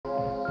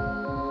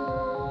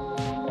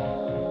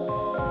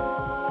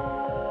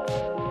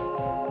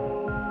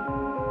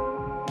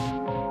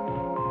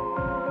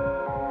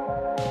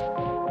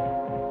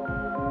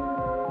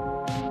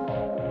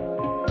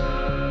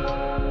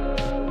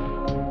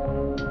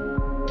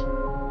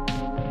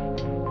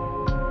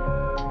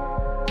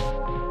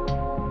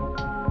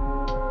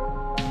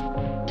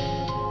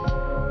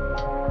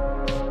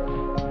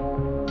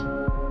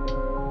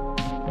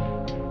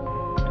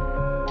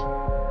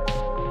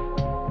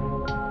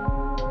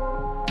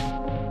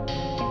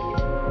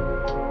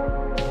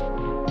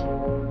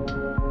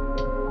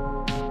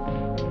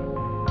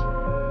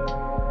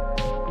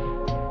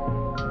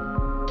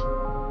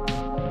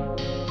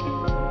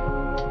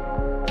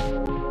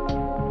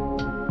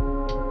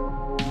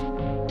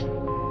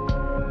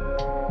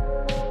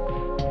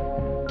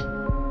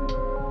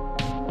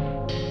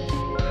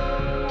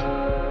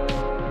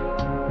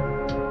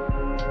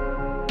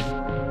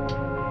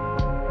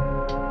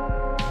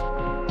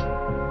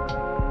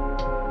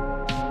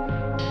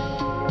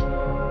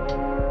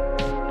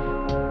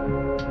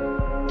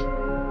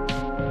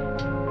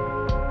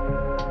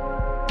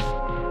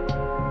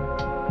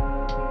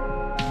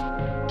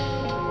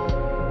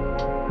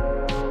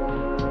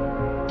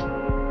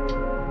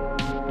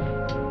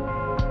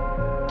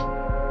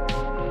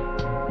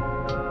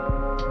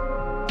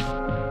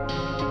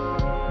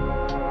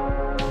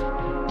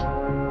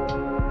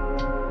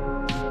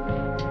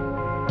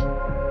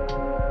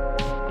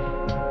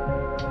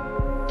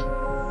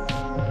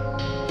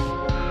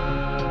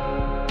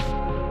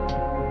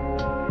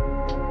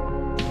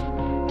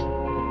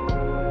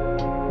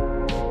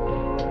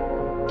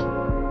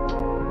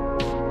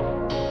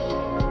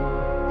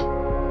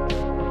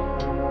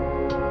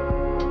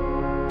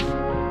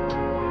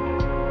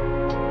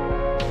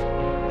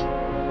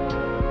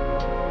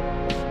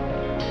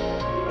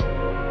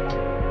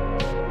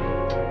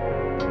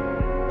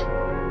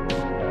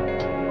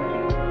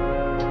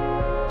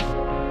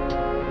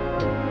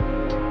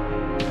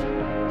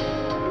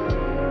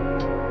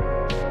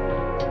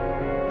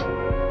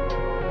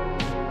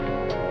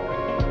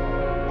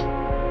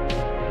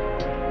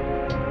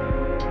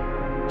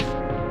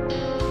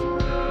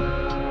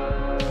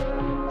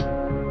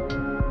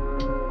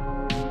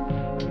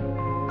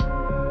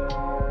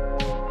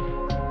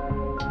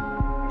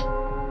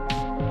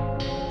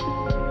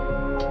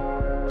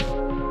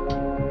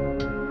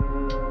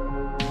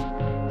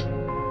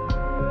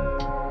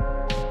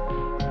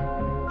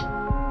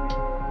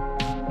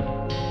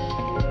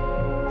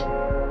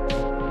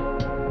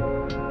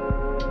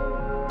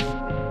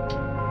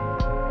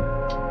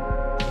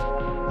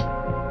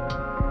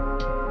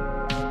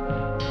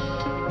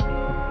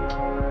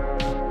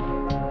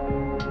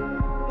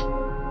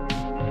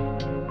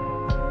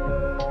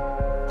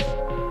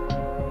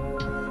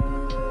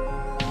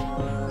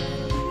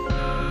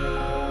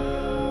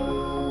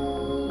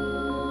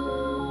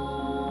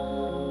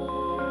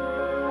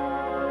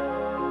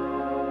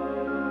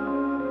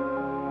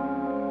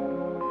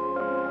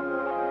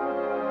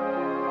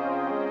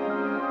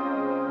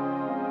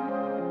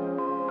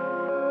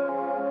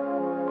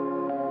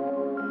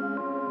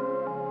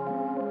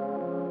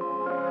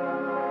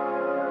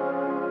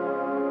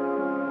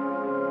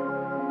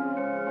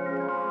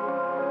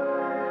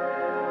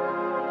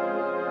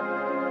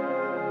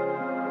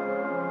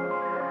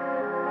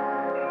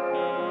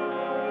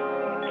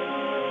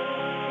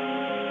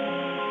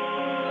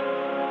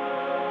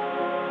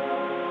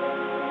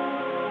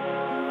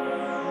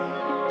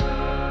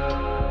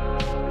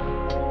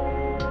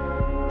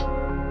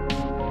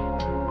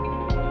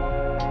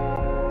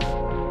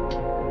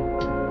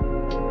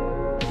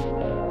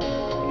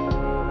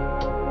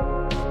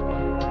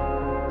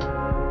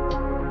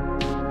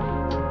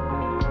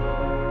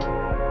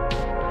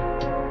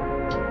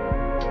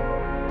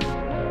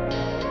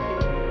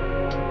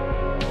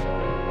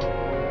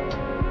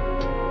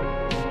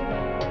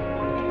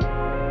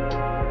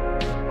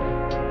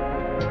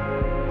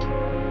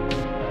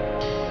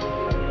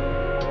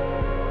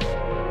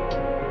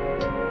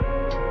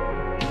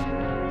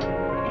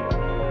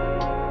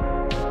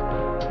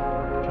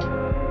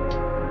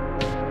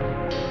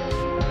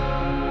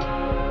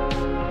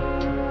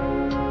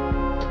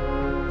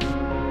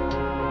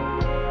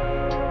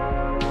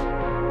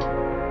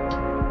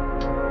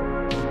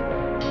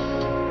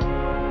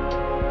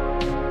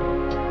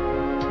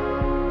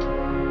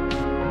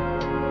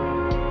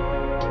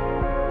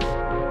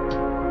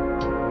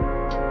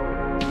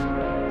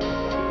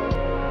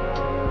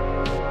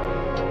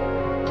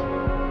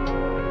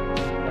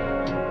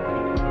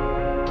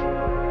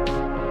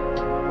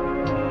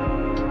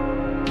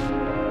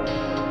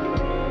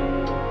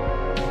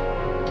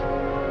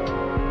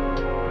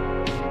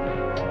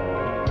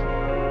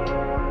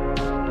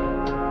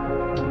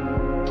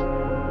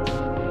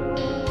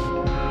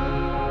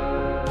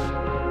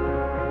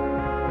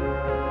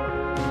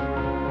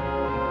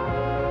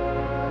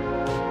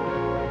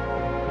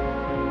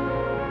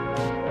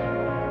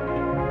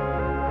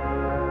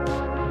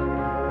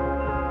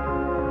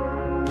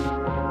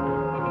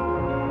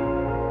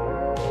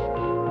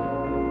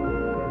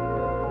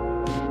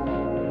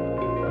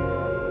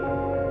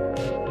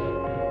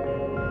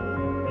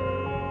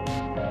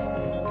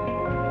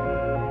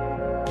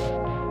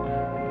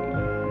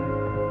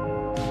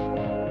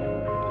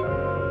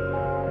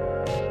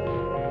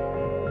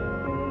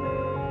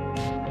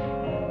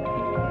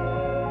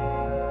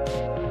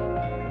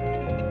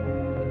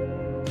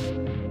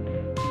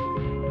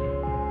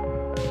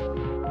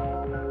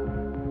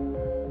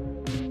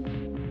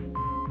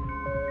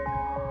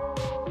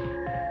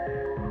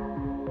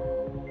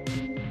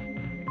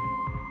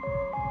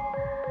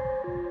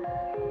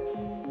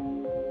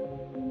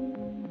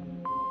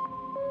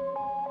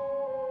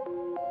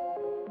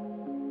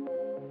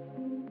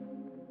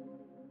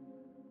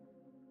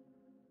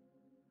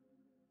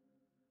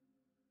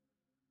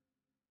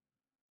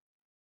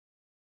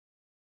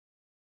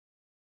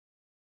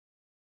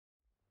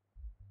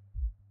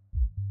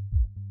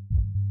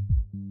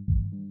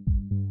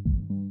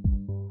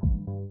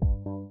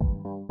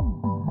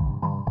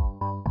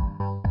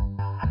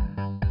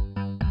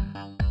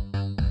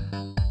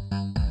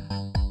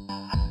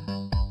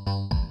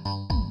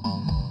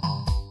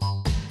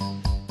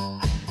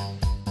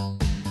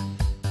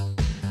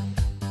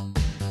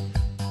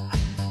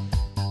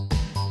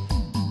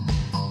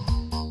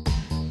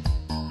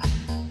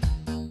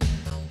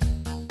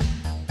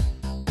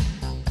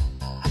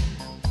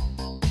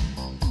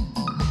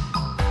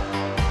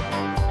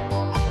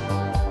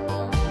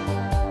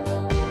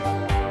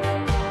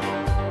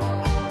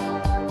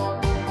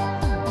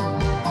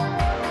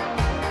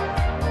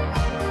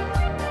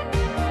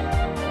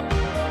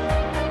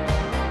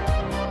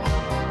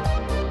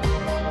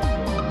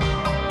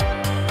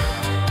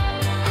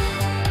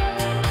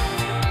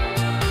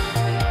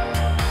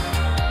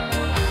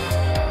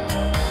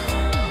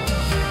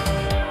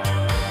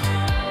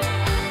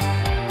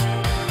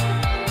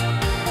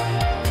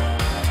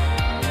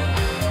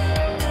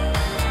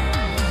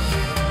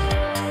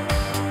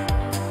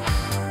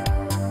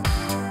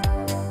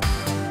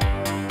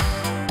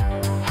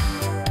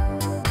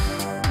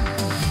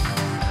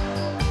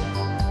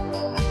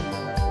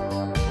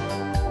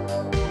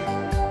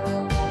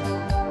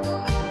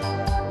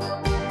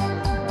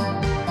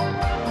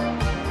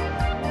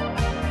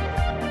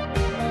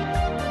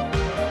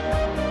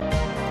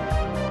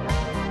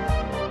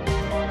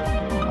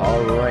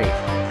Alright,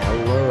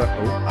 hello.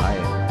 Oh, I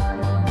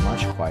am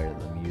much quieter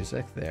than the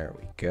music. There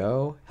we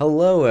go.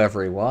 Hello,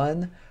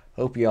 everyone.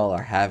 Hope you all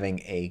are having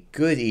a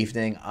good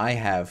evening. I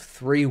have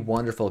three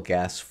wonderful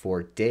guests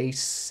for day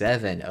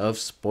 7 of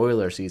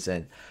spoiler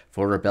season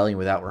for Rebellion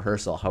Without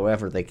Rehearsal.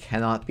 However, they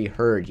cannot be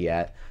heard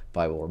yet, but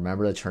I will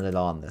remember to turn it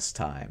on this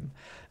time.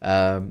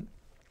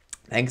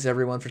 Thanks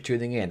everyone for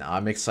tuning in.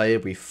 I'm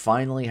excited. We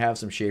finally have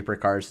some Shaper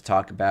cards to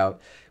talk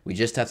about. We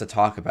just have to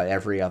talk about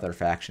every other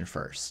faction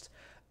first.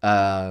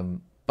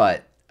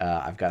 But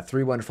I've got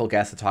three wonderful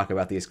guests to talk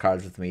about these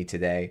cards with me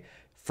today.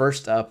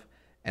 First up,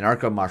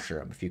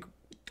 Anarchomushroom. If you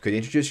could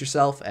introduce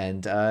yourself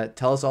and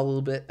tell us all a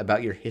little bit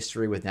about your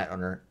history with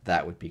Netrunner,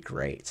 that would be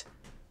great.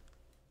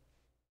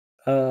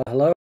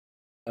 Hello.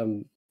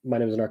 My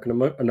name is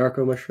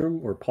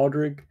Anarchomushroom, or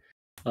Podrig.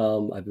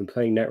 I've been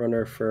playing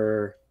Netrunner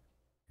for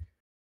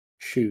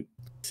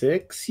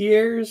 6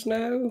 years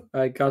now.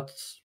 I got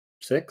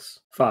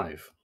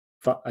 5,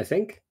 I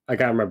think. I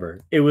can't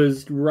remember. It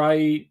was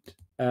right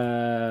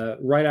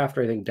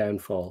after I think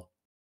Downfall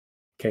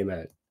came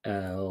out.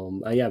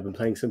 I've been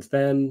playing since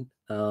then.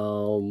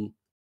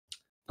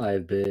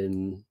 I've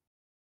been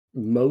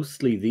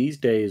mostly these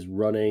days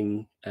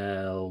running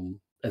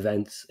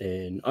events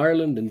in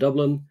Ireland and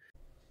Dublin,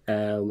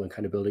 and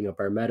kind of building up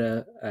our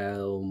meta.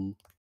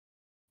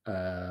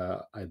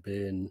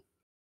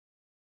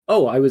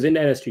 I was in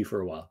NSG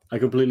for a while. I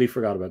completely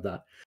forgot about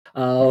that.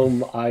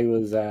 I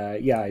was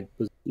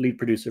lead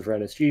producer for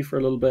NSG for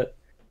a little bit.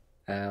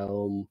 I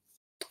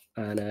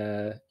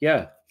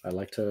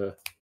like to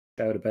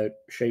shout about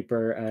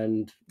Shaper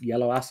and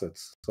Yellow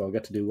Assets. So I'll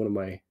get to do one of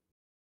my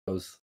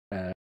those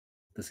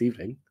this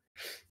evening.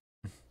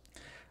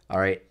 All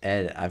right,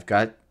 Ed, I've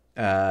got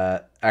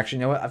actually,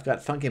 you know what? I've got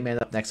Funkyman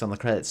up next on the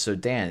credits. So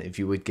Dan, if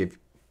you wouldn't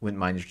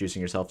mind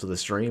introducing yourself to the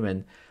stream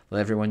and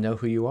let everyone know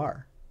who you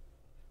are.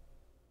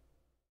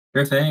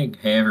 Sure thing.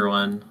 Hey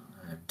everyone,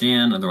 I'm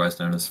Dan, otherwise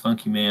known as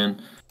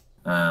Funkyman.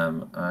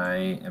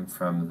 I am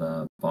from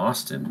the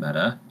Boston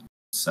meta,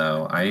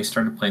 so I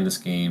started playing this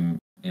game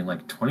in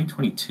like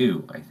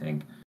 2022, I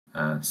think.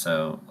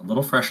 So a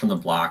little fresh on the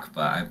block,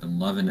 but I've been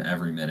loving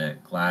every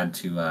minute. Glad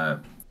to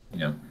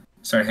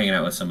start hanging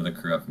out with some of the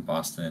crew up in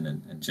Boston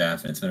and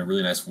Jeff, and it's been a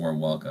really nice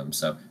warm welcome.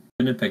 So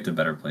couldn't have picked a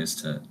better place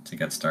to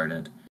get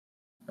started.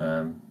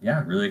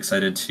 Really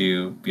excited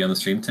to be on the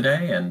stream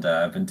today, and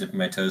I've been dipping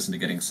my toes into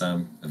getting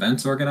some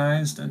events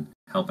organized and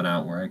helping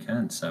out where I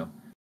can. So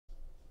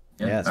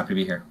happy to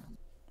be here.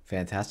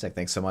 Fantastic.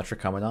 Thanks so much for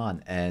coming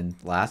on. And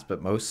last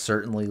but most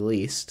certainly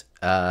least,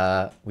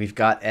 we've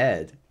got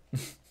Ed.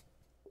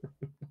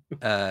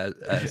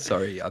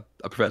 Sorry, I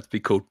prefer to be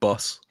called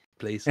boss,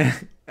 please.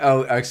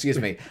 Oh, excuse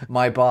me.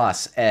 My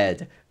boss,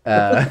 Ed.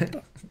 Oh,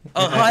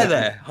 hi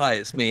there. Hi,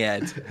 it's me,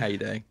 Ed. How you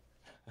doing?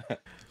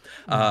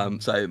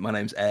 So my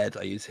name's Ed.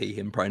 I use he,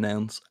 him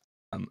pronouns.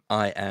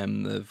 I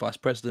am the Vice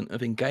President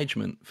of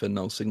Engagement for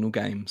Null Signal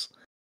Games.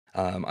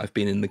 I've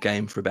been in the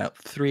game for about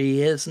 3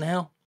 years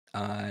now.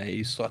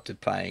 I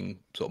started playing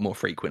sort of more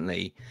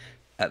frequently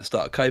at the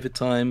start of COVID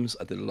times.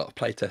 I did a lot of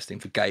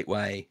playtesting for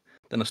Gateway.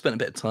 Then I spent a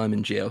bit of time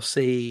in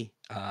GLC,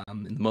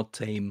 in the mod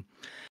team.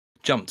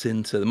 Jumped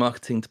into the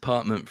marketing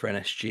department for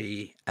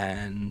NSG,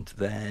 and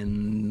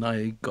then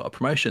I got a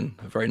promotion,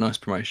 a very nice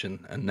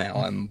promotion, and now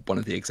I'm one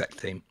of the exec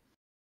team.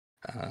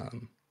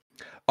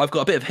 I've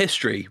got a bit of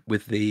history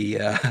with the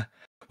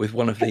with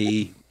one of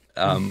the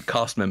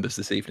cast members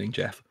this evening,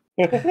 Jeff.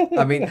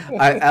 I mean,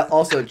 I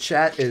also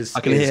chat is. I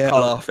can hear her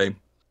laughing.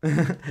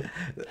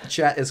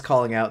 Chat is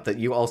calling out that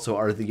you also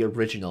are the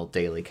original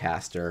daily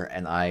caster,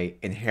 and I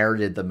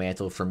inherited the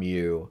mantle from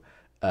you.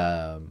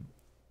 I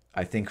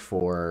think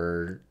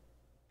for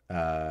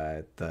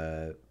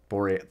the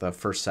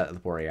first set of the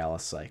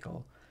Borealis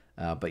cycle,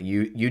 but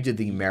you did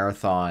the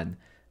marathon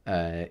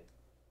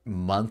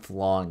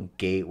month-long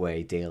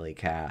Gateway daily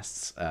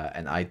casts,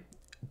 and I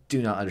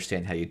do not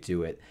understand how you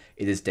do it.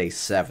 It is day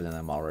 7 and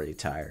I'm already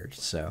tired,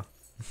 so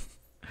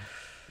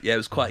yeah, it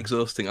was quite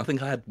exhausting. I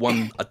think I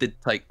did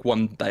take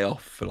one day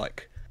off for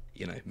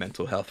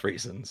mental health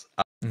reasons,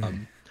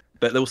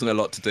 but there wasn't a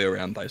lot to do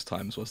around those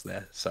times, was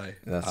there? So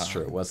that's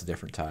true. It was a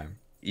different time.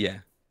 Yeah,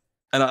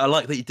 and I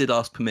like that you did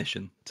ask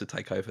permission to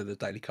take over the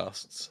daily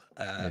casts.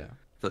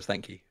 So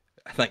thank you.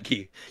 Thank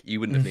you. You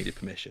wouldn't have needed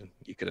permission.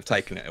 You could have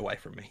taken it away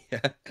from me.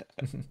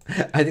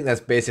 I think that's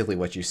basically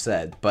what you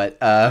said. But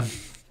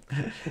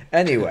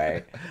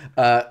anyway,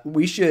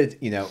 we should,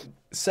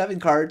 7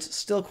 cards,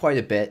 still quite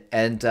a bit.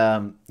 And,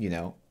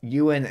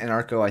 you and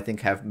Anarcho, I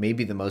think, have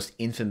maybe the most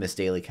infamous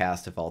daily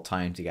cast of all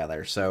time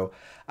together. So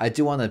I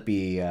do want to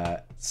be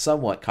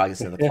somewhat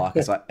cognizant of the clock.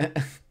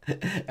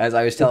 As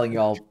I was telling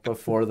y'all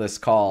before this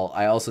call,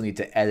 I also need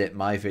to edit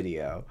my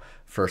video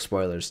for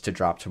spoilers to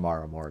drop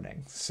tomorrow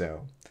morning.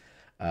 So...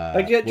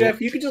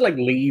 Jeff, you could just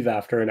leave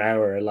after an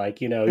hour. You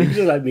could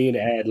just let me and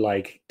Ed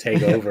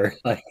take over.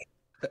 I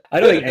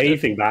don't think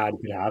anything bad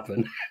could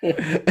happen.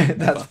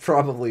 That's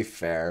probably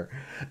fair.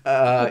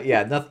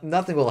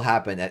 Nothing will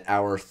happen at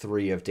hour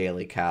 3 of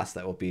daily cast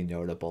that will be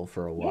notable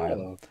for a while.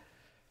 No,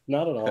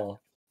 not at all.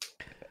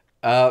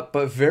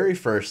 But very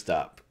first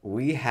up,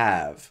 we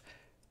have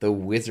the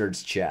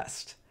Wizard's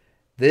Chest.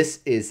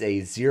 This is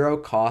a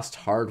zero-cost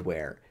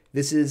hardware.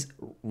 This is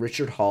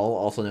Richard Hall,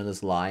 also known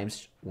as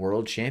Lime's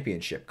World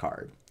Championship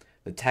card.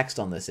 The text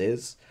on this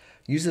is,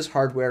 use this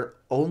hardware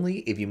only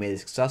if you made a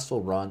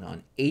successful run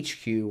on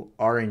HQ,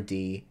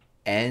 R&D,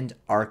 and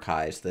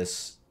Archives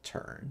this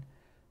turn.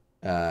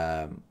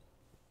 Oh,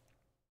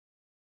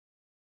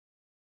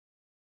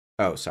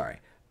 sorry.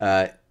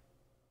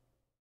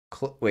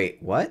 Wait,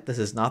 what? This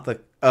is not the...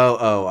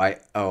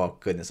 Oh,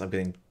 goodness. I'm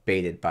getting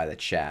baited by the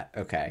chat.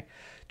 Okay.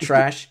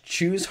 Trash,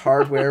 choose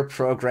hardware,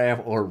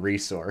 program, or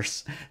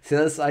resource.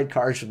 Set aside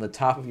cards from the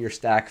top of your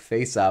stack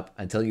face up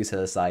until you set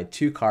aside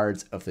 2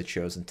 cards of the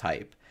chosen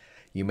type.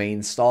 You may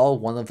install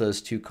one of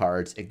those 2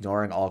 cards,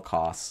 ignoring all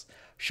costs.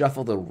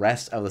 Shuffle the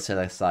rest of the set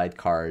aside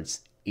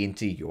cards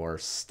into your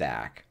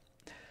stack.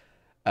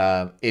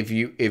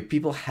 If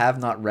people have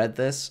not read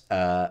this,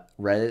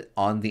 read it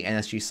on the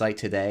NSG site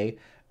today.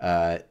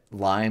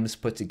 Limes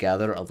put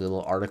together a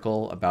little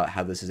article about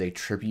how this is a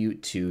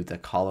tribute to the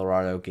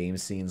Colorado game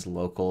scene's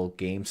local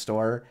game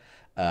store.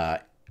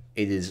 It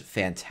is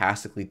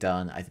fantastically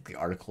done. I think the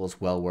article is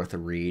well worth a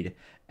read,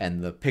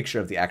 and the picture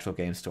of the actual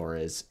game store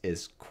is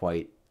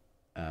quite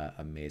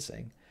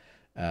amazing.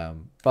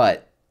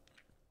 But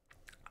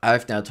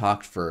I've now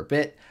talked for a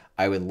bit.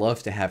 I would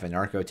love to have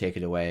Anarcho take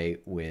it away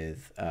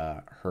with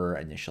her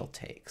initial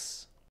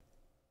takes.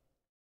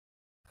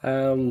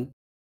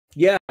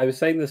 Yeah, I was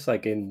saying this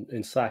like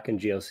in Slack and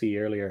GLC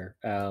earlier,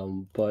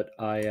 but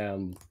I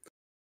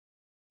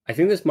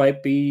think this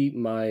might be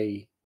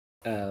my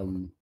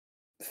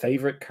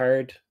favorite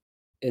card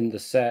in the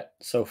set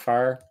so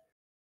far.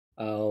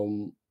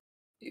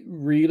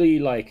 Really,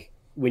 like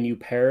when you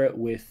pair it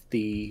with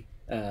the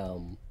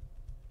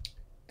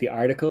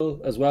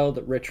article as well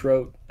that Rich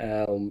wrote,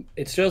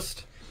 it's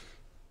just,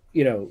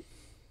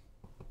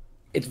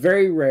 it's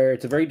very rare.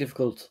 It's a very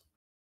difficult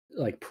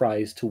like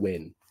prize to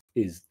win,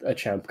 is a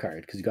champ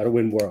card, because you got to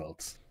win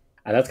worlds,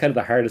 and that's kind of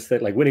the hardest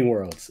thing. Like winning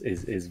worlds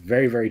is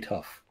very, very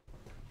tough,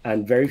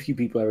 and very few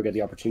people ever get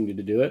the opportunity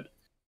to do it.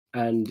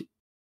 And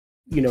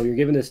you're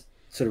given this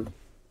sort of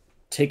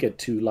ticket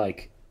to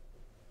like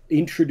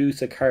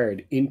introduce a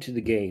card into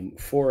the game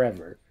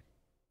forever,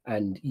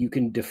 and you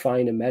can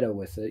define a meta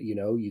with it.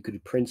 You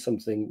could print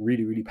something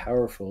really, really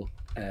powerful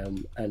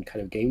and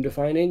kind of game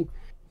defining.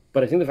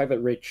 But I think the fact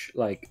that Rich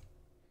like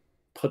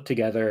put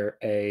together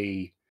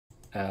a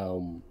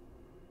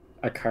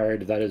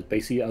card that is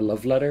basically a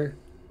love letter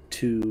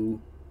to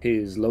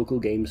his local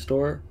game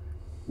store,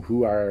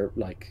 who are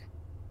like,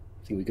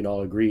 I think we can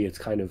all agree, it's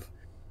kind of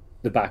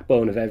the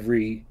backbone of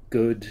every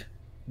good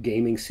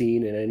gaming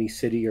scene in any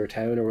city or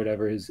town or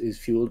whatever is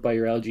fueled by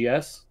your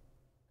LGS.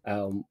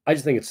 I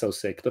just think it's so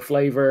sick. The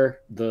flavor,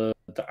 the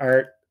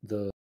art,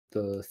 the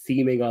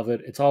theming of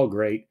it, it's all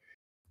great.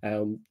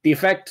 The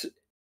effect,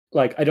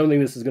 like, I don't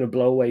think this is going to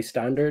blow away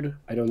standard.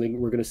 I don't think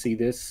we're going to see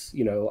this,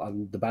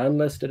 on the ban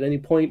list at any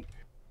point.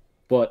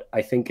 But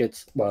I think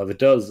it's, well, if it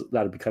does,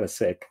 that'd be kind of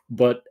sick.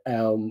 But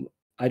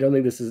I don't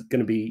think this is going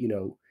to be,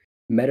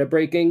 meta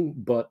breaking,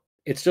 but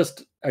it's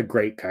just a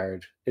great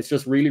card. It's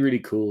just really, really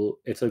cool.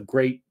 It's a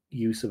great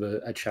use of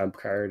a champ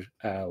card.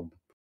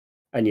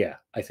 And yeah,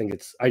 I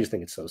just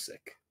think it's so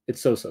sick.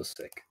 It's so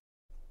sick.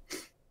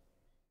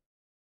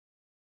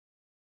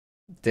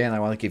 Dan, I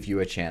want to give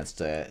you a chance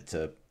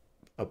to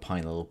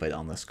opine a little bit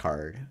on this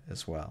card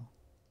as well.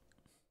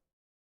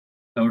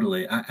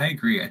 Totally. I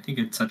agree. I think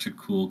it's such a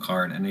cool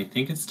card, and I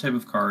think it's the type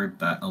of card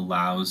that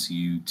allows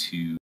you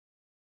to,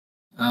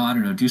 I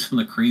don't know, do some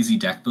of the crazy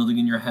deck building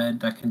in your head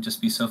that can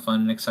just be so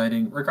fun and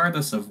exciting,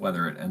 regardless of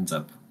whether it ends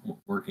up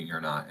working or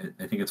not.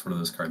 I think it's one of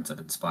those cards that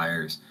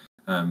inspires.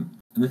 And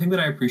the thing that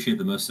I appreciate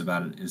the most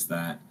about it is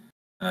that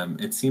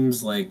it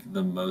seems like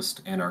the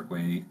most Anarch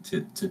way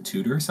to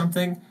tutor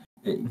something.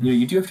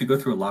 You do have to go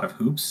through a lot of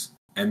hoops,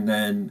 and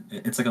then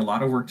it's like a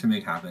lot of work to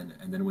make happen.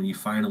 And then when you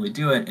finally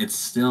do it, it's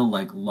still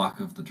like luck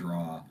of the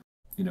draw.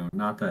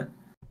 Not that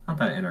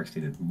Anarchs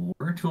needed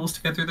more tools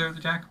to get through their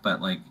deck,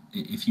 but like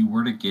if you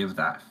were to give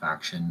that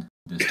faction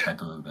this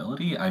type of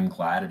ability, I'm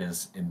glad it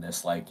is in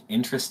this like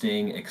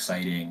interesting,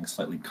 exciting,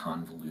 slightly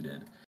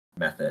convoluted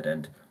method.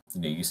 And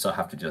you still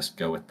have to just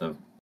go with the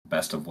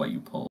best of what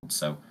you pulled.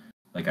 So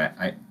like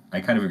I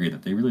kind of agree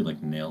that they really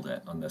like nailed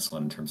it on this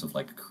one in terms of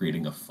like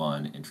creating a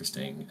fun,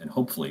 interesting, and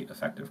hopefully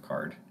effective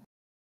card.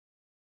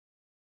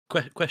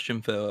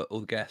 Question for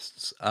all the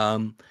guests.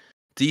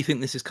 Do you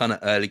think this is kind of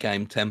early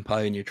game tempo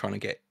and you're trying to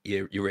get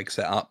your rig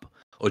set up?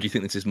 Or do you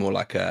think this is more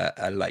like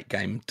a late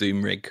game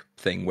Doom rig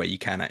thing where you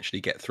can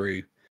actually get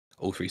through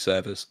all 3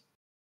 servers?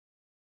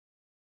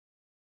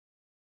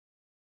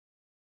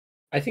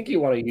 I think you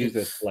want to use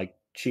this to like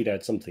cheat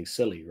out something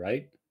silly,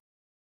 right?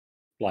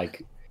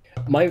 Like,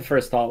 my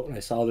first thought when I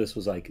saw this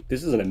was like,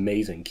 this is an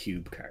amazing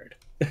cube card.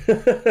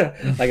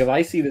 Like, if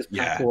I see this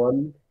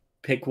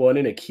pick one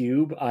in a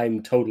cube,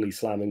 I'm totally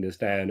slamming this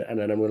down, and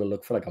then I'm going to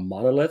look for like a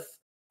monolith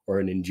or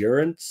an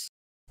endurance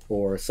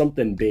or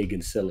something big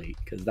and silly,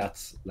 because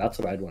that's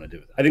what I'd want to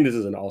do. I think this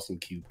is an awesome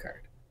cube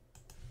card.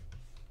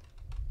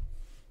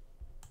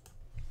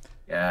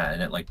 Yeah,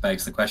 and it like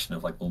begs the question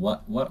of like,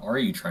 well, what are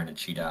you trying to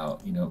cheat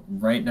out? You know,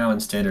 right now in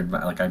standard,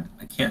 like I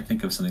can't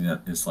think of something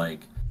that is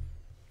like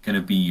going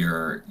to be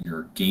your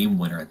game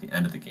winner at the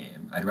end of the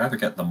game. I'd rather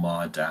get the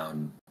mod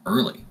down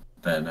early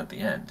than at the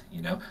end,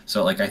 you know?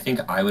 So like I think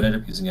I would end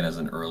up using it as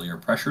an earlier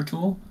pressure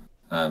tool.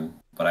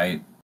 But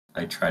I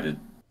try to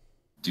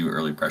do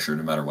early pressure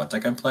no matter what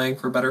deck I'm playing,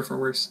 for better or for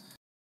worse.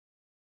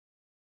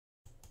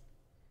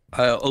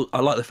 I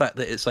like the fact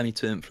that it's only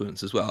 2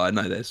 influence as well. I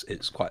know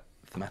it's quite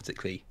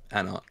thematically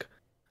Anarch.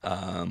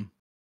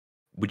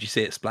 Would you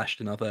see it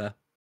splashed in other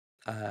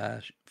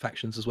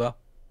factions as well?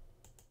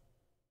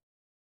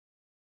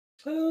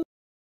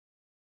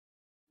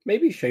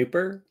 Maybe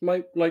Shaper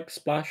might like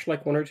splash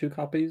like 1 or 2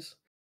 copies.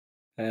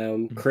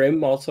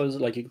 Crim also is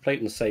like you can play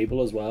it in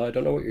Sable as well. I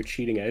don't know what you're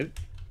cheating out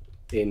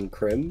in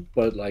Crim,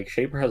 but like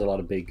Shaper has a lot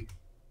of big,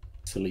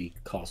 silly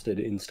costed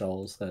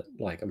installs that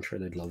like I'm sure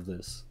they'd love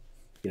this.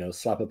 You know,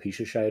 slap a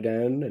Pisha Shao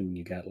down and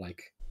you get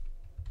like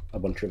a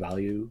bunch of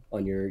value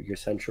on your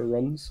central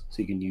runs,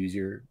 so you can use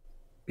your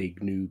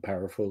big new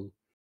powerful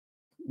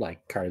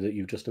like card that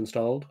you've just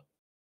installed.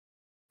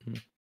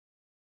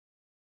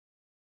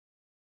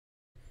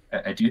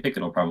 I do think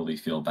it'll probably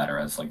feel better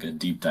as like a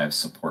deep dive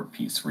support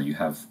piece where you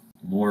have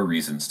more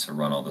reasons to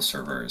run all the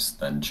servers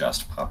than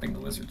just popping the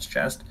wizard's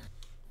chest.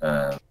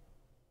 But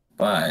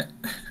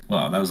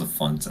wow, that was a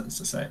fun sentence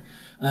to say.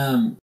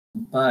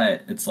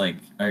 But it's like,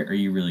 are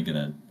you really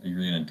gonna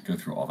go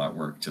through all that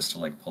work just to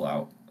like pull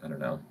out, I don't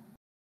know,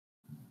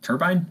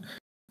 Turbine?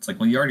 It's like,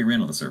 well, you already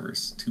ran all the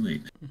servers. Too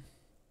late.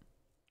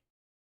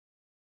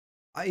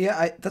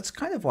 Yeah, that's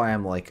kind of why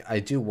I'm like, I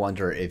do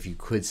wonder if you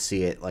could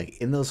see it like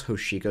in those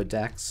Hoshiko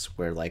decks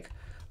where like,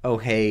 oh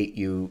hey,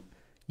 you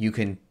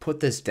can put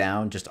this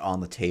down just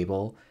on the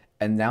table,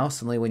 and now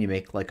suddenly when you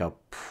make like a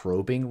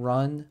probing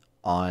run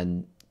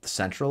on the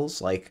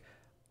centrals, like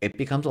it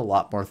becomes a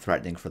lot more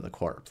threatening for the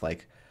corp.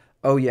 Like,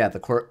 oh yeah, the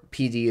corp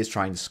PD is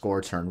trying to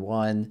score turn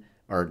one,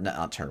 or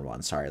not turn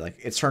one, sorry, like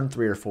it's turn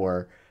 3 or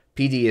 4.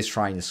 PD is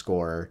trying to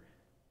score,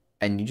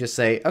 and you just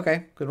say,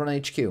 okay, good run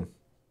HQ.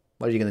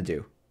 What are you gonna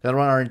do? Gonna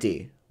run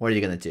R&D. What are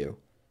you gonna do?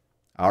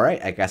 All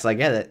right, I guess I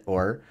get it.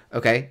 Or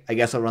okay, I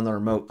guess I'll run the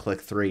remote click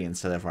 3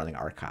 instead of running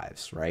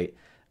archives. Right?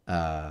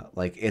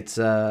 Like it's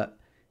a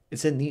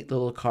neat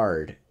little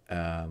card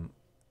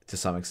to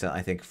some extent.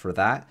 I think for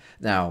that.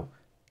 Now,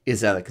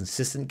 is that a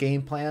consistent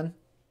game plan?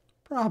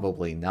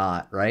 Probably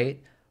not.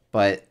 Right?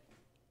 But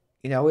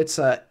you know, it's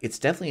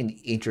definitely an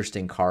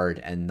interesting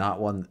card and not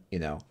one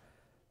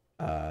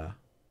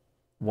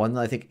one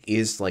that I think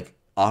is like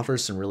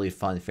offers some really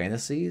fun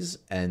fantasies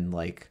and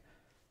like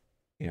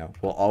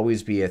will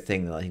always be a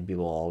thing that I think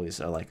people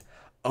always are like,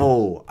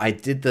 oh, I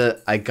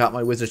got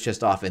my wizard's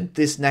chest off and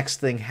this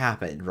next thing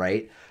happened,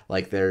 right?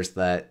 Like there's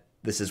that.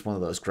 This is one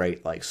of those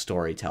great like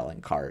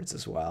storytelling cards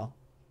as well.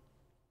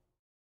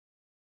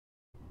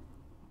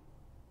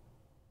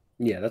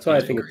 Yeah, that's why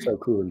I think it's so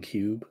cool in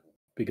Cube,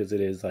 because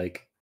it is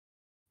like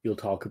you'll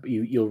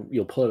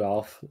pull it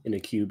off in a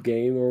Cube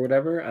game or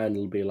whatever, and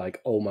it'll be like,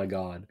 oh my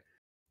god,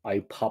 I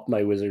popped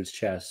my wizard's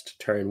chest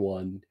turn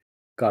 1,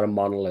 got a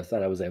monolith,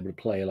 and I was able to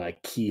play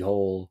like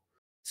Keyhole,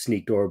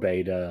 Sneak Door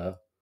Beta,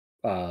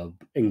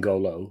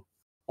 Ngolo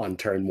on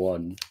turn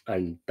 1,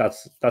 and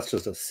that's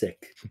just a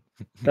sick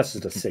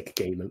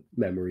game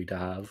memory to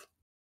have.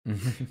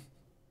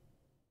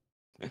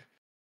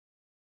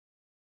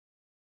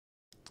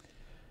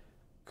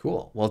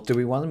 Cool. Well, do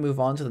we want to move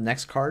on to the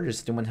next card, or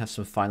does anyone have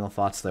some final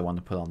thoughts they want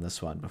to put on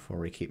this one before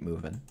we keep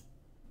moving?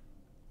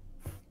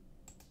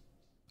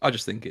 I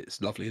just think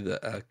it's lovely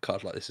that a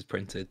card like this is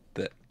printed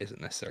that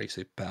isn't necessarily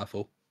super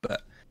powerful,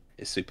 but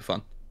it's super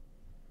fun.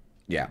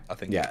 Yeah, I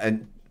think. Yeah,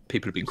 and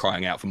people have been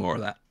crying out for more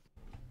of that.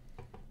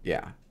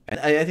 Yeah, and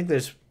I think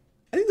there's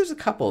a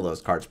couple of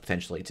those cards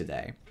potentially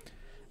today.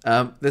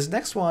 This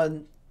next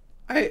one,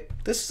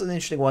 this is an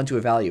interesting one to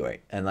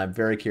evaluate, and I'm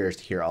very curious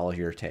to hear all of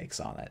your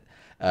takes on it.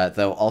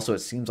 Though also it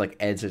seems like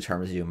Ed's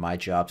determined to do my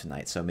job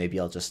tonight, so maybe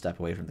I'll just step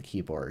away from the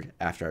keyboard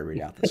after I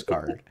read out this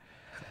card.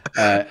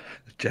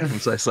 Jeff, I'm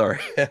so sorry.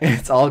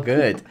 It's all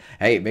good.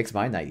 Hey, it makes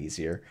my night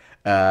easier.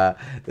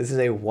 This is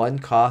a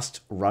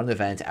 1-cost run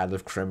event out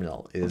of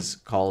Criminal. It is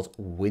called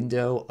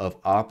Window of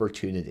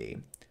Opportunity.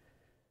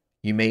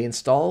 You may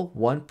install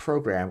one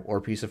program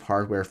or piece of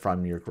hardware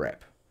from your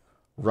grip.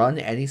 Run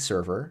any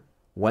server.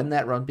 When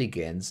that run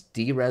begins,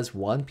 derez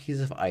one piece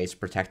of ice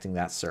protecting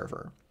that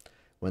server.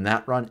 When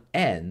that run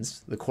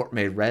ends, the corp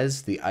may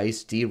res the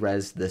ice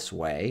derez this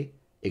way,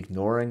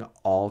 ignoring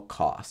all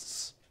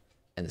costs.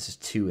 And this is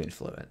 2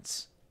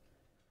 influence.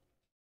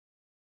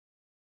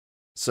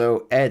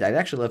 So, Ed, I'd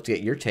actually love to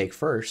get your take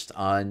first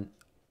on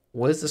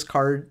what is this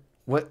card?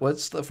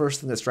 What's the first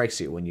thing that strikes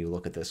you when you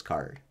look at this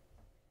card?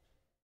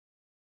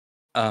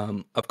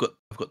 I've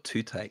got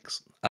 2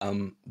 takes.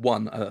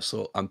 One,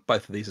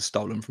 both of these are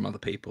stolen from other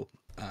people.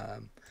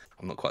 I'm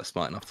not quite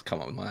smart enough to come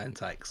up with my own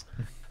takes.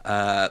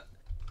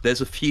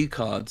 There's a few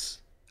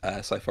cards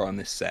so far on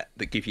this set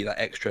that give you that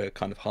extra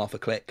kind of half a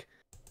click.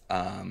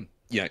 I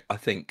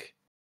think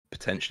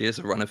potentially as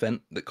a run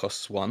event that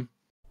costs 1.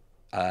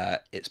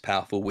 it's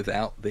powerful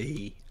without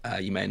the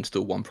you may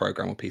install one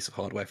program or piece of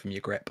hardware from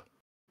your grip.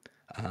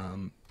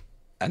 And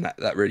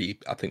that really,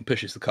 I think,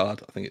 pushes the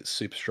card. I think it's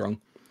super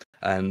strong.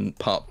 And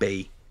part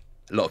B,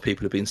 a lot of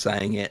people have been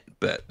saying it,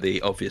 but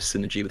the obvious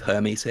synergy with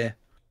Hermes here,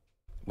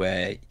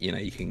 where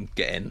you can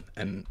get in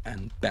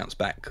and bounce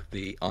back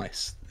the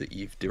ice that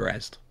you've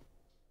derezzed.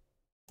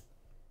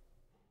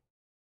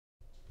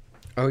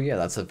 Oh yeah,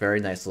 that's a very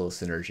nice little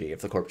synergy.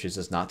 If the corp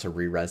chooses not to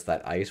re-res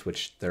that ice,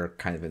 which they're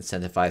kind of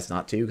incentivized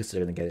not to because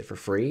they're going to get it for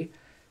free,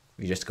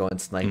 you just go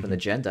and snipe an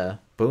agenda.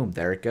 Boom,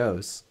 there it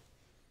goes.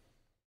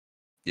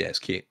 Yeah, it's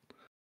cute.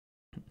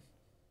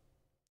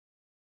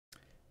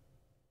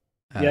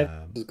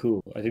 Yeah, this is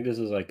cool. I think this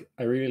is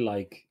I really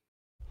like.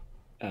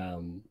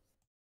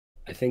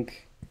 I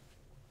think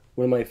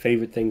one of my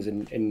favorite things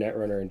in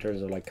Netrunner in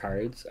terms of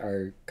cards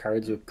are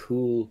cards with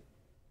cool.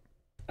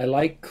 I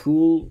like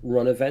cool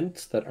run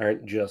events that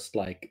aren't just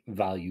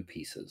value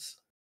pieces.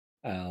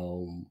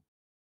 And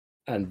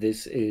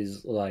this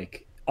is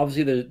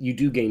obviously you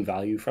do gain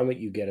value from it.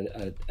 You get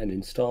an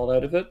install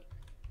out of it.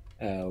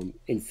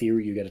 In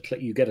theory, you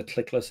get a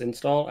clickless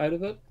install out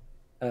of it.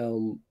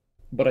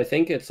 But I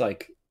think it's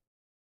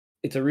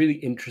a really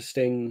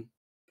interesting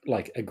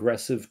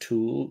aggressive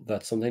tool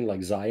that something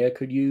like Zaya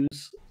could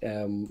use.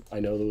 I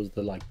know there was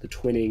the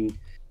twinning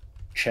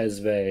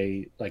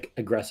Chesve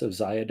aggressive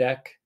Zaya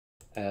deck.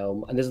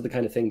 And this is the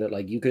kind of thing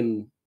that you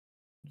can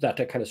that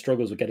kind of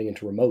struggles with getting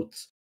into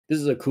remotes. This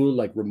is a cool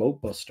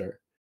remote buster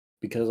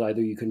because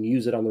either you can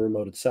use it on the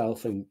remote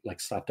itself and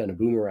slap down a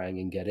boomerang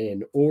and get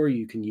in, or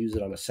you can use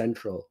it on a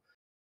central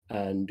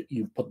and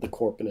you put the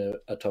corp in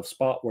a tough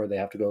spot where they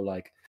have to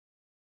go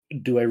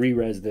do I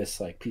re-res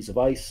this piece of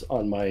ice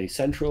on my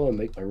central and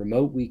make my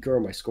remote weaker or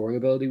my scoring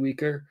ability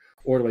weaker,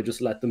 or do I just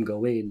let them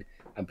go in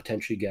and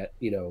potentially get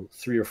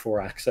 3 or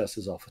 4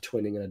 accesses off of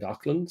twinning and a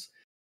Docklands?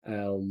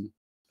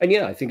 And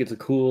yeah, I think it's a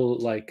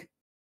cool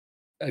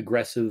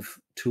aggressive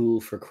tool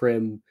for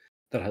Crim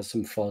that has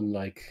some fun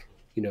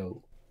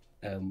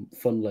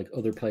fun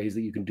other plays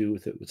that you can do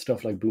with it, with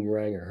stuff like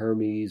Boomerang or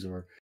Hermes,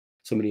 or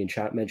somebody in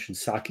chat mentioned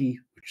Saki,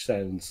 which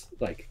sounds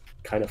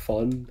kind of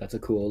fun. That's a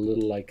cool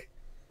little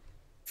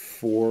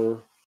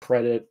 4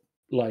 credit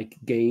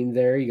gain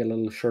there. You get a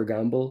little sure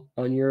gamble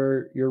on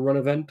your run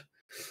event.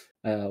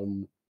 Yeah,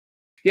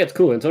 it's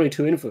cool. It's only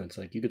 2 influence.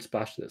 You could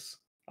splash this.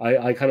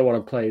 I kind of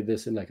want to play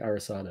this in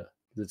Arasana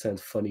because it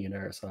sounds funny in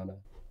Arasana.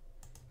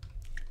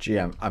 Gee,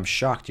 I'm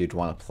shocked you'd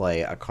want to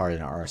play a card in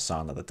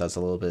Arasana that does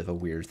a little bit of a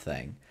weird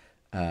thing.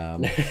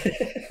 And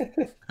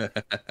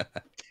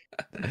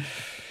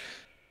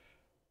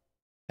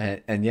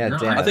yeah, No,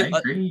 Dan, I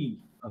agree.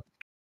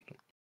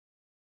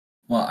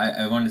 Well,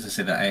 I wanted to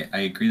say that I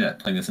agree that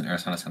playing this in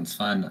Arasana sounds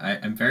fun.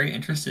 I'm very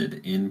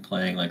interested in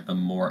playing the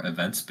more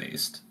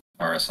events-based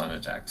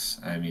Arasana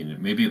decks. I mean,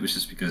 maybe it was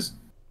just because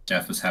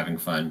Jeff was having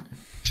fun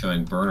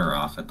showing Burner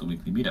off at the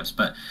weekly meetups,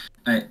 but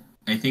I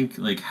think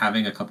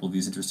having a couple of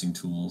these interesting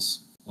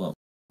tools, well,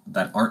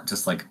 that aren't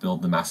just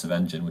build the massive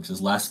engine, which is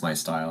less my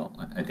style,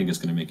 I think is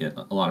going to make it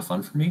a lot of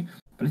fun for me.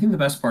 But I think the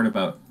best part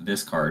about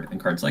this card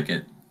and cards like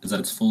it is that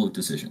it's full of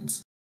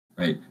decisions.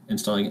 Right,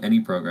 installing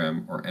any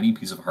program or any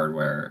piece of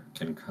hardware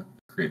can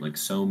create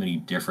so many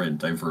different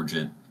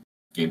divergent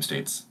game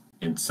states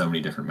in so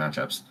many different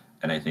matchups,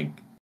 and I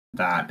think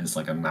that is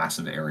a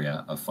massive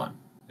area of fun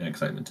and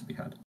excitement to be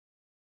had.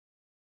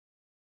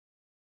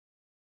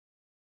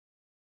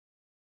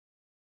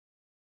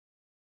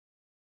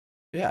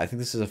 yeah, I think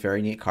this is a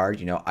very neat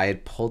card. I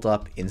had pulled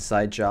up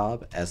Inside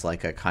Job as a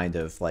kind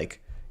of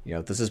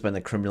this has been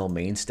a criminal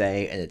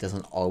mainstay, and it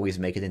doesn't always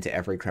make it into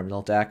every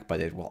criminal deck, but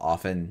it will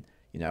often.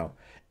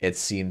 It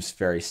seems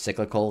very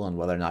cyclical on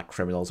whether or not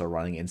criminals are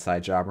running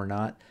Inside Job or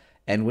not.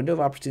 And Window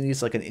of Opportunity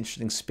is an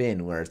interesting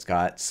spin where it's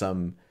got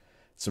some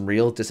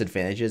real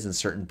disadvantages in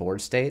certain board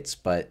states,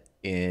 but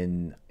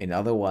in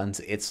other ones,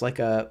 it's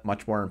a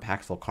much more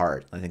impactful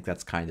card. I think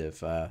that's kind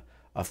of a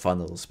fun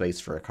little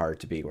space for a card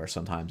to be, where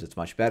sometimes it's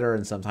much better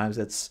and sometimes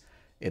it's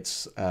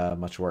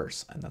much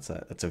worse, and that's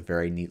a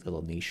very neat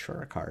little niche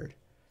for a card.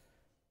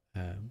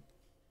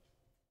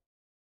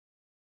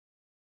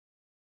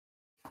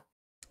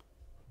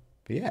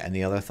 But yeah,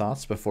 any other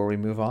thoughts before we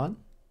move on?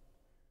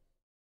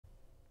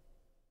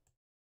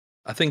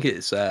 I think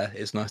it's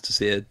nice to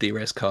see a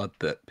D-Res card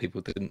that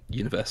people didn't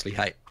universally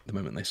hate the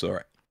moment they saw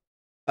it.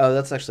 Oh,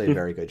 that's actually a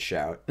very good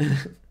shout.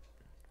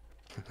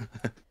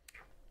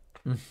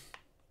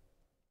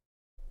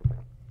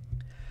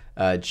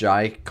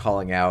 Jai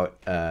calling out,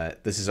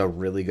 this is a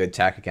really good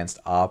tech against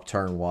Ob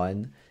turn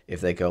 1 if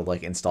they go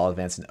install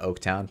advance in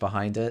Oaktown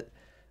behind it,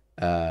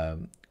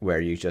 where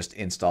you just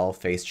install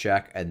face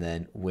check and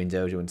then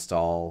window to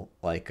install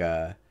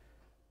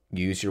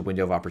use your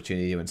window of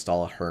opportunity to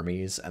install a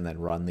Hermes and then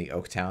run the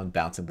Oaktown,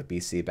 bouncing the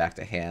BC back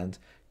to hand.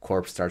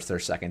 Corp starts their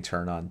second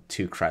turn on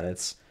 2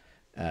 credits,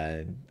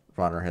 and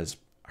runner has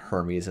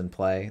Hermes in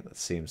play. That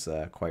seems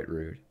quite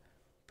rude,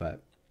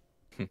 but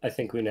I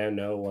think we now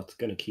know what's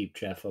going to keep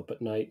Jeff up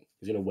at night.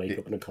 He's going to wake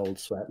up in a cold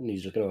sweat and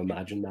he's just going to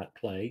imagine that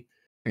play.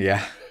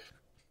 Yeah.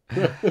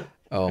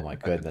 Oh my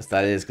goodness,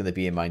 that is going to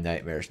be in my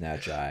nightmares now,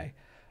 Jai.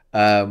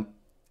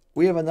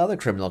 We have another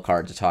criminal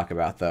card to talk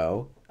about,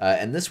 though,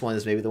 and this one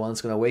is maybe the one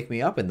that's going to wake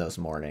me up in those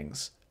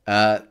mornings.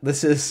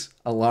 This is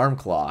Alarm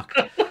Clock.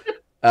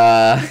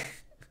 This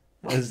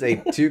is a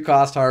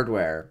 2-cost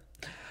hardware.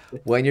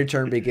 When your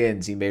turn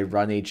begins, you may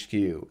run HQ.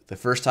 The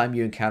first time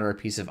you encounter a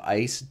piece of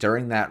ice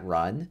during that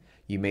run,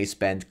 you may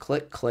spend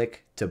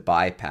click to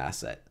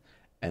bypass it.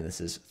 And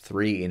this is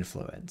 3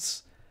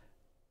 influence.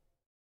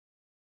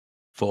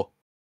 4.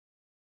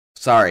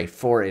 Sorry,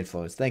 4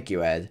 influence. Thank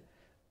you, Ed.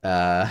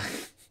 Dan,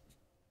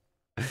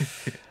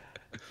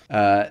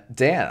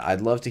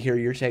 I'd love to hear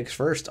your takes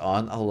first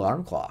on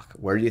Alarm Clock.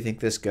 Where do you think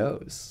this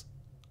goes?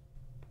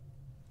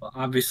 Well,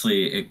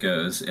 obviously, it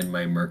goes in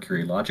my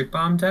Mercury Logic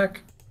Bomb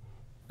deck.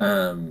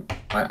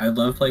 I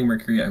love playing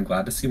Mercury. I'm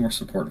glad to see more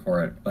support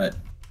for it, but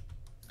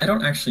I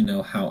don't actually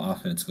know how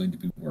often it's going to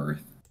be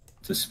worth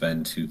to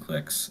spend 2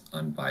 clicks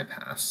on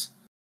bypass.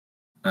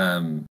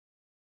 You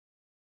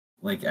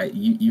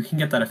can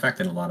get that effect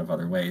in a lot of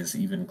other ways,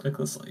 even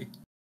clicklessly.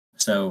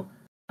 So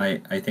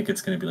I think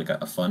it's going to be like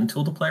a fun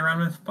tool to play around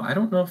with, but I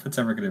don't know if it's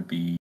ever going to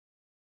be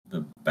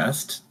the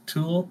best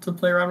tool to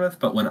play around with.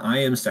 But when I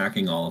am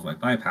stacking all of my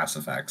bypass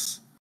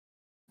effects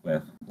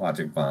with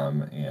Logic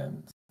Bomb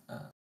and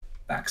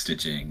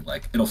backstitching,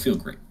 it'll feel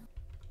great.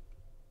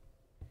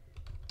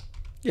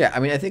 Yeah, I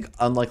mean, I think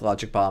unlike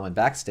Logic Bomb and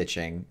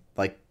backstitching,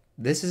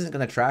 this isn't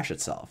going to trash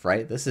itself,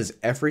 right? This is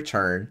every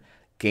turn,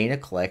 gain a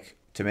click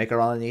to make it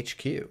on an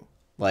HQ.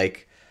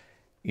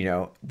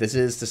 This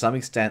is to some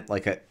extent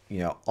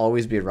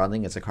always be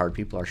running. It's a card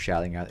people are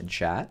shouting out in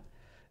chat.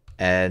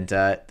 And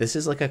this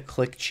is a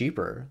click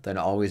cheaper than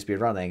always be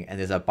running and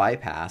is a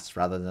bypass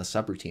rather than a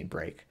subroutine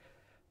break,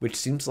 which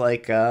seems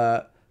like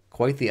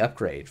quite the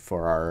upgrade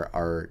for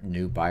our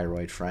new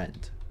Bioroid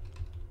friend.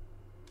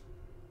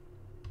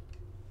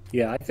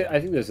 Yeah, I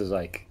think this is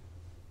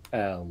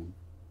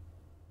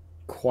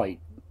quite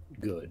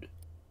good.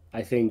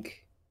 I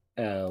think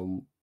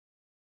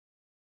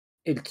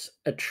it's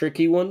a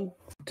tricky one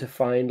to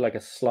find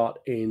a slot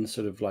in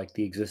sort of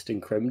the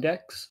existing Crim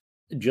decks,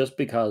 just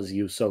because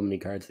you have so many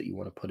cards that you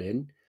want to put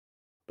in.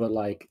 But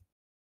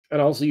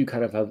and also you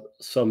kind of have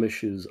some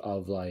issues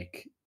of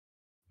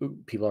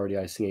people already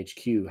icing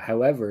HQ.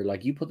 However,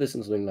 you put this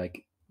in something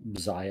like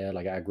Zaya,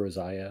 like aggro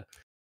Zaya,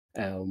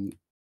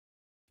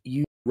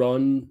 you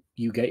run,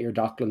 you get your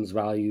Docklands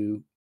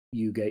value,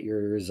 you get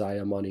your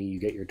Zaya money, you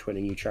get your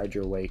twinning, you charge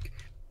your wake,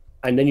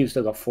 and then you've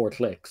still got 4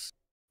 clicks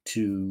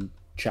to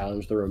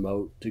challenge the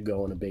remote, to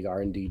go on a big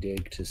R&D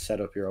dig, to set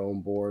up your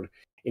own board.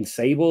 In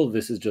Sable,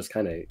 this is just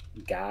kind of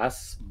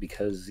gas,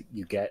 because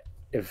you get,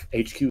 if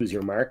HQ is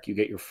your mark, you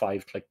get your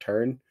 5-click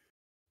turn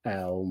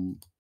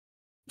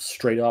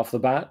straight off the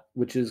bat,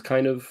 which is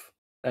kind of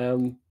a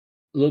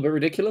little bit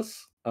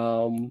ridiculous.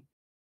 And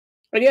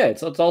yeah,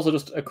 it's also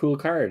just a cool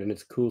card, and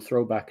it's a cool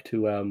throwback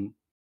to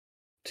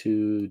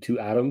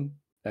Adam.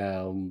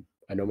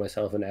 I know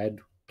myself and Ed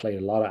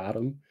played a lot of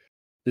Adam.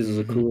 This is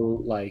a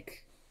cool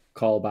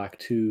callback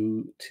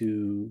to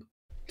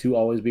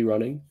always be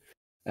running.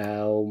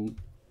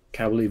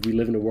 Can't believe we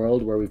live in a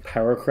world where we've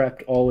power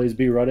crept always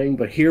be running,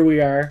 but here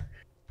we are.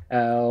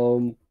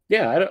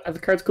 Yeah, the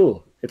card's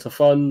cool. It's a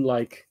fun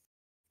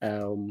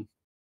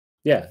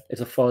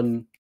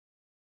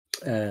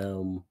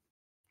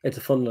it's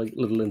a fun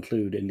little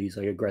include in these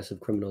aggressive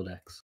criminal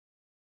decks.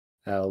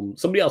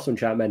 Somebody else in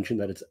chat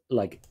mentioned that it's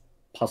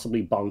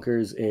possibly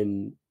bonkers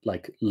in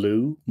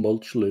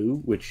mulch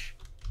Lou, which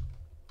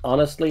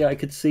honestly I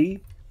could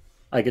see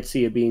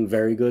it being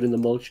very good in the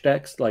mulch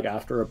decks,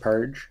 after a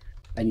purge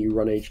and you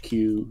run HQ,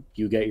 you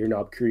get your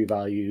Knob Curie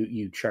value,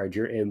 you charge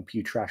your imp,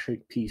 you trash a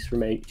piece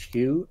from HQ,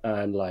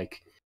 and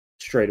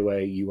straight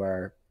away you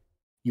are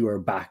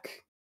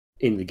back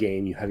in the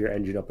game, you have your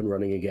engine up and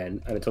running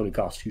again, and it's only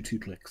cost you 2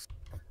 clicks.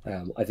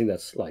 I think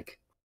that's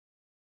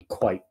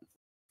quite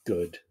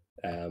good.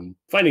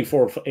 Finding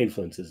 4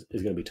 influences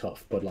is going to be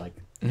tough, but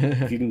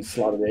if you can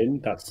slot it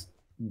in, that's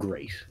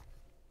great.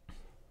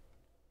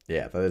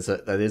 Yeah,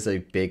 that is a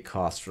big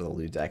cost for the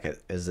Lou deck.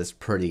 Is this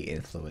pretty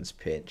influence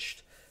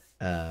pinched?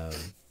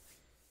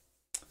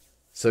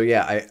 So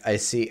yeah, I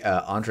see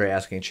Andre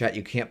asking in chat,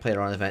 you can't play it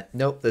on event.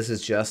 Nope, this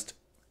is just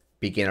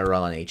begin a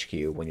run on HQ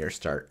when your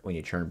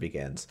turn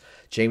begins.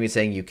 Jamie's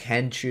saying you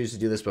can choose to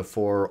do this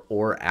before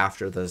or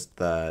after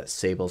the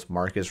Sable's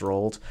mark is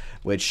rolled,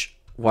 which,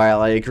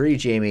 while I agree,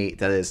 Jamie,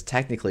 that is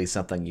technically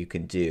something you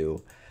can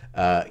do,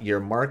 your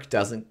mark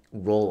doesn't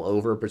roll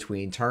over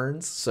between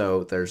turns,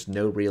 so there's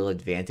no real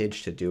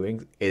advantage to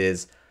doing. It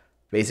is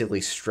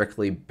basically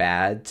strictly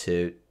bad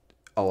to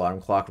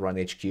Alarm Clock run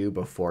HQ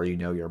before you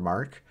know your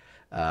mark.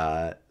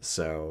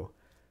 So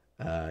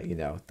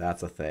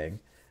that's a thing.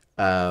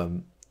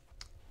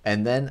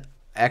 And then,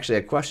 actually,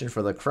 a question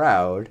for the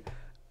crowd.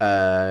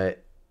 Nolligan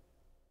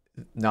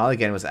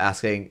was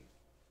asking,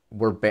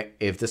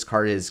 if this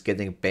card is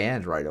getting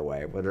banned right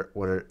away.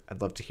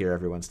 I'd love to hear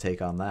everyone's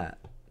take on that.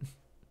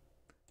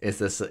 Is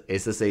this a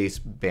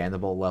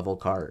bannable level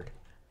card?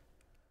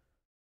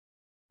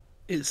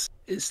 It's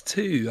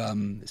too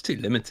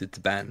limited to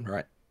ban,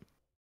 right?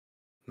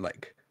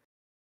 like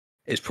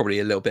it's probably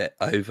a little bit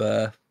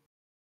over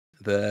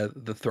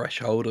the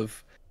threshold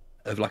of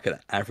like an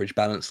average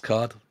balanced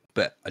card.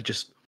 But I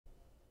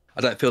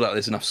don't feel like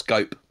there's enough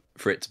scope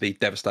for it to be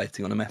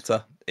devastating on a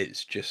meta.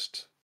 It's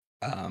just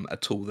a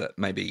tool that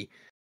maybe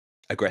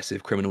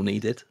aggressive criminal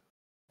needed.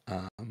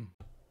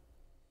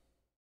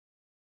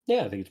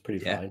 Yeah, I think it's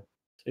pretty fine.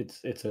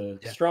 It's a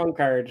strong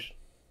card,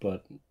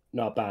 but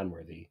not ban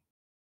worthy.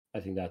 I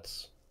think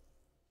that's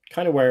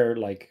kind of where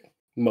like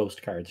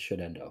most cards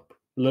should end up.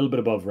 A little bit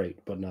above rate,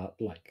 but not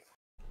like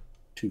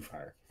too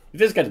far. If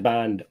this gets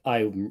banned,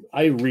 I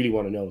really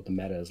want to know what the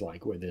meta is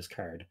like where this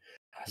card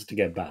has to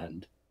get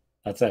banned.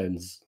 That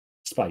sounds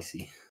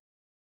spicy.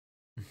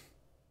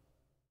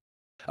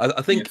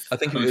 I think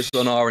if it was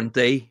on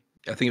R&D,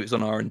 I think if it's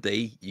on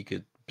R&D, you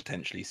could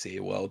potentially see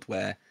a world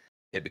where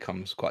it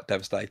becomes quite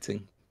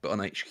devastating. But on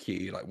HQ,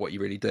 like, what are you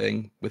really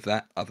doing with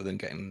that other than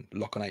getting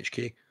lock on HQ?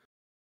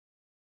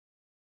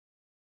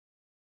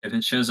 If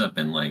it shows up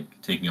in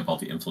like taking up all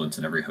the influence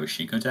in every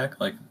Hoshiko deck,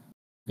 like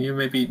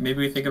maybe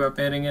we think about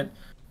banning it.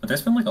 But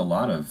there's been like a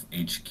lot of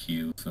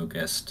HQ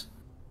focused,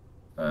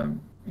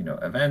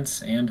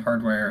 events and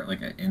hardware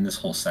like in this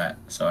whole set.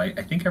 So I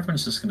think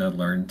everyone's just gonna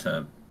learn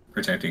to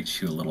protect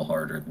HQ a little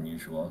harder than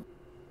usual.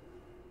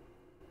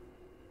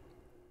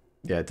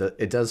 Yeah,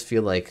 it does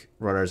feel like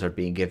runners are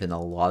being given a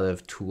lot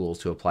of tools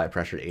to apply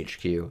pressure to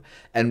HQ.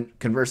 And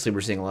conversely,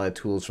 we're seeing a lot of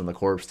tools from the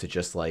corps to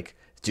just like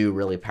do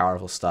really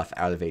powerful stuff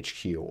out of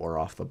HQ or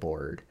off the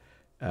board.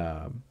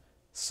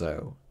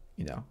 So,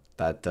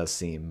 that does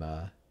seem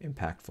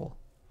impactful.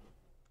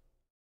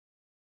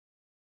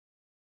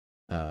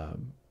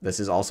 This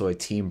is also a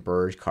Team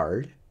Bird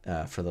card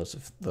for those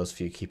of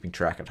you keeping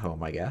track at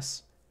home, I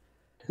guess.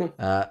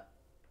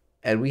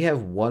 And we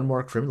have one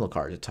more criminal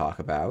card to talk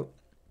about.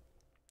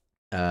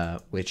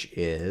 Which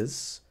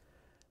is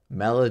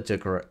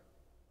Malindragum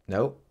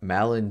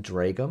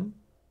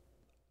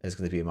is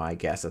going to be my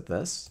guess at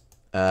this.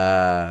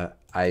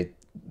 I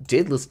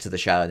did listen to the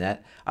Shadownet.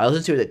 I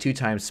listened to it at 2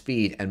 times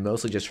speed and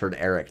mostly just heard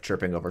Eric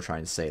tripping over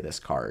trying to say this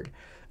card.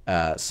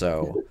 This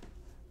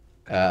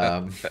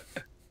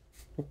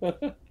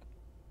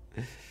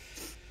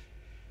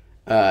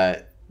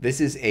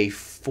is a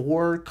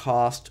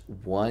 4-cost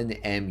 1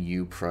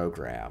 MU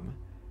program.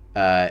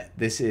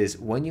 This is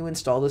when you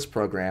install this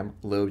program,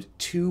 load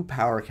 2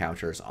 power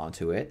counters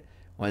onto it.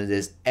 When it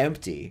is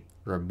empty,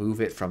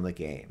 remove it from the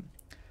game.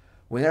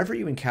 Whenever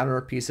you encounter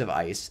a piece of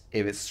ice,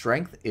 if its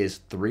strength is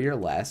 3 or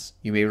less,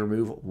 you may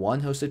remove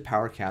 1 hosted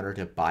power counter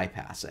to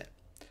bypass it.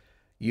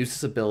 Use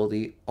this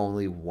ability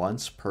only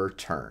once per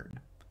turn.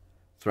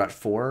 Threat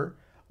 4,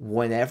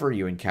 whenever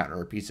you encounter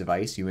a piece of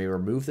ice, you may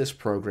remove this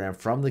program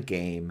from the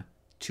game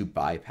to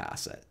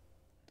bypass it.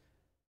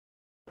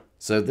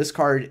 So this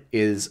card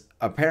is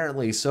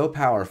apparently so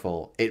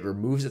powerful, it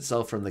removes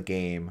itself from the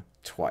game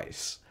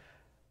twice.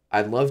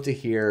 I'd love to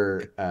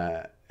hear,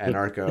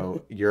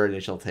 Anarcho, your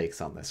initial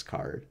takes on this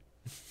card.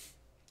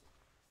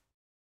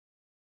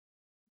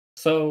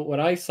 So when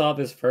I saw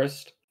this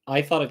first,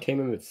 I thought it came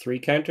in with 3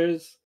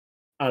 counters,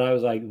 and I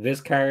was like,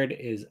 this card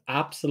is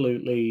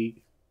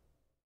absolutely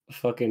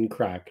fucking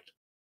cracked.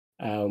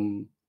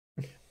 Am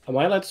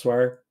I allowed to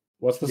swear?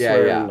 What's the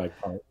swearing like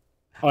part?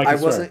 Oh, I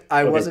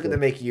wasn't going to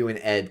make you and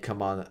Ed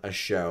come on a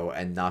show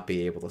and not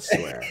be able to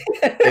swear.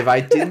 If I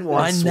didn't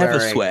want swearing... I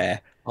never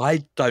swear.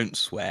 I don't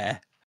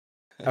swear.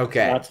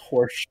 Okay. That's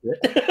horseshit.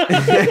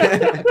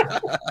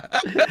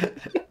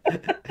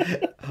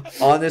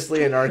 Honestly,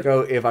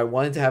 Anarcho, if I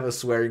wanted to have a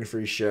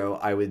swearing-free show,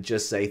 I would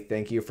just say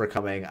thank you for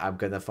coming. I'm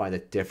going to find a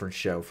different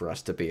show for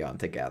us to be on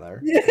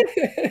together.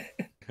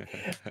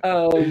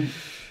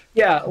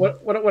 Yeah,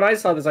 when I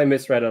saw this, I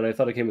misread it. I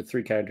thought it came with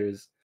 3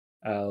 counters.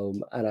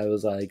 And I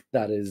was like,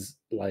 that is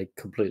like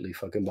completely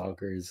fucking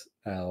bonkers.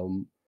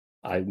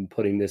 I'm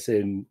putting this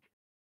in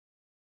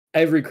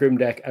every Crim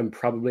deck and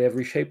probably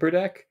every Shaper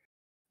deck.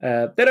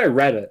 Then I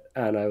read it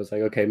and I was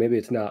like, okay, maybe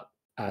it's not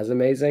as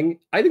amazing.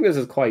 I think this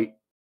is quite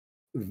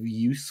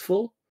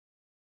useful.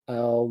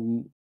 I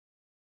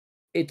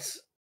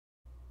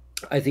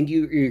think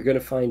you're going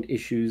to find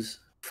issues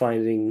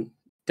finding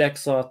deck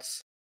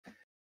slots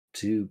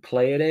to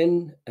play it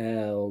in.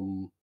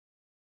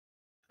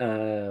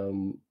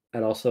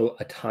 And also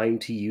a time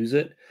to use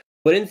it.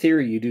 But in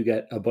theory, you do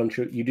get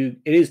it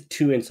is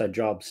 2 inside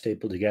jobs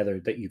stapled together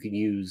that you can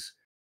use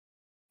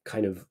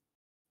kind of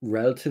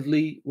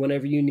relatively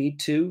whenever you need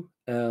to.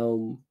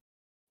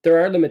 There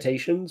are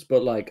limitations,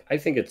 but like, I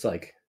think it's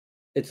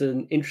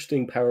an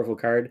interesting, powerful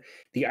card.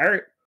 The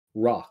art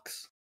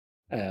rocks.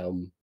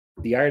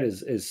 The art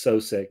is so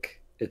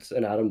sick. It's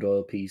an Adam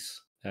Doyle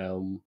piece. I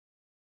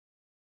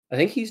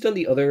think he's done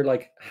the other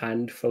like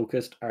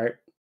hand-focused art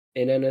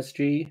in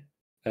NSG.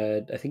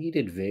 I think he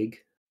did Vig.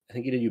 I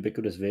think he did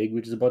Ubiquitous Vig,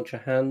 which is a bunch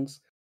of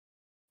hands.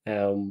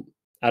 Adam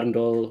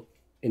Doyle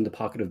in the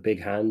pocket of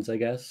big hands, I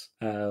guess.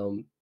 I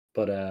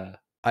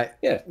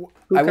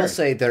will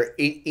say they're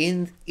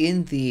in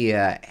the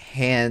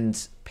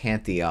hand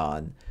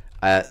pantheon.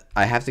 I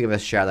have to give a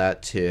shout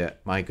out to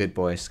my good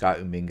boy Scott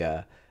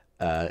Uminga,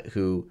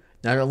 who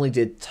not only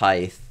did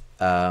Tithe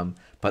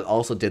but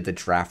also did the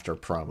drafter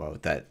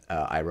promo that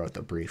I wrote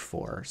the brief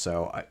for.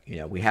 So you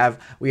know, we have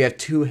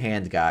 2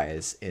 hand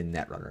guys in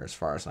Netrunner as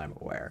far as I'm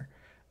aware.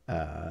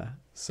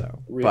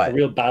 So a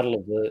real battle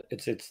of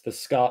it's the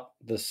Scott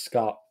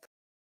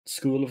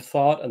school of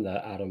thought and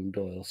the Adam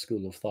Doyle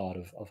school of thought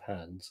of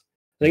hands.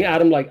 I think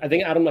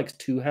Adam likes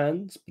 2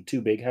 hands, but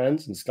 2 big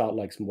hands, and Scott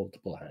likes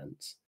multiple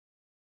hands.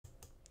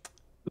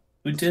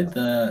 Who did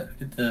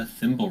the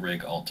thimble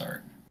rig alt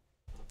art?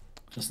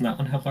 Doesn't that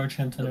one have large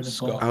hands in it as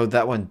well? Oh,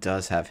 that one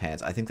does have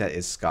hands. I think that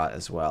is Scott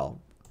as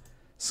well.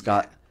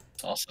 Scott.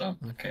 It's also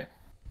okay.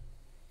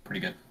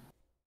 Pretty good.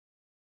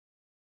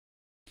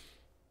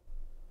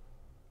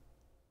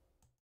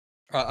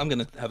 Right, I'm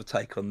going to have a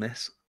take on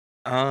this.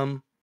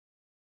 And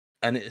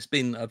it's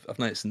been, I've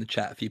noticed in the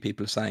chat, a few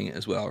people are saying it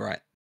as well,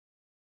 right?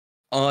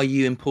 Are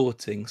you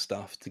importing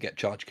stuff to get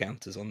charge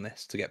counters on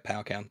this, to get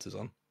power counters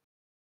on?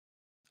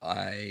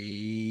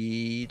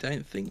 I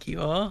don't think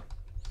you are.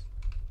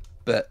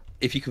 But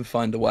if you can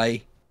find a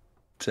way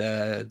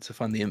to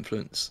find the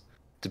influence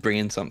to bring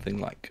in something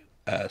like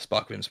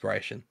Spark of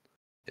Inspiration,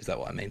 is that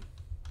what I mean?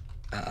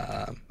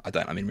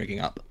 I mean rigging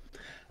up.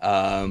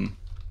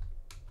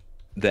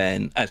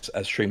 Then, as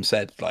Stream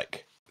said,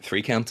 like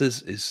 3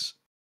 counters is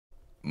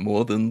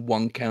more than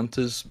 1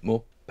 counters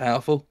more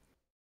powerful,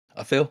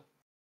 I feel.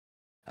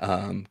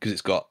 Because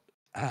it's got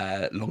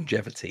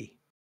longevity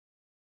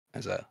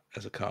as a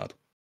card.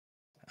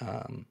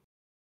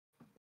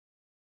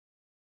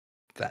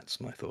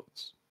 That's my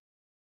thoughts.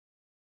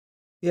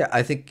 Yeah,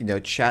 I think, you know,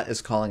 chat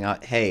is calling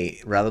out,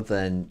 hey, rather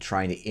than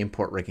trying to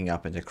import rigging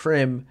up into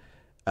Crim,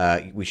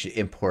 we should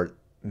import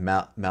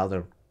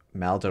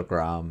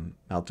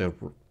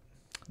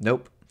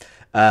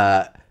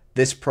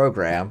this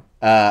program.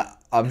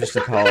 I'm just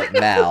gonna call it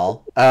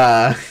Mal.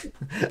 I'm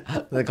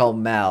gonna call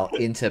Mal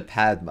into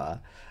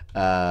Padma,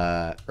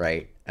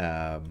 right?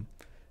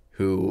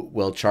 Who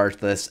will charge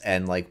this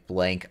and like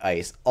blank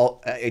ice.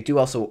 I do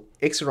also.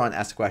 Ixaron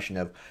asked a question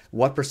of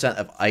what %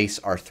 of ice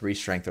are 3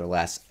 strength or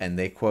less, and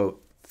they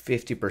quote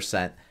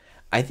 50%.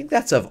 I think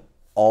that's of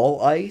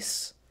all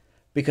ice,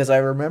 because I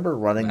remember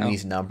running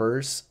these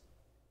numbers,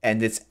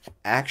 and it's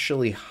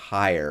actually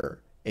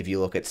higher if you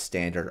look at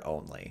standard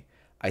only.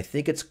 I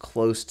think it's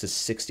close to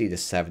 60 to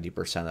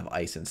 70% of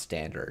ice in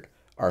standard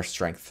are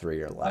strength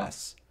 3 or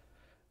less.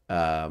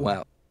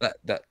 Wow,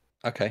 that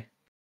okay.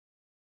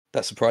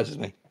 That surprises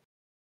me.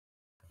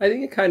 I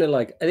think it kind of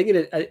like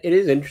it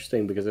is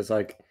interesting because it's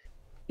like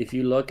if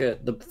you look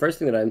at the first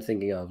thing that I'm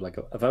thinking of, like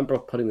if I'm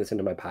putting this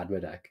into my Padma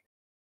deck,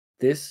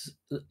 this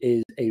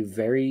is a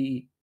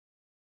very,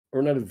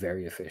 or not a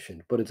very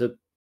efficient, but it's a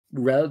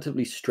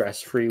relatively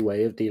stress-free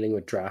way of dealing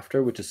with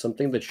Drafter, which is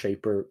something that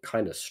Shaper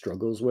kind of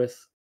struggles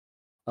with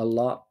a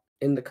lot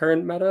in the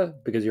current meta,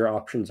 because your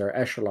options are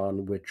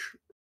Echelon, which,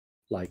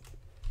 like,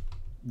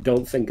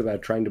 don't think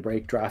about trying to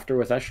break Drafter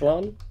with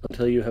Echelon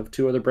until you have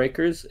 2 other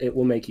breakers. It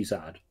will make you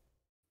sad.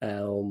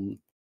 And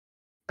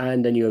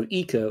then you have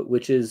Ika,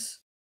 which is,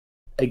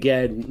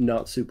 again,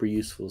 not super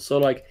useful. So,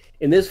 like,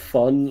 in this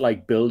fun,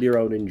 like, build your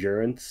own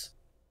endurance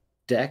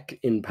deck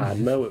in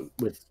Padma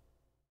with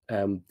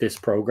this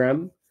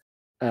program,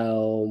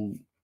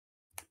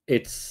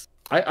 it's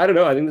I don't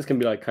know. I think this can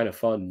be like kind of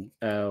fun.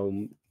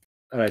 And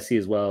I see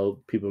as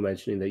well people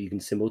mentioning that you can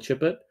symbol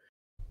chip it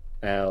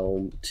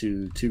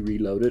to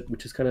reload it,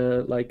 which is kind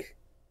of like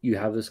you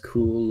have this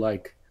cool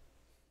like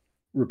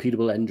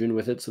repeatable engine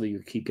with it, so that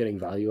you keep getting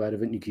value out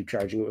of it, and you keep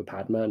charging it with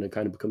Padma, and it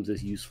kind of becomes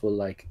this useful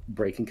like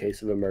break in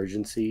case of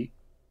emergency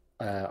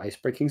ice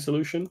breaking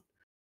solution.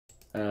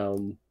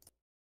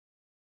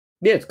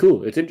 Yeah, it's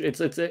cool. It's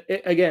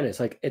again, it's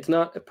like it's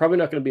probably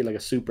not going to be like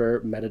a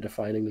super meta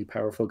definingly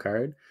powerful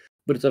card,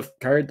 but it's a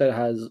card that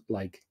has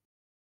like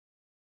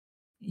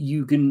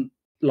you can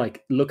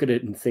like look at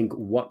it and think,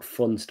 what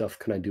fun stuff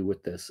can I do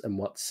with this, and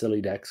what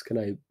silly decks can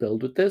I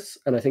build with this?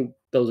 And I think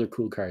those are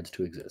cool cards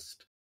to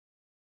exist.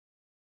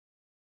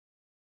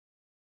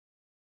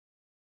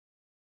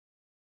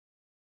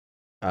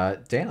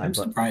 Dan, I'm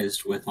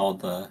surprised with all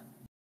the.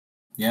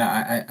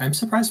 Yeah, I'm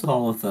surprised with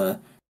all of the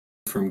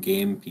from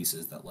game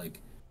pieces that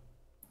like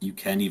you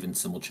can even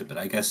symbol chip it.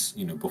 I guess,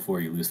 you know, before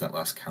you lose that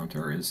last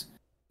counter is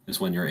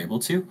when you're able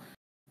to.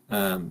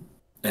 And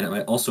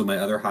also my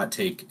other hot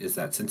take is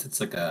that since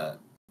it's like a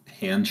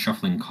hand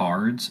shuffling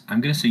cards,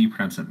 I'm gonna say you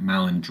pronounce it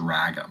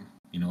Malindragum.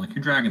 You know, like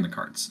you're dragging the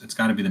cards. It's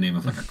got to be the name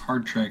of like a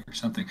card trick or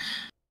something.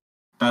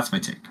 That's my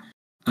take.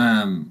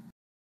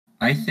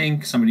 I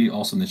think somebody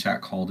also in the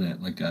chat called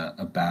it like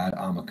a bad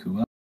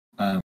Amakua.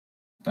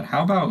 But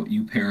how about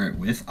you pair it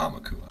with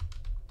Amakua?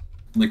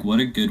 Like, what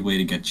a good way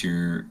to get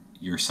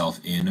yourself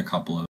in a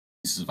couple of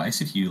pieces of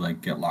ice if you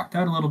like get locked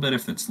out a little bit,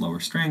 if it's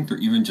lower strength, or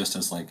even just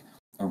as like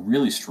a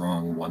really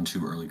strong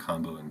 1-2 early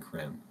combo in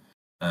Crim.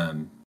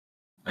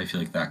 I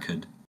feel like that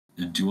could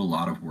do a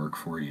lot of work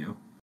for you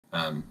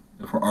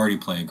if we're already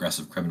playing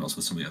aggressive criminals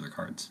with some of the other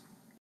cards.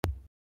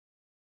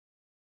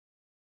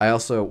 I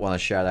also want to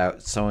shout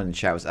out, someone in the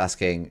chat was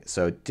asking,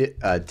 so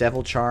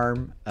Devil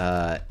Charm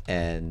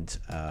and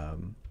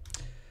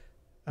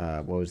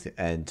what was the,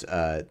 and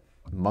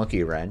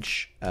Monkey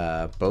Wrench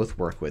both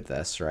work with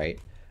this, right?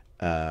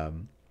 I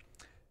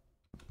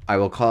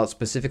will call it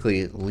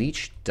specifically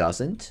Leech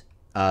doesn't,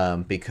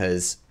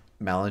 because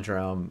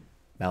Malandragum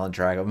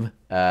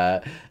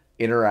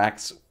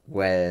interacts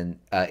when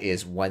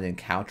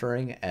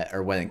encountering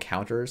or when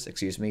encounters,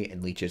 excuse me,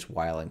 and leeches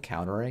while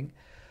encountering.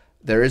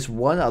 There is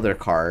one other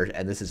card,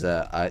 and this is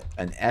an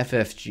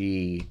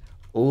FFG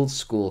old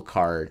school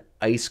card,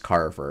 Ice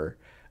Carver,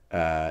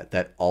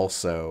 that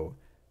also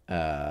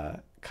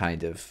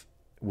kind of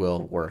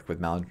will work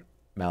with Malandragum.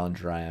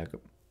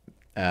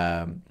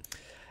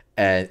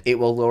 And it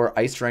will lower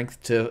ice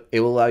strength to. It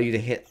will allow you to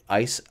hit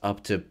ice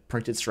up to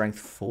printed strength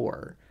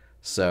 4.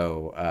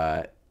 So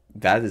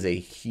that is a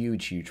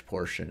huge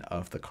portion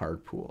of the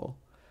card pool.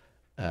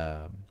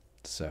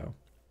 So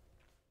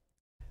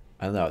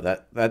I don't know,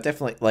 that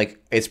definitely, like,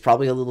 it's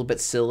probably a little bit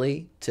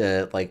silly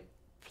to like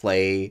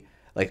play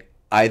like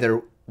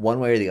either one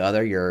way or the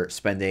other. You're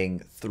spending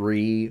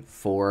 3,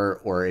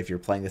 4, or if you're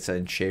playing this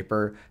in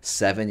Shaper,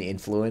 7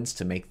 influence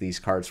to make these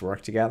cards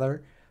work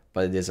together.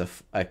 But it is a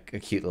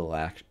cute little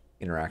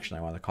interaction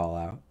I want to call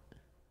out.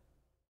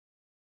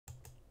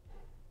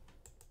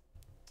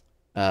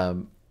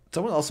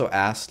 Someone also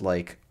asked,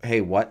 like,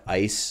 hey, what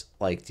ice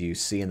like do you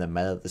see in the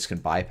meta that this can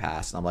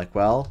bypass? And I'm like,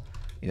 well,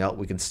 you know,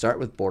 we can start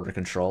with border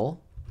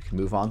control. We can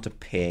move on to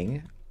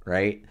ping,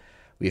 right?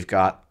 We've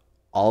got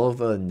all of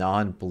the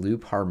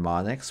non-bloop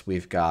harmonics.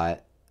 We've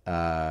got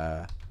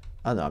I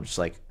don't know, I'm just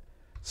like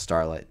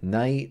Starlit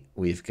Night.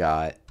 We've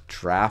got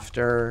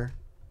Drafter,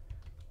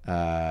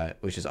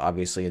 which is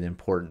obviously an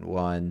important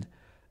one.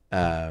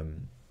 I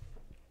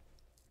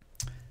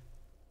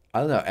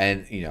don't know,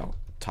 and you know,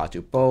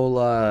 Tatu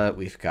Bola.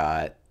 We've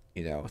got,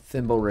 you know,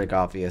 Thimble Rig,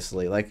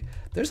 obviously. Like,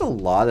 there's a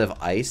lot of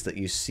ice that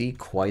you see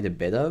quite a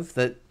bit of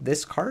that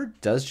this card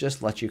does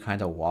just let you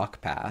kind of walk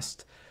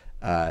past.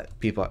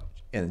 People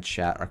in the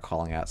chat are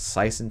calling out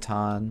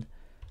Sysenton.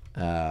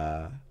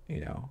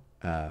 You know,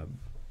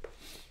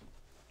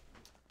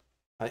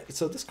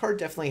 so this card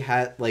definitely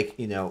had, like,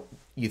 you know,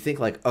 you think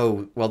like,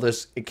 oh, well,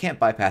 it can't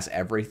bypass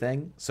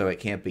everything, so it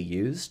can't be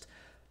used.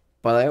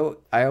 But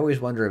I always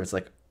wonder if it's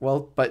like,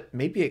 well, but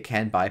maybe it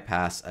can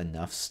bypass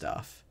enough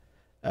stuff.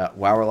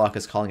 Wowerlock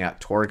is calling out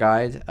Tour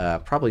Guide,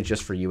 probably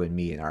just for you and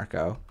me,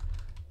 Anarcho.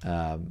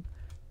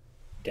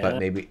 But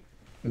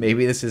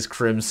maybe this is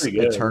Crim's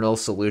eternal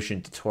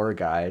solution to Tour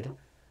Guide.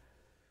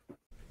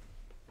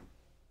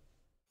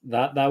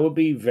 That would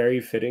be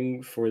very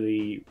fitting for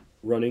the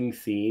running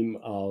theme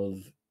of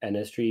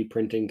NSG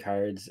printing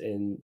cards,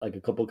 in like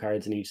a couple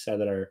cards in each set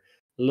that are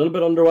a little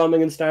bit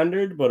underwhelming in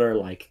standard, but are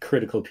like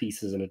critical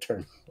pieces in a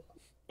turn.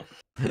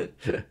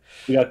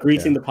 We got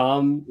Greasing the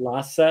Palm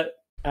last set.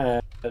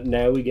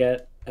 Now we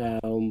get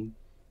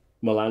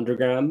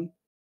Malandragram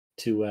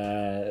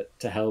to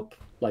help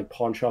like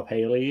Pawn Shop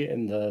Haley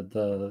in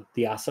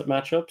the asset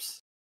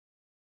matchups.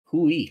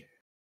 Hooey.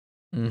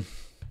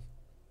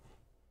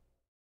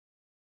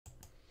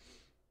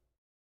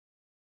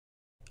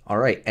 All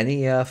right.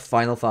 Any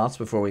final thoughts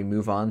before we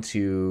move on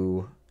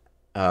to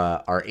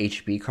our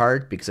HB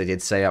card? Because I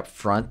did say up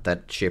front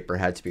that Shaper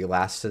had to be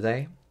last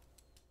today.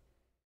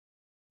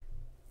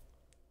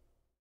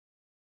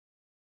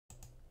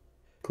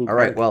 Cool All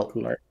right. card. Well,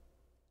 Cool art.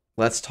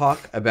 Let's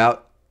talk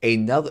about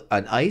an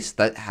ice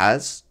that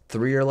has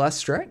 3 or less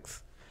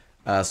strength.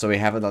 So we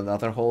have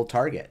another whole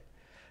target.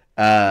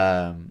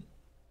 We've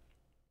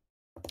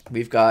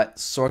got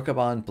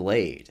Sorkabon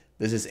Blade.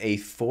 This is a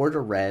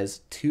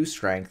 4-res,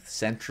 2-strength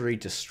Century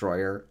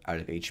Destroyer out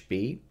of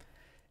HB.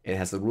 It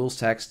has the rules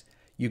text: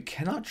 you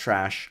cannot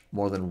trash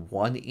more than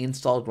 1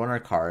 installed runner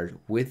card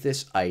with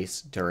this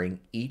ice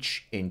during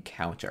each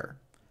encounter.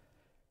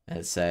 And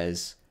it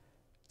says,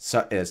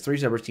 so it has 3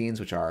 subroutines,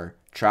 which are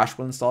trash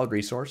 1 installed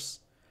resource,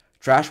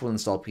 trash 1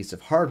 installed piece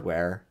of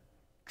hardware,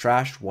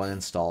 trash 1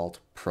 installed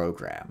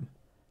program.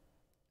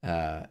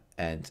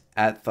 And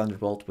at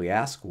Thunderbolt, we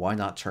ask, why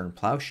not turn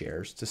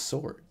plowshares to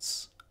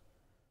swords?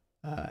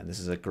 And this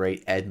is a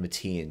great Ed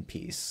Mateen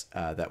piece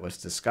that was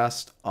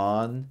discussed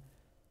on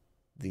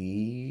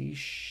the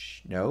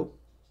no.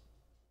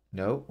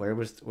 Where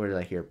did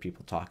I hear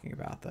people talking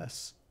about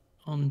this?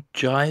 On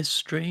Jai's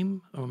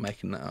stream, or am I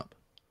making that up?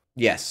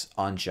 Yes,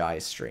 on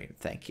Jai's stream.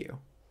 Thank you.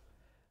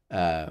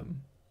 No,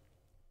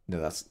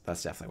 that's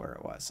definitely where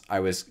it was.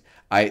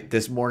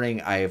 This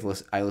morning I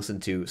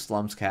listened to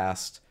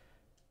Slumscast,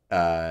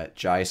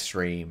 Jai's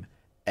stream,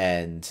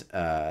 and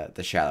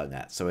the Shadow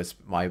Net. So it's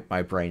my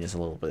brain is a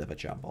little bit of a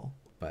jumble.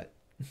 But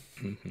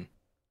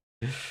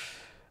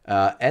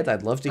Ed,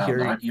 I'd love to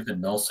hear. Not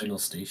even Null Signal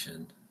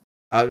Station.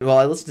 Well,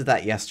 I listened to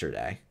that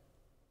yesterday.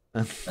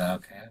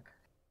 Okay.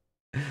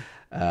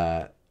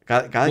 What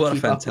a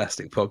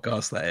fantastic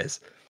podcast that is.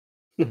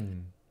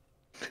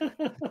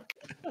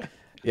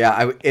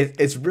 Yeah,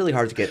 it's really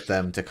hard to get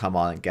them to come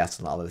on and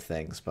guest on other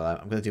things,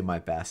 but I'm going to do my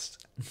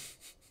best.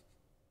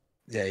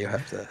 Yeah, you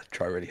have to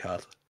try really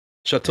hard.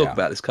 Should I talk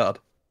about this card?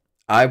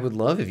 I would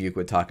love if you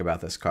could talk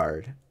about this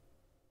card.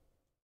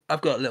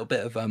 I've got a little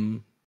bit of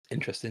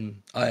interest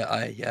in.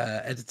 I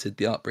edited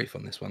the art brief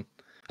on this one.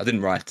 I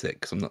didn't write it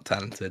because I'm not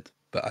talented,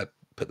 but I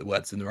put the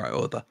words in the right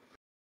order.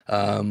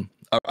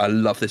 I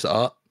love this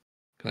art.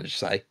 Can I just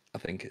say, I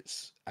think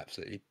it's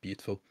absolutely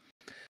beautiful.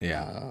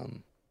 Yeah.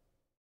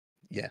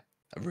 Yeah,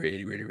 I'm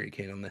really, really, really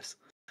keen on this.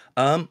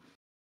 I'm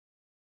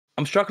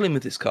struggling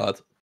with this card,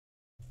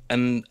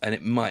 and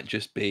it might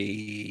just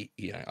be,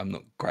 I'm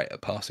not great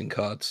at passing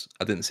cards.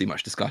 I didn't see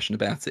much discussion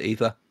about it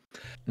either.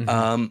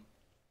 Mhm.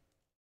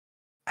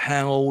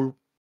 How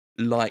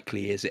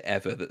likely is it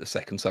ever that the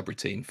second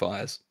subroutine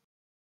fires?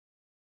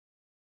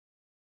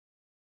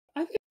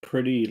 I think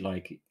pretty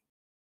like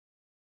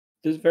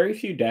there's very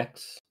few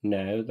decks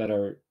now that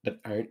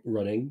aren't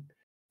running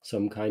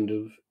some kind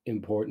of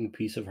important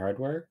piece of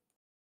hardware.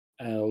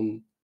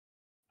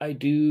 I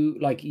do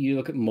like you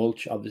look at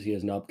Mulch obviously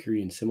has Knob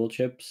Korean Simul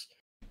chips.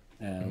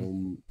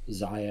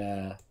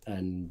 Zaya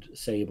and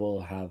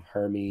Sable have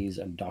Hermes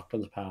and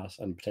Doctrines Pass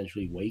and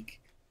potentially Wake.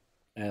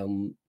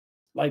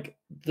 Like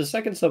the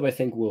second sub I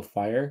think will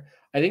fire.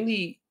 I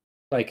think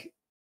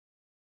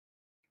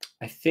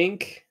I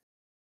think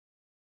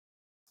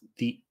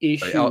the Sorry,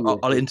 issue with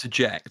I'll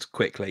interject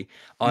quickly.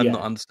 I'm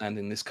not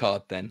understanding this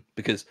card then,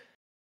 because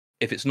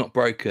if it's not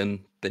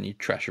broken, then you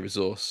trash a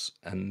resource,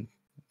 and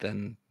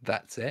then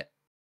that's it.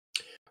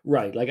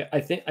 Right, like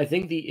I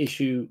think the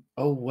issue.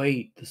 Oh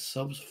wait, the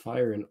subs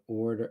fire in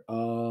order.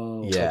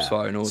 Oh, Yeah.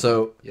 Fire in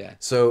order.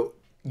 So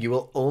you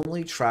will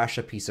only trash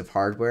a piece of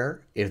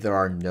hardware if there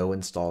are no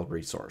installed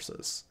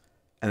resources.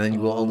 And then you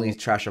will only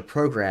trash a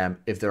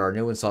program if there are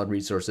no installed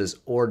resources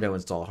or no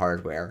installed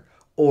hardware,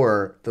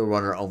 or the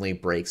runner only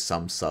breaks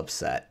some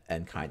subset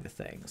and kind of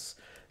things.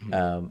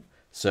 And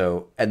this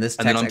And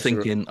then text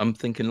I'm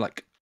thinking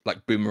like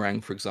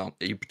Boomerang, for example.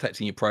 You're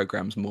protecting your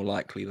programs more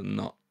likely than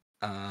not.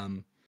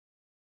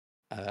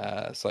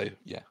 So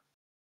yeah.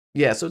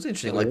 Yeah, so it's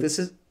interesting. Like this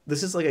is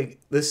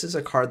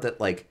a card that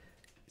like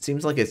it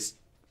seems like it's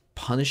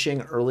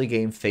punishing early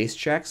game face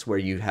checks where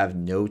you have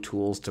no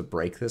tools to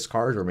break this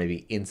card, or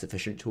maybe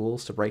insufficient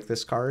tools to break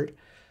this card.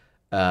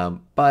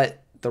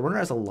 But the runner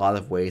has a lot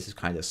of ways of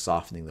kind of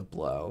softening the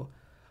blow.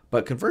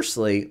 But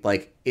conversely,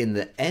 like in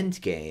the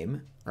end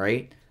game,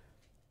 right?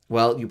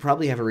 Well, you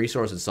probably have a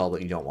resource installed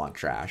that you don't want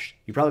trashed.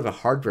 You probably have a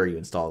hardware you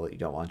install that you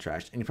don't want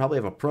trashed, and you probably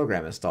have a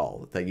program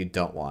installed that you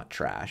don't want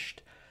trashed.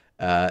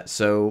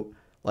 So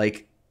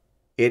like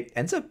it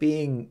ends up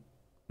being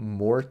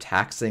more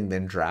taxing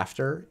than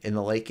Drafter in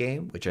the late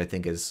game, which I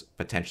think is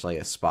potentially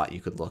a spot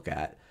you could look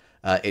at.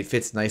 It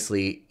fits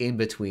nicely in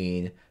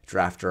between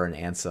Drafter and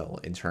Ansel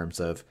in terms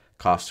of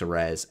cost to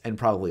res, and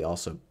probably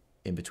also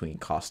in between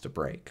cost to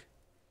break.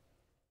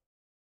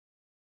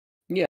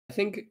 yeah.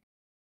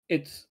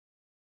 It's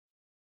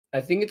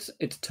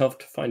it's tough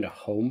to find a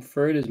home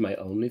for it. Is my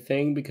only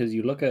thing because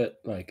you look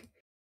at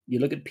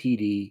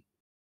PD.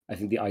 I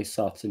think the ice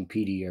slots in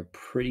PD are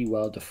pretty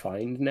well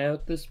defined now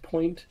at this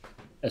point,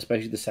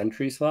 especially the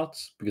sentry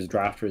slots, because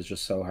Drafter is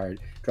just so hard.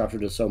 Drafter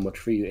does so much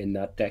for you in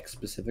that deck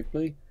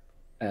specifically.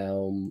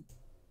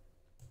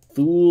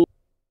 Thule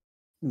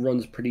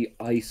runs pretty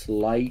ice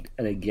light,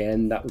 and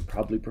again, that would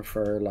probably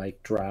prefer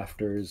like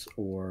Drafters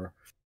or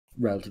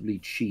relatively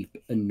cheap,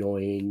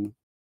 annoying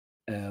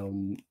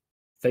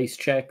face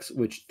checks,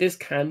 which this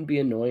can be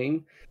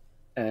annoying.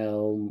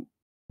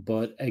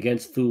 But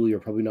against Thule, you're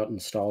probably not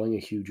installing a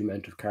huge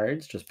amount of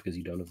cards just because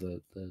you don't have the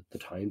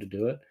time to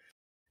do it.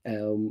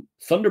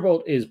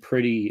 Thunderbolt is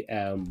pretty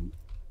good.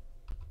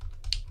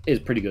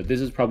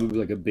 This is probably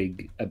like a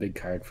big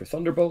card for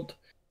Thunderbolt.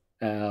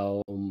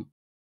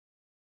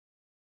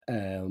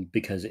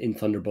 Because in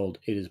Thunderbolt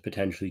it is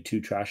potentially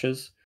 2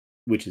 trashes,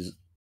 which is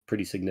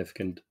pretty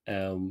significant.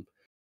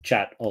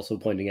 Chat also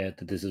pointing out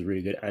that this is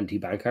really good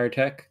anti-Bankar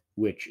tech,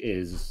 which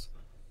is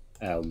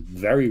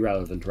very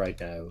relevant right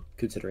now,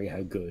 considering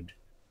how good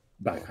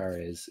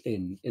Bankar is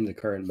in the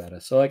current meta.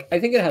 So like I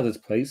think it has its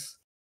place.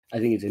 I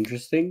think it's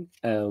interesting.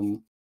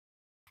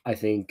 I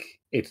think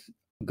it's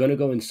gonna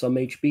go in some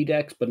HB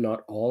decks, but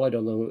not all. I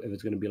don't know if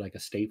it's gonna be like a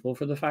staple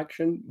for the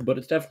faction, but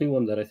it's definitely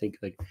one that I think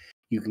like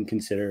you can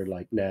consider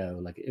like now.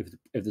 Like if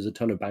there's a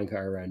ton of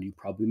Bankar around, you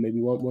probably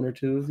maybe want 1 or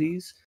 2 of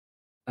these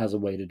as a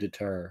way to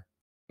deter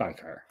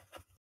Bankar.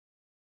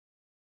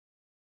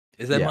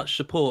 Is there much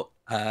support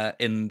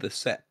in the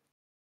set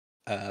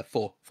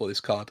for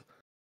this card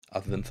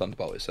other than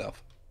Thunderbolt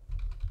itself?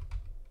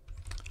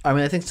 I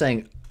mean, I think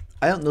saying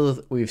I don't know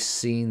that we've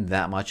seen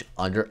that much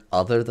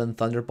other than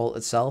Thunderbolt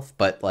itself,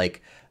 but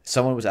like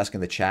someone was asking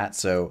in the chat,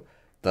 so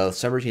the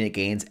subroutine it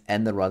gains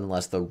end the run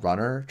unless the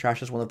runner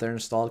trashes one of their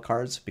installed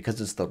cards.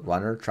 Because it's the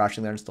runner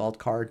trashing their installed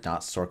card,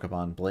 not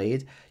Sorkabon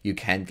Blade, you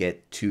can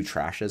get 2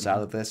 trashes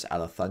out of this,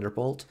 out of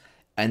Thunderbolt,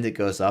 and it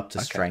goes up to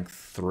strength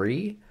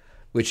 3,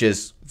 which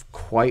is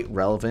quite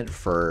relevant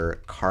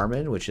for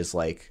Carmen, which is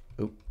like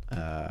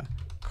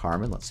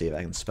Carmen, let's see if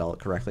I can spell it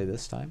correctly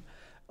this time.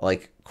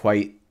 Like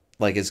quite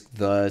like is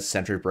the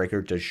Sentry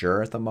Breaker de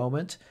jure at the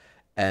moment.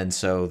 And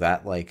so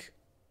that like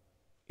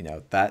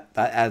that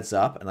adds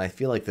up, and I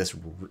feel like this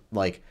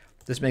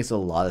makes a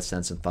lot of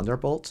sense in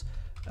Thunderbolt,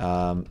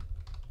 and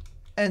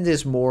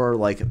is more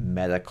like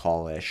meta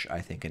call-ish,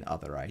 I think, in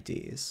other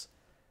IDs.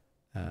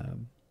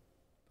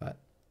 But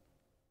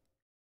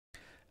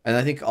and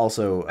I think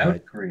also. I would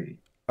agree.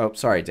 Oh,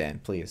 sorry, Dan.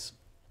 Please.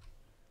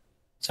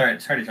 Sorry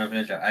to jump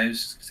in. I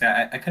was just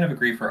gonna say I kind of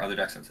agree for other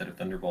decks outside of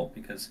Thunderbolt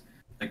because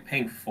like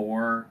paying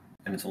 4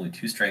 and it's only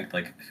 2 strength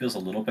like it feels a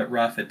little bit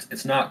rough.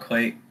 It's not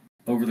quite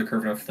over the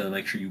curve enough to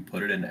make sure you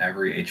put it in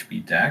every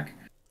HP deck,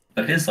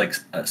 but it is like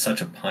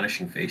such a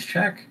punishing face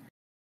check,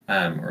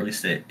 or at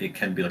least it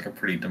can be like a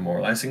pretty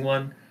demoralizing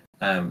one.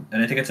 And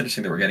I think it's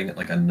interesting that we're getting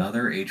like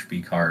another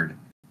HP card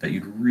that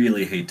you'd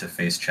really hate to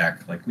face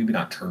check, like maybe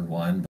not turn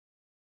 1, but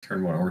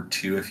turn 1 or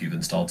 2 if you've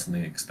installed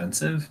something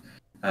expensive.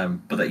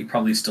 But that you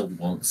probably still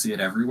won't see it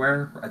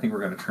everywhere. I think we're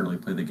going to eternally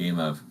play the game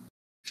of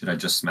should I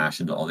just smash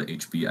into all the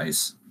HB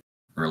ice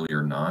early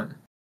or not.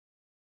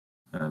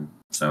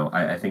 So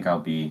I think I'll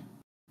be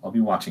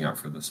watching out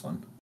for this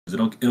one because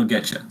it'll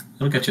get you.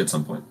 It'll get you at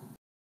some point.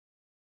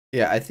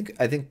 Yeah, I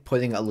think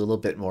putting a little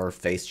bit more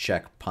face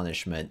check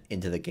punishment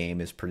into the game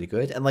is pretty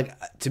good. And like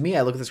to me,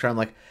 I look at this card, I'm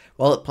like,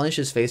 well, it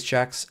punishes face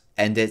checks,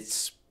 and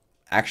it's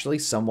actually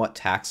somewhat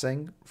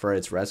taxing for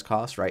its res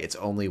cost, right? It's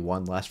only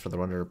 1 less for the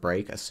runner to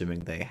break, assuming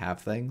they have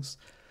things.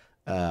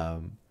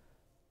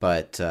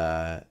 But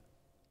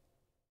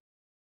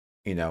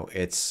you know,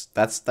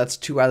 that's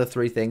 2 out of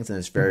 3 things, and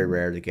it's very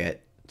rare to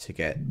get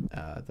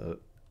the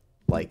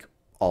like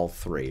all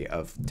 3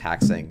 of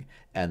taxing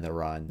and the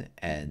run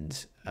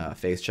and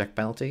face check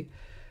penalty.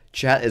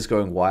 Chat is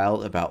going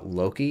wild about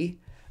Loki,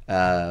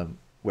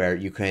 where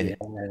you can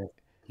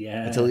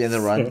until the end of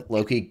the run,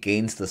 Loki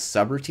gains the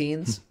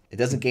subroutines. It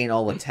doesn't gain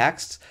all the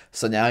text,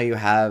 so now you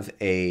have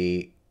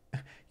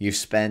you've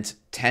spent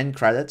 10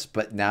 credits,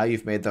 but now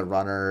you've made the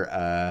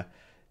runner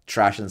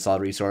trash an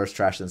installed resource,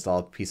 trash an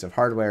installed piece of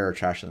hardware, or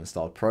trash an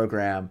installed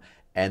program,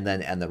 and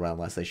then end the run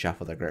unless they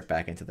shuffle their grip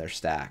back into their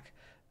stack.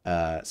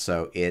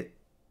 So it,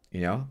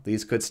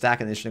 these could stack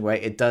in an interesting way.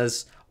 It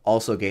does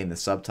also gain the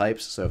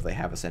subtypes, so if they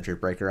have a Sentry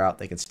Breaker out,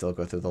 they can still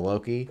go through the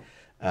Loki.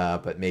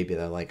 But maybe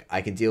they're like,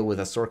 I can deal with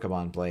a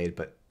Sorkamon Blade,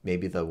 but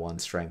maybe the 1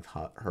 strength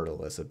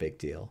hurdle is a big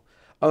deal.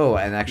 Oh,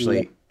 and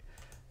actually,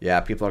 yeah,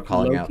 people are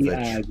calling Loki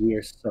out we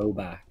are so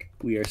back.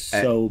 We are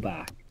so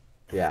back.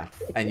 Yeah,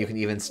 and you can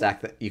even stack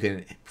that. You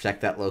can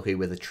protect that Loki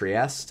with a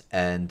Trieste,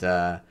 and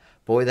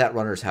boy, that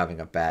runner's having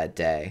a bad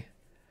day.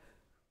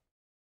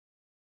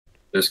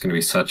 There's going to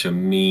be such a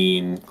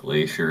mean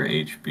Glacier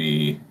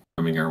HB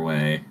coming our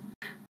way.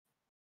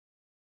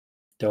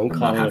 Don't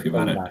call it a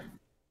comeback.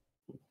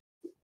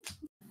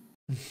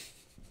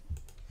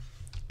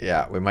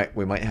 Yeah, we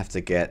might have to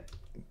get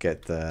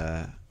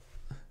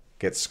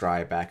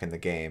Scry back in the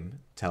game.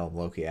 Tell him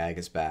Loki Ag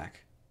is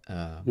back.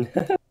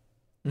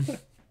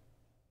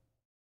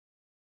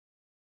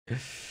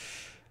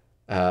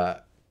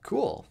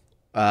 Cool.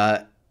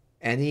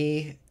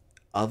 Any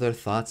other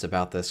thoughts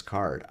about this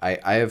card?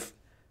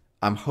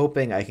 I'm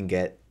hoping I can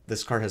get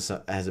this card has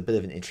a bit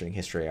of an interesting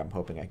history. I'm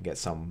hoping I can get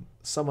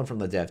someone from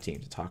the dev team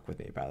to talk with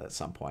me about it at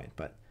some point.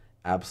 But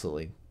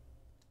absolutely,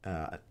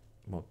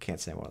 can't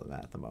say more than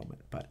that at the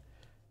moment. But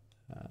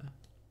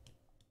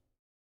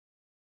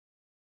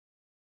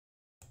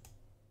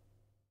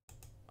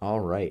all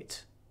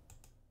right.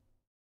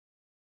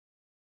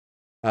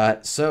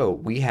 So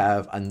we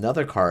have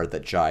another card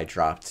that Jai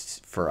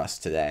dropped for us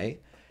today,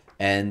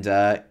 and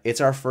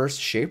it's our first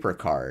Shaper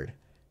card.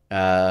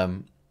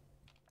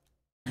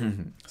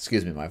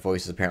 Excuse me, my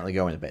voice is apparently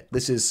going a bit.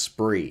 This is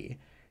Spree.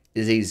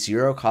 It is a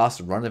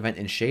 0-cost run event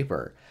in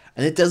Shaper,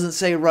 and it doesn't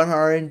say run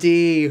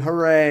R&D.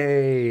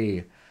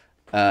 Hooray!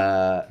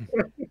 I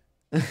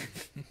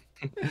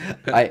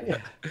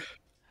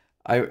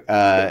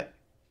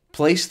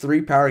place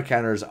 3 power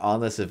counters on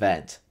this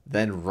event,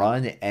 then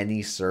run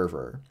any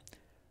server.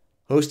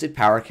 Hosted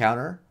power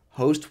counter.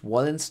 Host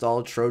 1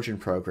 installed Trojan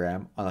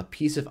program on a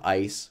piece of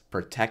ice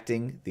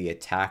protecting the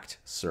attacked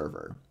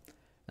server.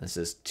 This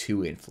is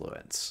 2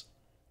 influence.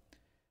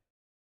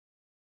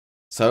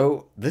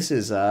 So this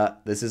is a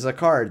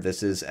card.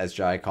 This is, as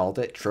Jai called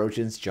it,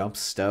 Trojans Jump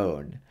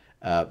Stone,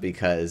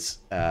 because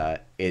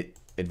it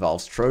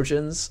involves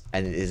Trojans,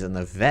 and it is an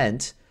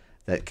event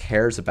that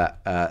cares about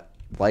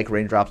like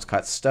Raindrops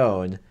Cut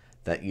Stone,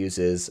 that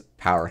uses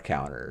power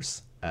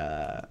counters.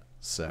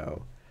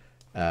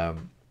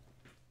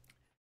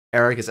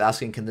 Eric is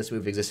asking, can this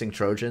move existing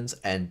Trojans?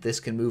 And this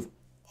can move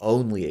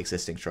only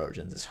existing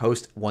Trojans. It's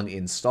host 1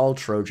 installed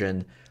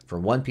Trojan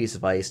from 1 piece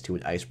of ice to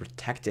an ice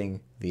protecting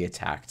the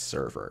attacked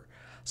server.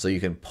 So you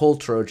can pull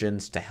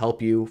Trojans to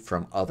help you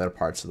from other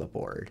parts of the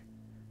board.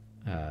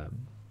 I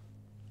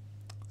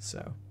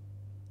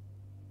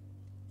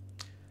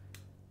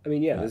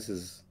mean, yeah, this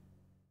is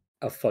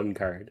a fun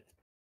card.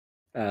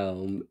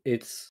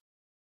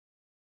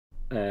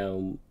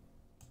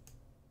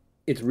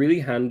 It's really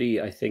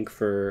handy, I think,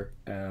 for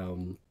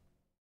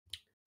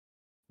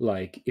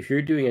like if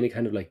you're doing any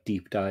kind of like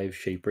deep dive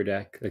Shaper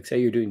deck, like say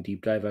you're doing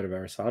deep dive out of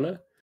Arisana,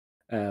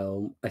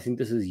 I think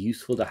this is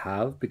useful to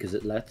have because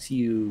it lets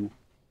you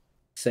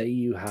say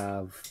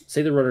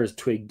the runner has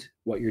twigged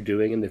what you're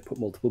doing and they've put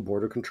multiple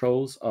border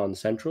controls on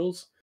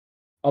centrals.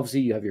 Obviously,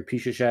 you have your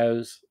Pisha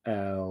Shows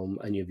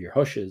and you have your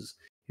Hushes.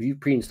 if you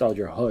pre-installed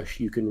your Hush,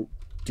 you can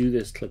do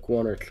this click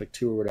 1 or click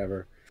 2 or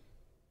whatever.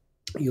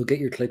 You'll get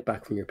your click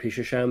back from your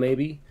Pisha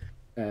maybe,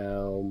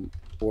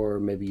 or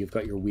maybe you've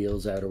got your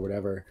wheels out or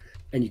whatever,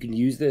 and you can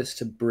use this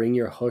to bring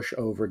your Hush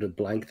over to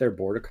blank their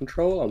border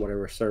control on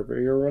whatever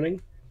server you're running,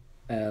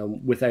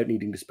 without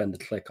needing to spend a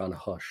click on a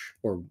Hush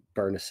or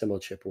burn a simul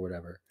chip or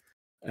whatever.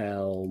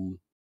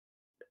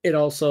 It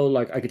also,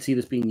 like, I could see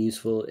this being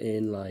useful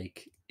in,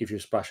 like, if you're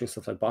splashing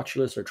stuff like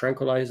Botulus or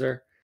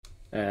Tranquilizer.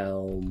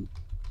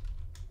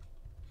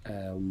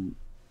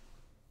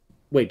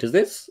 Wait,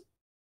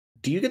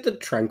 do you get the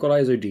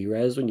Tranquilizer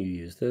Drez when you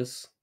use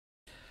this?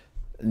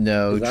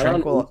 No, Is that on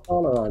install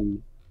or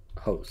on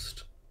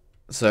host?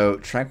 So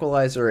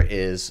Tranquilizer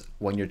is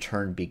when your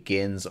turn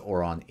begins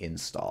or on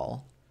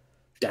install.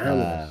 Damn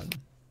it.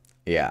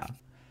 Yeah.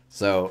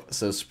 So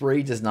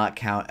Spree does not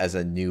count as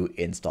a new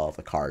install of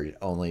the card. It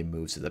only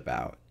moves it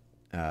about.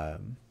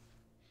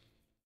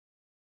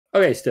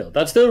 Okay,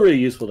 that's still really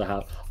useful to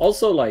have.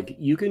 Also, like,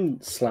 you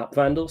can slap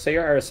Vandal, say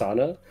you're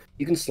Arasana,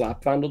 you can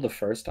slap Vandal the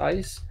first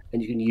ice,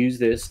 and you can use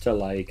this to,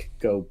 like,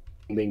 go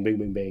bing, bing,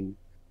 bing, bing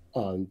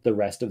on the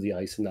rest of the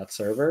ice in that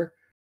server.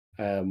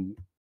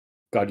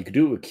 God, you could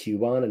do it with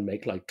Cubon and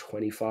make, like,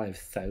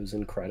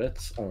 25,000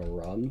 credits on a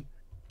run.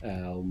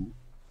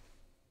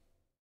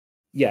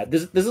 Yeah,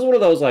 this is one of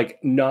those, like,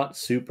 not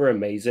super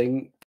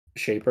amazing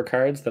Shaper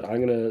cards that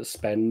I'm gonna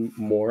spend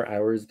more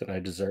hours than I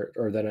deserve,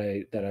 or that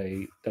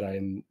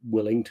I'm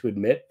willing to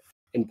admit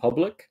in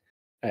public,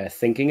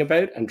 thinking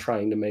about and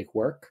trying to make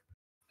work.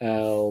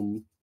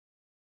 You're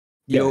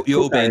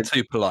being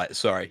too polite.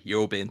 Sorry,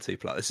 you're being too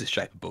polite. This is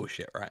Shaper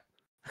bullshit, right?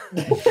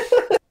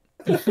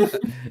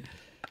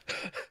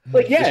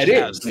 Like, yeah, it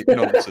is.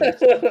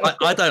 Nonsense.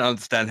 I don't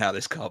understand how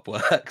this card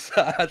works.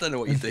 I don't know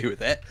what you do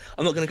with it.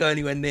 I'm not going to go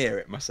anywhere near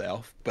it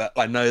myself, but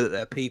I know that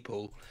there are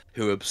people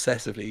who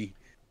obsessively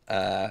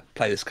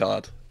play this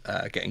card,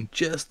 getting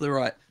just the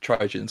right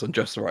Trojans on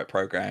just the right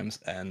programs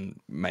and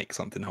make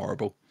something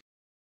horrible.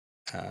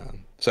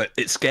 So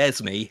it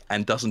scares me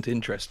and doesn't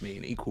interest me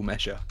in equal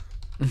measure.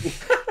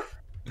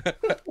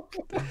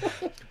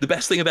 The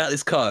best thing about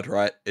this card,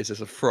 right, is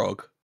there's a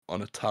frog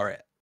on a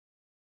turret.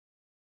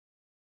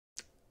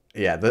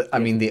 Yeah,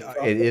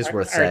 it is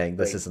worth saying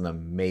this is an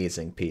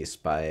amazing piece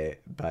by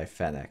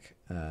Fennec.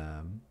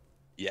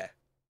 Yeah,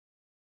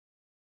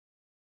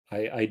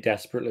 I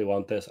desperately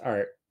want this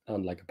art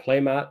on, like, a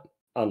playmat,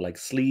 on, like,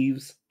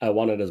 sleeves. I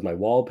want it as my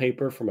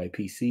wallpaper for my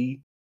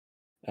PC.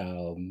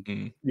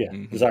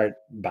 This art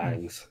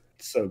bangs.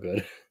 It's so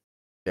good.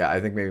 Yeah, I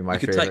think maybe my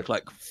favorite. You could take,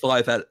 like,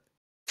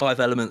 five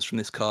elements from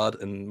this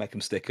card and make them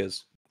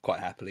stickers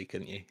quite happily,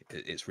 couldn't you?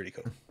 It's really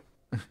cool.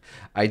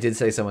 I did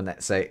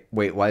say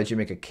wait, why did you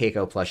make a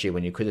Keiko plushie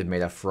when you could have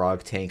made a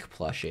frog tank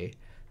plushie?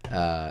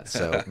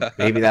 So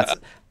maybe that's.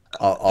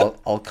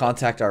 I'll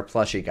contact our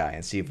plushie guy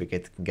and see if we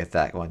can get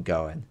that one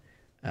going.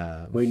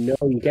 We know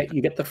you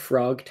get the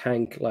frog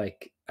tank,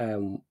 like,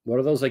 what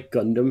are those, like,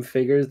 Gundam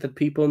figures that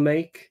people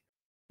make?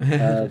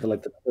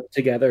 The put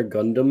together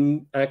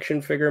Gundam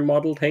action figure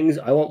model things.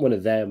 I want one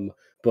of them,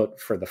 but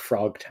for the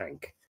frog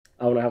tank.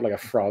 I want to have, like, a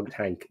frog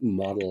tank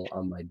model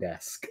on my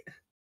desk.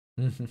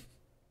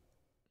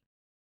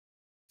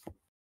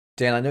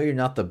 Dan, I know you're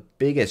not the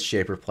biggest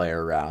Shaper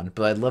player around,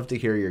 but I'd love to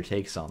hear your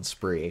takes on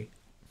Spree.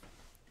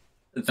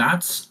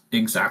 That's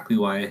exactly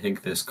why I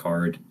think this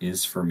card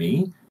is for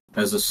me.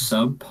 As a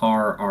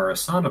subpar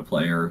Arasana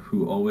player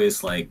who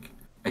always, like,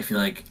 I feel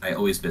like I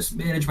always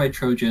mismanage my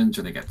Trojans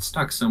or they get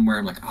stuck somewhere.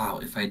 I'm like, oh,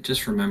 if I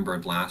just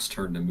remembered last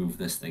turn to move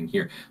this thing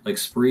here. Like,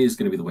 Spree is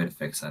going to be the way to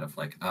fix that, of,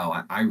 like,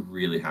 oh, I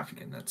really have to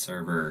get in that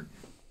server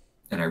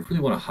and I really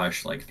want to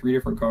Hush, like, 3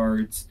 different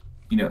cards.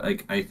 You know,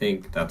 like, I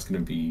think that's going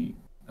to be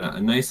a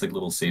nice, like,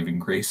 little saving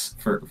grace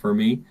for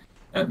me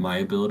at my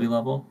ability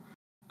level.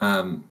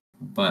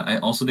 But I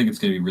also think it's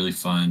going to be really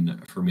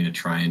fun for me to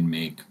try and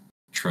make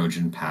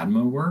Trojan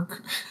Padma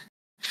work.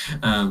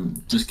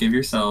 Just give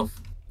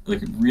yourself,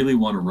 like, really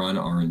want to run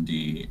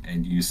R&D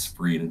and use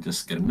Spree to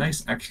just get a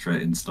nice extra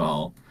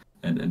install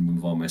and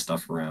move all my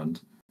stuff around.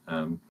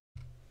 I'm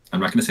not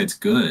going to say it's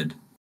good,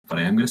 but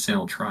I am going to say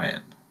I'll try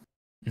it.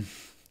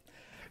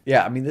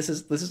 Yeah, I mean, this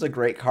is a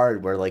great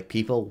card where, like,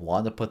 people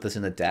want to put this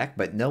in a deck,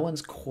 but no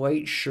one's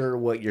quite sure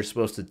what you're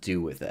supposed to do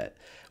with it,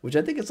 which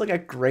I think is, like, a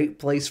great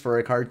place for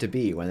a card to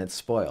be when it's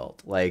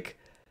spoiled. Like,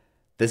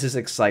 this is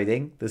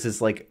exciting. This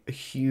is, like, a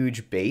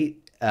huge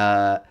bait,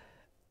 and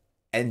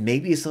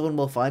maybe someone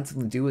will find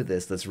something to do with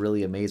this that's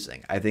really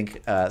amazing. I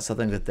think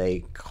something that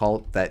they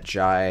called, that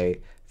Jai,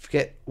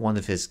 forget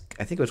I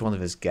think it was one of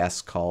his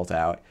guests called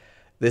out.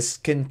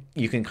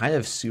 You can kind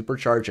of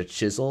supercharge a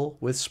chisel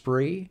with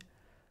Spree.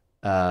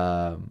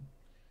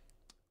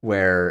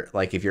 Where,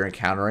 like, if you're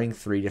encountering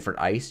 3 different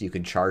ice, you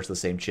can charge the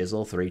same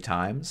chisel 3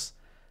 times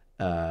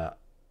in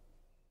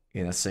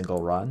a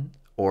single run,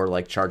 or,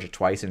 like, charge it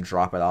twice and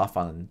drop it off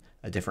on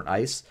a different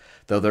ice,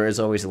 though there is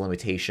always a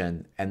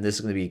limitation, and this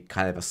is going to be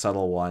kind of a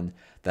subtle one,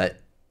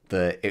 that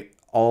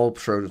all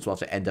Trojans will have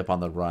to end up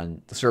on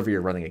the server you're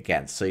running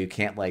against, so you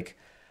can't, like,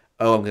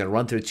 oh, I'm going to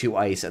run through 2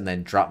 ice and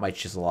then drop my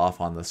chisel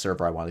off on the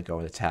server I want to go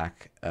and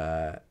attack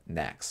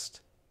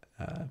next.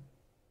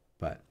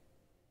 But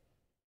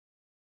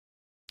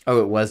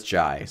oh, it was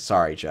Jai.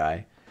 Sorry,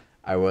 Jai.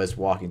 I was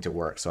walking to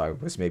work, so I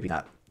was maybe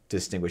not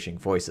distinguishing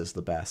voices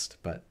the best,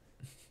 but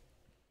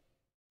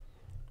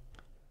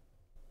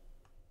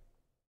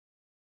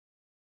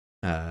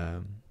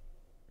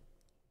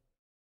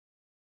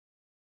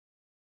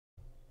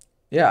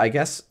yeah, I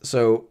guess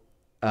so.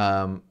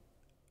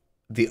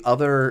 The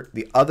other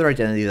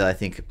identity that I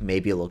think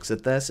maybe looks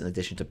at this, in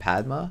addition to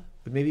Padma,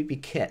 would maybe be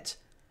Kit.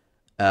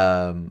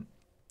 And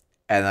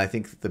I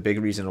think the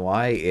big reason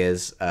why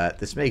is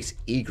this makes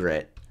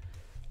Egret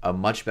a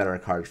much better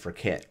card for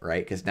Kit,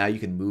 right? Because now you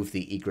can move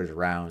the Egret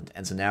around,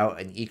 and so now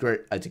an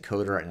Egret, a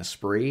Decoder, and a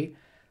Spree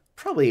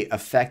probably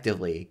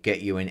effectively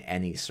get you in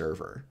any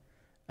server,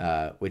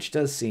 which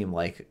does seem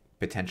like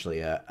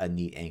potentially a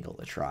neat angle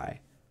to try.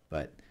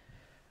 But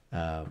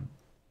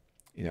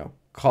you know,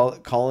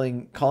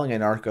 calling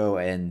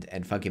Anarcho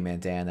and Funkyman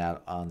Dan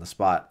out on the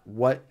spot.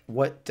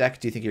 What deck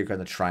do you think you're going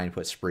to try and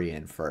put Spree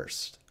in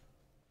first?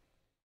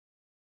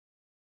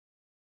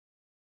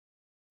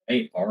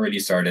 I already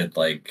started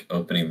like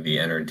opening the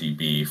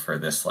NRDB for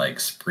this like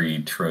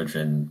Spree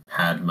Trojan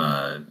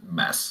Padma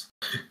mess.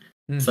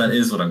 So that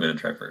is what I'm going to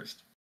try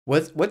first.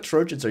 What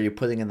Trojans are you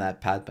putting in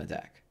that Padma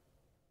deck?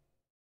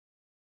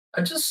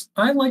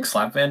 I like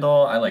Slap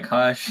Vandal. I like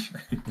Hush.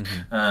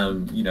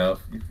 You know,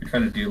 if you're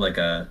trying to do like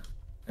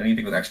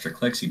anything with extra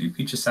clicks, you do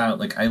Peaches Out.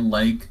 Like I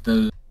like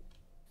those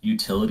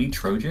utility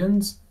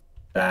Trojans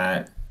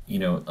that, you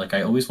know, like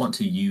I always want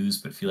to use,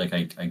 but feel like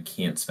I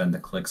can't spend the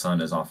clicks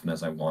on as often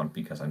as I want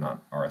because I'm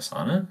not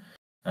Arasana.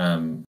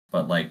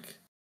 But like,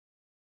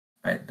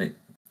 it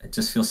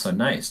just feels so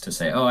nice to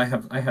say, oh, I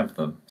have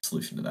the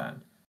solution to that.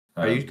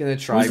 Are you going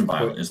to try? Poison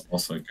Vial is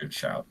also a good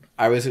shout.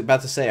 I was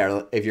about to say,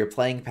 if you're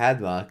playing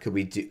Padma,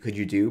 could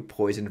you do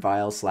Poison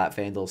Vial, Slap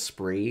Vandal,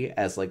 Spree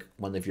as like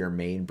one of your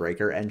main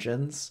breaker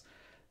engines?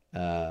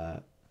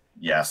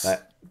 Yes.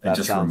 That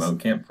just sounds, remote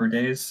camp for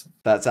days.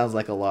 That sounds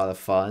like a lot of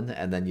fun,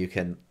 and then you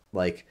can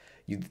like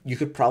you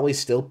could probably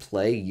still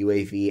play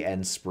UAV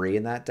and Spree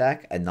in that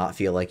deck and not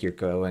feel like you're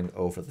going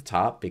over the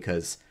top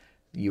because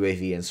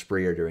UAV and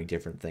Spree are doing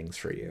different things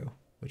for you,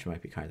 which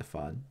might be kind of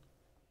fun.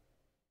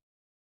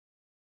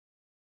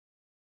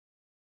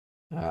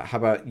 How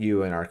about you,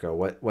 Anarcho?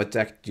 What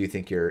deck do you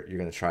think you're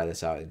going to try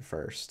this out in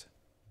first?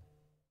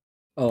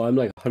 Oh, I'm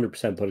like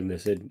 100% putting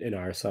this in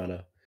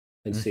Arasana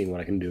and seeing what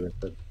I can do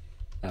with it.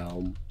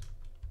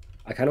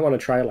 I kind of want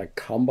to try like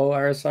combo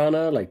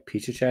Arasana, like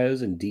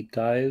Pichichas and Deep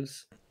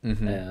Dives.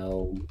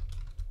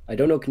 I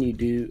don't know, can you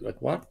do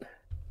like what?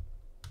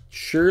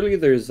 Obviously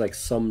there's like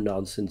some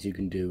nonsense you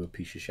can do with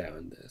Pichichao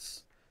in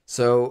this.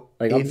 So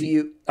like if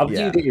you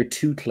get your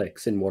 2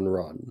 clicks in one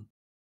run.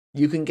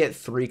 You can get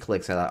 3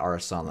 clicks out of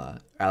Arasana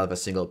out of a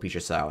single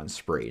Pichichao and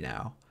Spree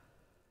now.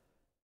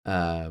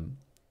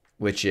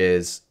 Which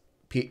is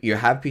you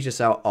have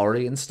Pichichao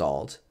already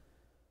installed.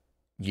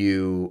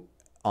 You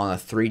on a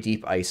 3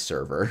 deep ice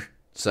server.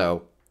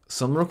 So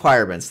some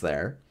requirements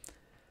there.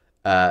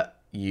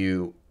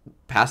 You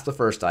pass the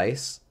first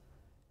ice,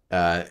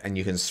 and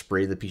you can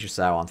Spree the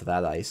Pichichao onto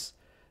that ice.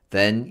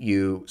 Then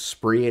you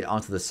Spree it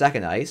onto the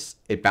second ice.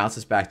 It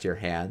bounces back to your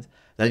hand.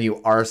 Then you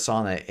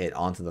Arasana it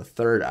onto the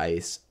third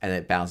ice, and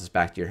it bounces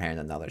back to your hand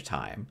another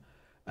time.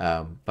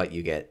 But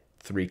you get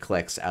 3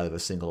 clicks out of a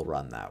single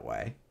run that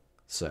way.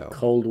 So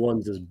Cold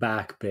Ones is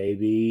back,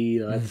 baby.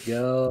 Let's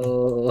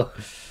go.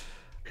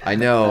 I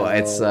know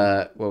it's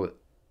what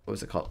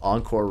was it called?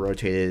 Encore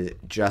rotated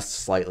just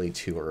slightly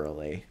too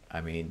early. I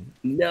mean,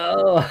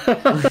 no,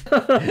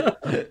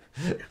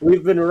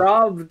 we've been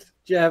robbed,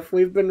 Jeff.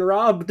 We've been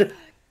robbed.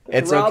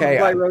 It's robbed okay.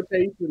 By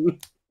rotation.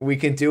 We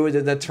can do it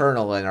in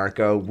Eternal,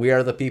 Anarcho. We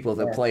are the people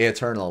that play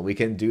Eternal. We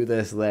can do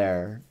this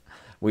there.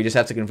 We just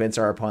have to convince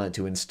our opponent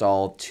to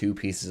install 2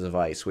 pieces of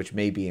ice, which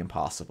may be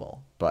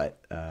impossible. But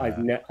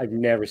I've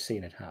never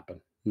seen it happen.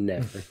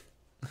 Never.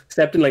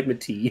 Except in like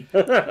Matee.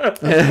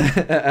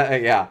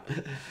 Yeah.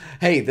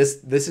 Hey,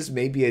 this is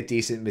maybe a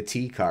decent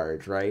Matee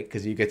card, right?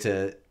 Because you get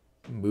to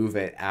move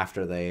it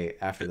after they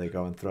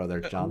go and throw their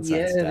John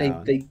Sens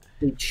down. They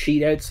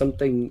cheat out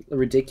something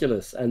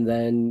ridiculous, and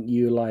then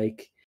you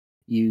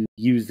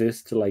use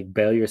this to like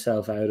bail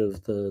yourself out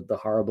of the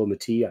horrible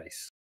Matee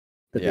ice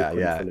that they put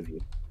in front of you.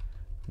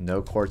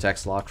 No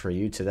Cortex lock for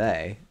you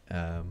today.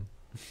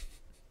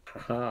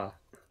 Haha.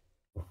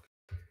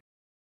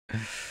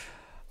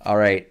 All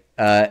right.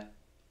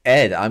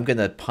 Ed, I'm going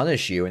to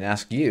punish you and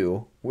ask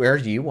you, where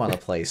do you want to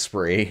play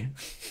Spree?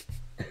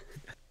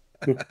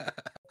 I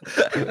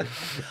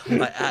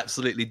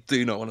absolutely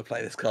do not want to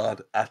play this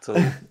card at all.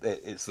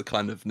 It's the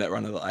kind of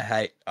netrunner that I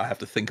hate. I have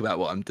to think about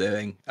what I'm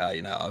doing.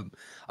 I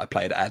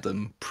played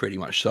Adam pretty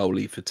much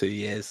solely for 2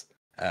 years,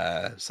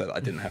 so that I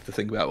didn't have to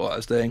think about what I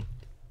was doing.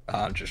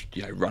 Just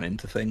run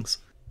into things.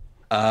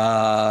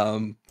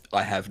 I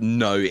have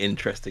no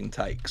interesting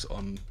takes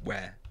on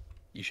where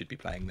you should be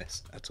playing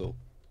this at all.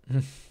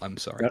 I'm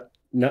sorry.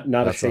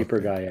 Not a Shaper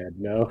guy, Ed.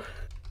 No.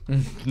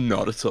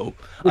 Not at all.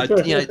 My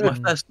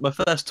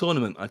first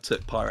tournament, I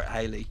took Pirate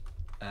Haley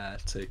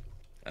to,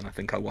 and I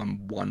think I won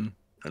 1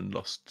 and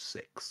lost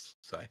 6.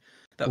 So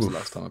that was the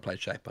last time I played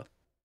Shaper.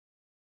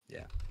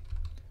 Yeah.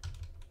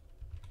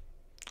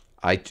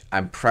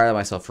 I'm proud of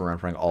myself for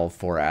remembering all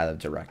 4 Adam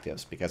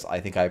directives, because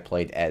I think I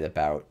played Ed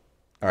about,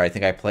 or I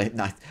think I played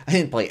not. I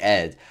didn't play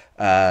Ed.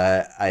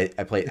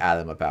 I played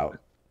Adam about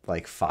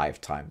like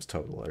 5 times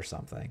total or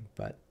something.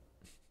 But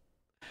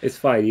It's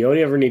fine. You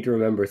only ever need to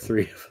remember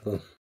 3 of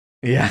them.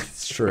 yeah,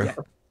 it's true.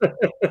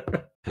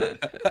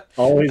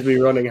 Always Be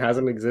Running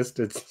hasn't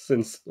existed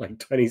since like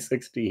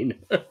 2016.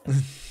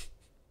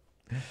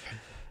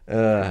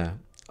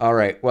 All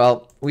right.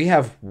 Well, we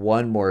have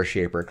one more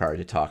Shaper card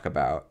to talk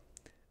about,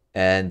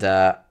 and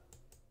I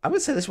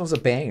would say this one's a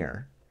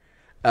banger.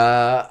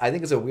 I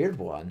think it's a weird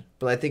one,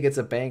 but I think it's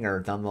a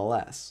banger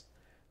nonetheless.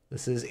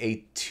 This is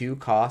a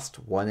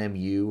 2-cost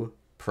 1MU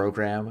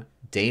program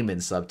daemon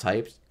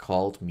subtype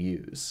called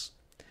Muse.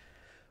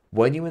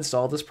 When you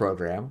install this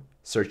program,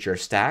 search your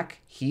stack,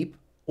 heap,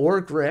 or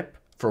grip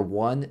for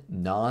one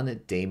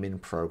non-daemon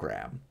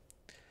program.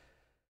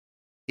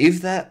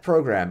 If that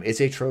program is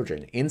a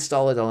Trojan,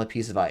 install it on a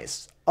piece of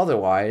ice.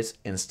 Otherwise,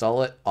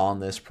 install it on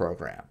this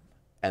program.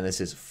 And this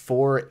is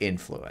 4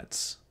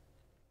 influence.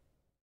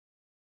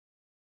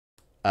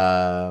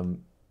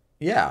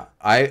 Yeah,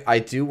 I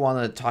do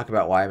want to talk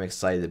about why I'm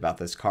excited about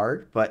this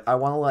card, but I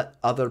want to let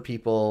other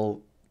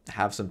people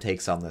have some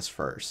takes on this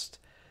first.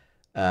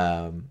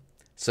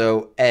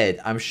 So, Ed,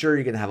 I'm sure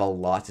you're going to have a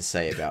lot to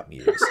say about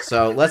Muse.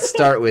 So let's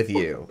start with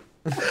you.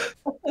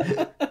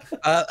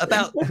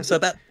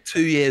 About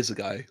 2 years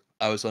ago,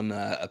 I was on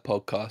a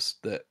podcast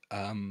that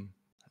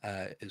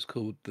is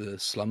called the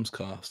Slums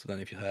Cast. I don't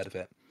know if you've heard of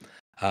it.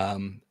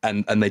 And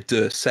they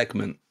do a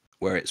segment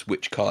where it's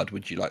which card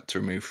would you like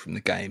to remove from the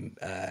game,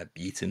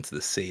 yeet into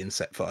the sea and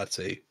set fire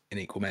to in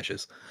equal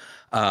measures.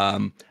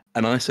 And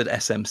I said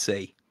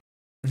SMC.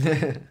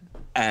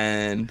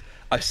 And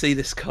I see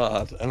this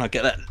card and I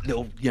get that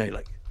little,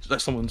 like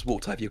someone's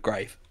walked over your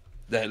grave.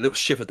 That little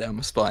shiver down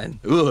my spine.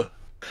 Ugh.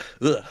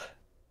 Ugh.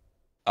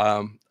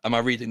 Am I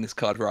reading this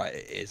card right?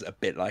 It is a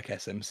bit like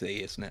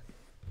SMC, isn't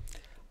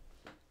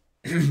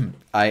it?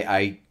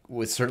 I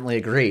would certainly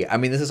agree. I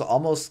mean, this is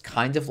almost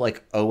kind of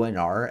like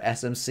ONR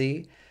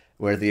SMC,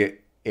 where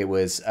it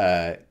was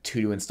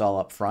 2 to install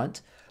up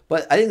front.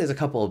 But I think there's a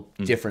couple of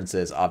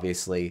differences,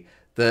 obviously.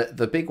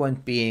 The big one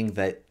being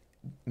that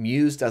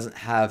Muse doesn't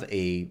have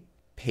a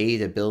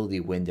paid ability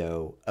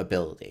window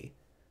ability.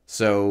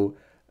 So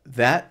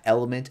that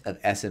element of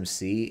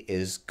SMC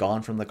is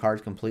gone from the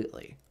card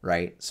completely,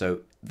 right?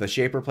 So the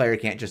Shaper player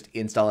can't just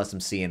install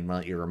SMC and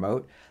run it your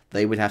remote.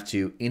 They would have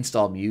to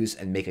install Muse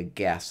and make a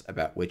guess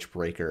about which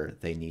breaker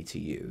they need to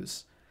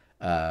use,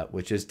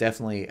 which is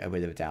definitely a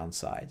bit of a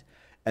downside.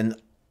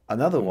 And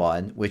another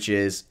one, which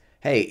is,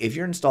 hey, if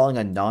you're installing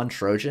a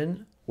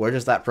non-Trojan, where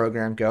does that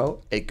program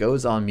go? It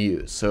goes on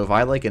Muse. So if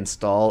I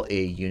install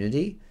a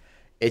Unity,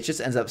 it just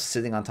ends up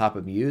sitting on top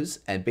of Muse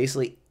and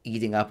basically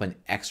eating up an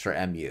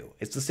extra MU.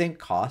 It's the same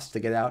cost to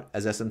get out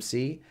as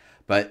SMC,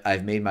 but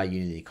I've made my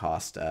Unity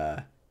cost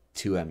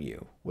 2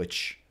 MU,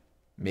 which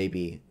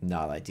maybe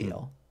not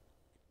ideal.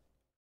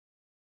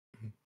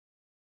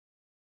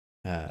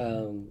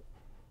 The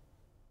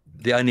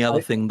only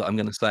other thing that I'm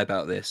going to say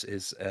about this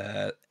is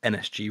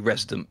NSG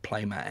resident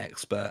playmat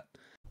expert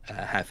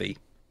Javi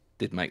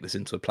did make this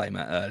into a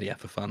playmat earlier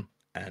for fun,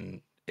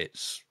 and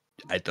it's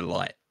a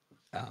delight.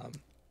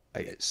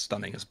 It's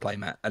stunning as a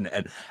playmat, and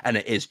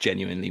it is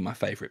genuinely my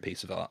favourite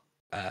piece of art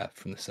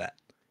from the set.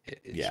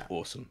 It's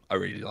awesome. I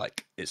really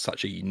like. It's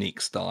such a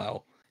unique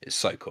style. It's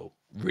so cool.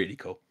 Really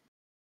cool.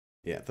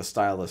 Yeah, the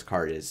style of this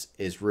card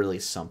is really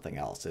something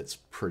else. It's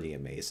pretty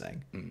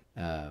amazing.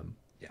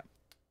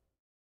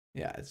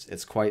 Yeah,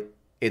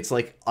 it's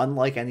like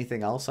unlike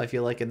anything else I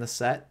feel like in the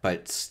set,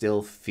 but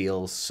still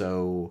feels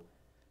so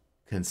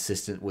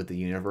consistent with the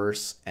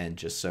universe and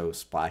just so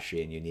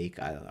splashy and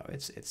unique. I don't know.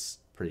 It's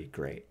pretty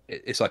great.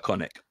 It's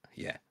iconic.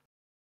 Yeah.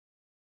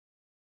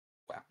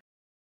 Wow.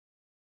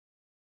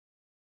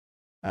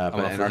 But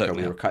Anarcho,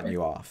 we were cutting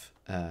you off.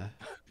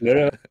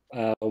 No.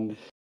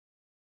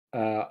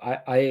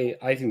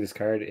 I think this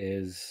card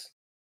is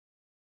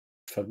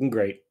fucking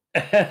great.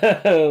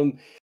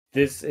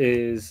 This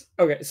is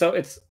okay. So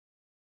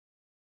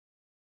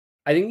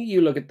I think you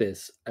look at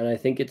this, and I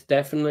think it's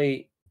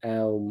definitely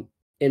in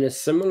a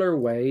similar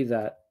way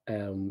that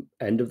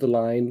End of the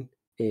Line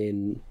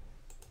in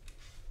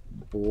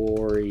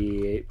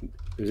it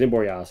was in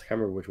Borealis. I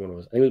can't remember which one it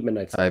was. I think it was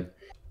Midnight Sun.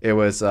 It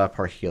was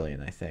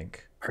Parhelion, I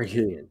think.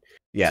 Parhelion.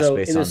 Yes, so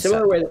based in on a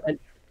similar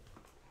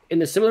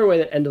way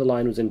that End of the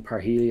Line was in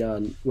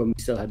Parhelion when we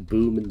still had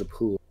Boom in the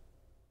pool,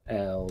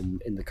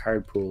 in the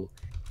card pool.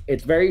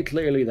 It's very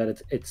clearly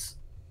that it's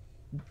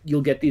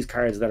you'll get these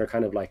cards that are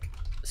kind of like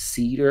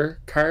seeder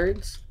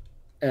cards.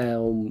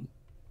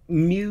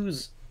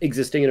 Muse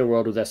existing in a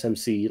world with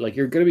SMC, like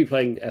you're going to be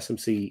playing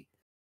SMC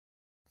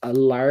a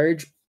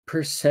large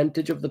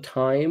percentage of the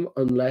time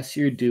unless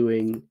you're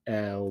doing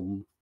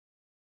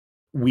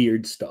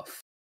weird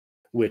stuff,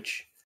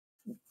 which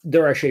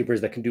there are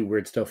shapers that can do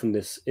weird stuff in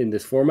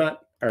this format.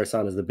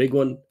 Arasana is the big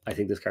one. I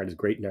think this card is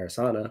great in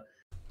Arasana.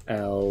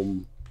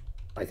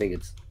 I think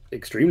it's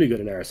extremely good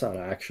in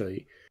Arasana,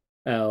 actually.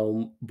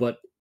 But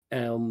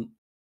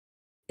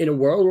in a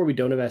world where we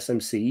don't have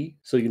SMC,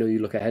 so you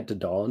look ahead to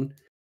Dawn,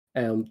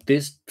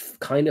 this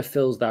kind of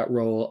fills that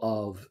role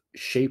of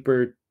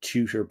shaper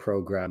tutor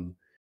program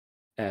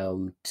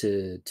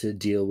to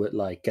deal with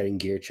like getting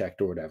gear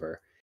checked or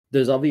whatever.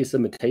 There's obvious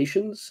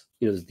limitations.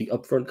 There's the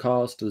upfront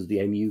cost, there's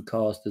the MU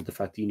cost, there's the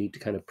fact that you need to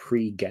kind of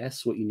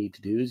pre-guess what you need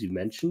to do, as you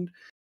mentioned.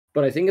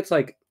 But I think it's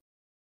like,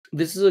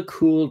 this is a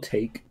cool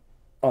take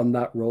on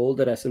that role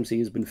that SMC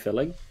has been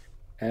filling.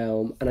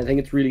 And I think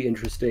it's really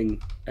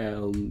interesting.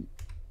 I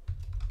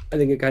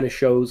think it kind of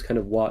shows kind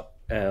of what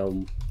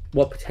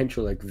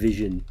potential like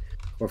vision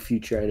or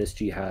future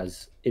NSG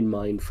has in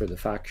mind for the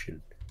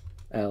faction.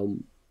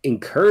 In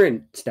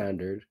current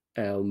standard,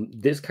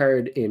 this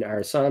card in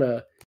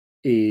Arasana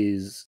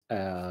is,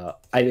 I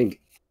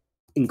think,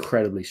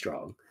 incredibly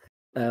strong.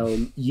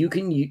 You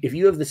can, if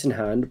you have this in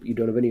hand, but you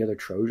don't have any other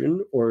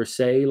Trojan, or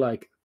say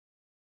like,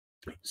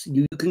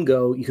 you can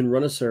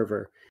run a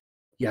server,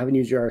 you haven't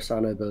used your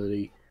Arasana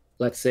ability.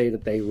 Let's say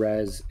that they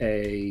res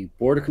a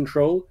border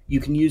control. You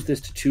can use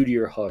this to tutor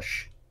your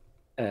Hush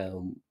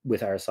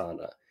with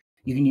Arasana.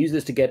 You can use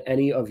this to get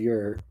any of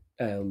your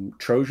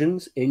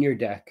Trojans in your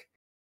deck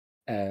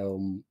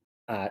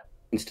at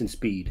instant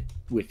speed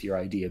with your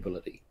ID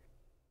ability.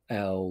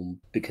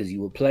 Because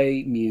you will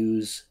play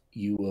Muse,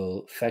 you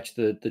will fetch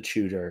the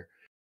tutor,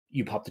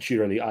 you pop the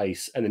tutor on the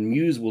ice, and then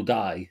Muse will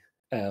die,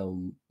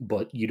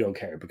 but you don't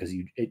care because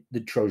the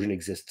Trojan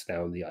exists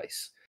now on the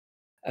ice.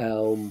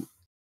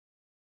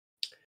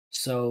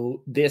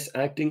 So this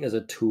acting as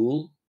a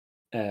tool,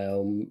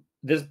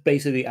 this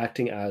basically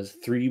acting as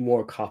 3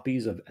 more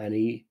copies of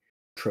any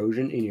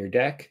Trojan in your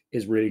deck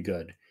is really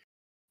good.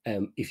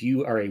 If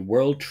you are a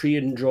World Tree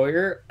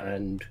enjoyer,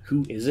 and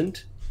who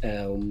isn't,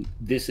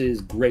 this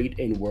is great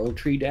in World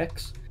Tree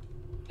decks.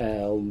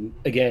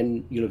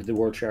 Again, you look at the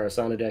World Tree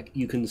Arasana deck,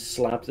 you can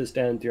slap this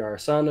down to your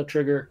Arasana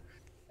trigger,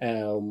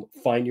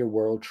 find your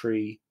World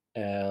Tree,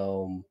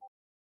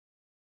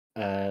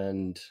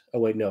 and oh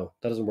wait, no,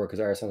 that doesn't work because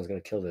Arasana is going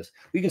to kill this.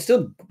 You can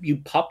still, you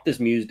pop this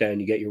Muse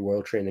down, you get your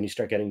World Tree, and then you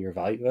start getting your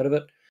value out of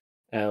it.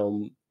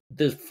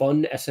 There's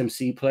fun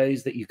SMC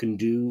plays that you can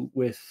do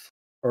with,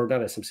 or not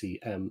SMC,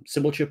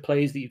 symbol chip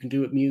plays that you can do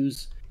with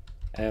Muse.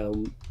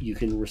 You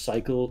can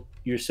recycle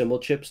your symbol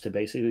chips to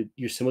basically,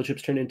 your symbol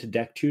chips turn into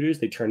deck tutors.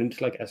 They turn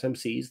into like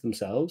SMCs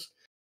themselves,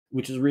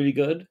 which is really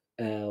good.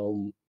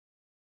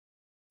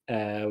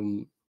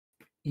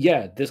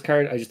 Yeah, this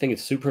card, I just think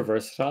it's super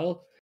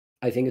versatile.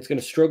 I think it's going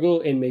to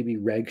struggle in maybe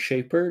Reg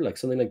Shaper, like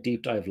something like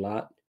Deep Dive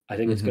Lat. I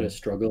think it's going to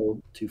struggle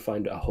to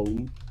find a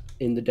home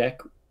in the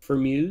deck for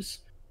Muse.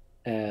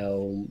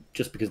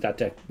 Just because that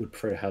deck would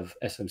prefer to have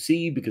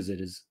SMC, because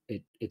it's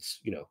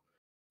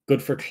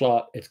good for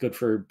clot, it's good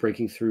for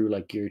breaking through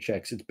like gear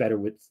checks, it's better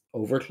with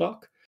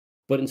overclock.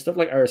 But in stuff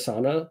like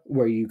Arasana,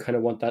 where you kind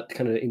of want that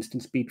kind of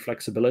instant speed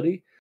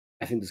flexibility,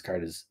 I think this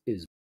card is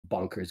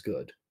bonkers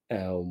good.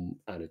 And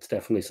it's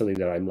definitely something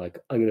that I'm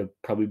gonna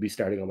probably be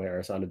starting on my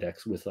Arasana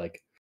decks with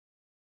like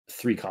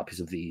 3 copies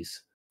of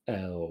these.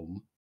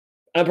 I'll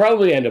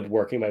probably end up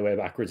working my way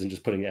backwards and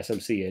just putting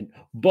SMC in,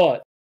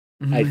 but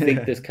I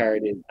think this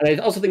card is, and I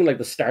also think like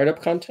the startup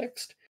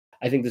context,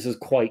 I think this is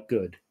quite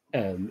good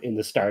in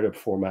the startup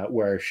format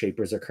where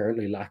shapers are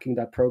currently lacking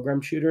that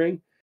program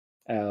tutoring.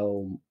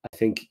 I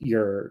think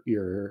your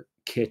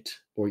kit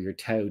or your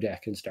Tau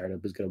deck in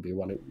startup is going to be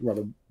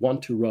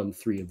want to run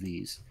 3 of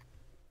these.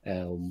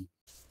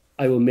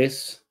 I will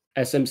miss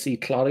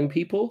SMC clotting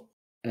people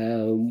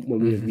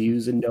when we have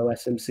Muse and no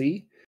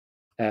SMC,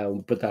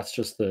 but that's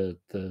just the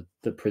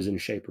prison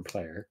shaper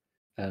player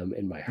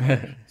in my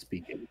heart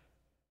speaking.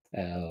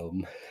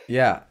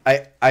 Yeah,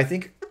 I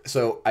think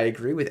so. I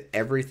agree with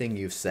everything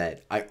you've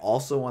said. I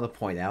also want to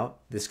point out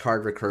this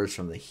card recurs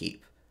from the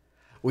heap,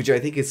 which I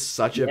think is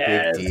such a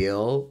big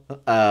deal.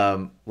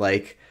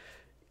 Like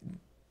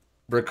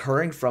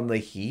recurring from the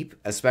heap,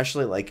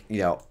 especially like,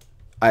 it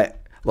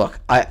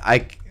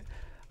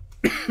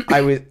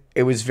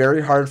was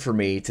very hard for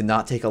me to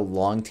not take a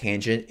long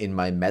tangent in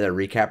my meta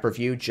recap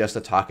review just to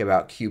talk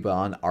about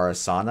Cuban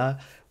Arasana,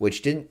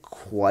 which didn't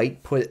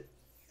quite put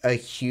a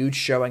huge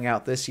showing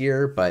out this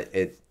year, but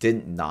it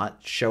didn't not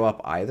show up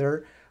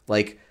either.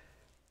 Like,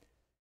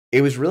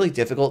 it was really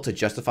difficult to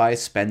justify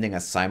spending a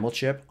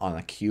simulchip on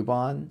a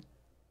Cuban,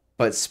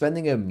 but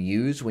spending a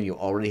Muse when you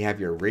already have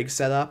your rig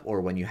set up or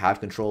when you have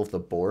control of the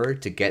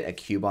board to get a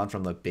Cuban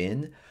from the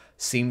bin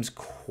seems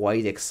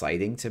quite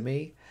exciting to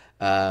me.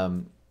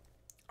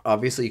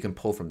 Obviously you can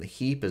pull from the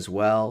heap as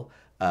well,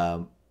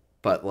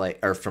 but like,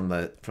 or from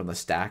the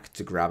stack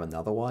to grab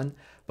another one.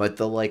 But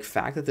the like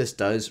fact that this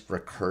does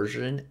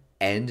recursion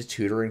and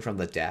tutoring from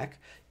the deck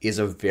is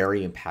a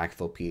very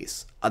impactful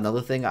piece.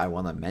 Another thing I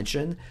want to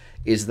mention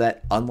is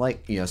that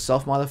unlike,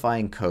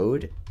 self-modifying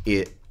code,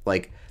 it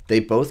like they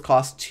both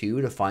cost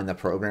 2 to find the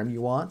program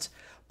you want,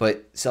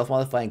 but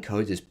self-modifying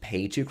code is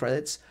pay 2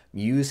 credits.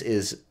 Muse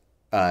is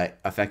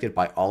affected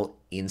by all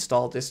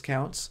install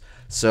discounts.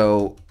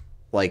 So,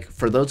 like,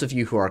 for those of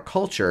you who are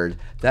cultured,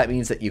 that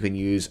means that you can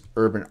use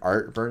Urban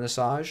Art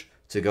Vernissage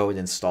to go and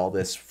install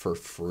this for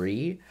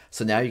free.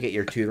 So now you get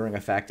your tutoring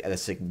effect at a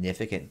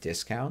significant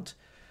discount.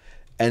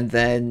 And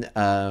then,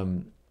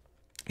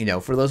 you know,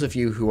 for those of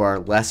you who are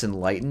less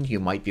enlightened, you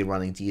might be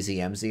running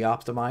DZMZ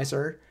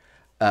Optimizer.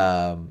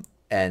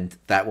 And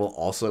that will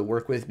also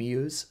work with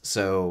Muse.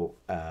 So,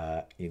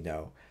 you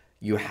know,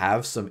 you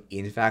have some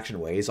in-faction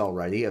ways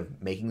already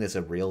of making this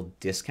a real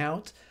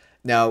discount.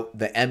 Now,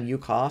 the MU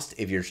cost,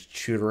 if you're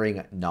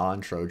tutoring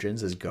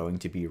non-Trojans, is going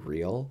to be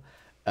real.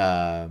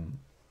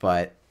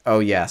 But, oh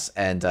yes,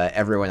 and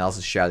everyone else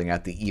is shouting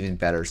out the even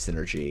better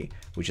synergy,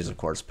 which is, of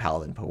course,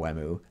 Paladin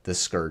Poemu, the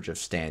Scourge of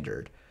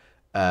Standard.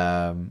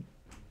 But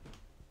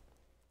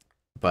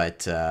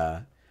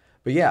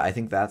yeah, I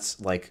think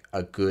that's, like,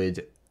 a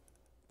good,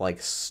 like,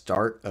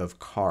 start of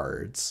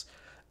cards.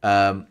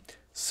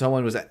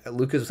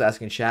 Lucas was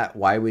asking in chat,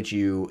 why would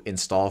you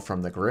install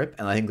from the grip?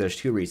 And I think there's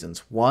two reasons.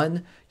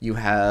 One, you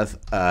have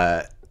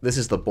this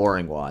is the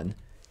boring one.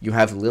 You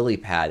have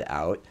Lilypad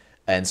out,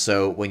 and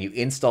so when you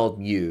installed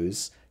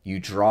Muse, you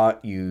draw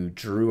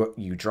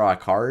a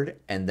card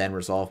and then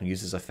resolve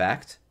Muse's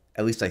effect.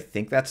 At least I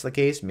think that's the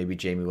case. Maybe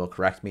Jamie will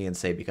correct me and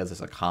say because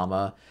there's a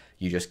comma,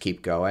 you just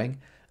keep going.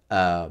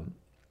 But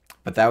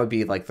that would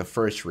be like the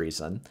first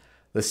reason.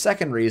 The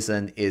second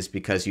reason is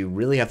because you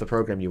really have the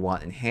program you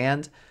want in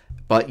hand,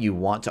 but you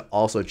want to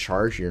also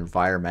charge your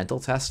environmental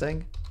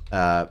testing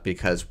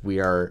because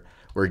we're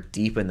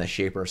deep in the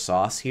Shaper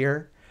sauce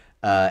here.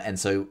 And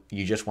so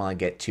you just want to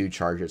get 2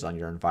 charges on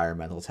your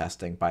environmental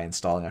testing by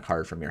installing a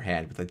card from your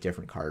hand with a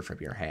different card from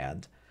your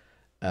hand.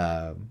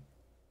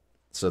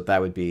 So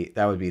that would be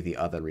the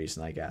other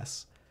reason, I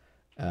guess.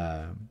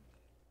 But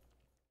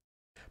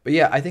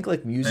yeah, I think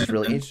like Muse is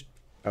really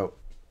Oh,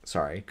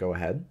 sorry. Go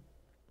ahead.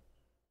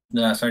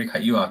 No, sorry to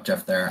cut you off,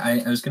 Jeff. There,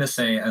 I was going to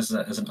say, as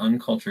an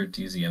uncultured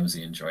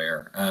DZMZ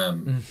enjoyer,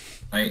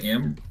 I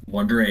am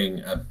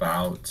wondering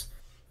about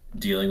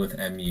dealing with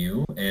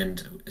MU,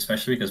 and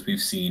especially because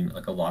we've seen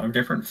like a lot of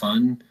different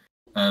fun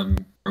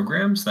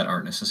programs that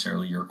aren't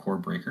necessarily your core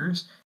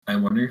breakers.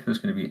 I'm wondering if there's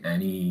going to be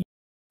any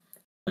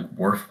like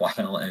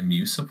worthwhile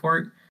MU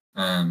support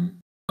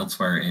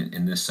elsewhere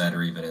in this set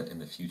or even in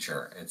the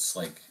future. It's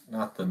like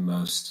not the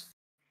most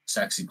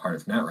sexy part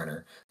of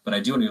Netrunner, but I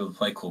do want to be able to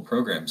play cool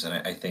programs, and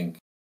I think,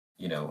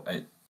 you know,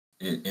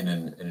 in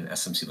an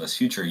SMC-less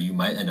future, you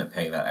might end up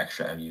paying that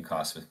extra MU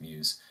cost with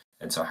Muse.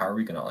 And so how are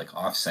we going to like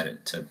offset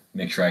it to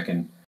make sure I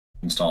can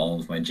install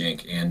all of my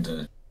jank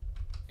and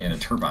a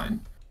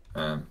turbine?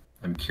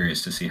 I'm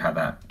curious to see how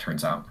that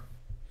turns out.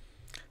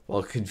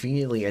 Well,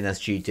 conveniently,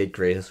 NSG did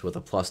grace us with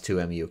a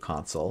 +2 MU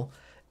console,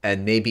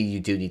 and maybe you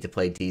do need to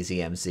play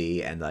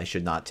DZMZ, and I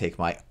should not take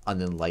my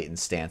unenlightened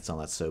stance on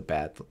that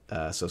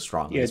so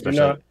strongly. Yeah,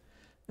 especially...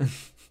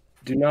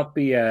 do not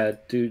be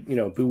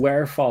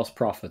beware false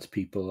prophets,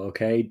 people.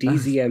 Okay,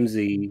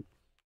 DZMZ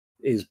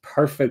is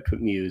perfect with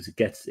Muse.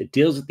 It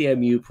deals with the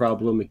MU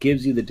problem. It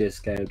gives you the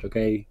discount.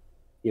 Okay,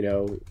 you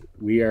know,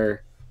 we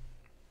are,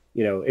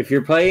 you know, if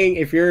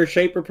you're a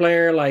Shaper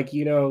player, like,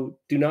 you know,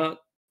 do not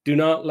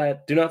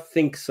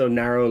think so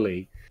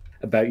narrowly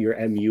about your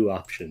MU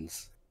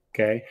options.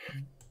 Okay,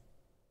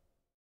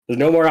 there's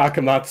no more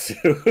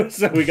Akamatsu,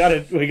 so we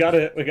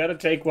gotta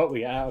take what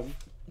we have.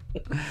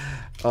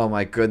 Oh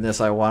my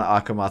goodness, I want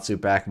Akamatsu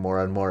back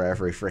more and more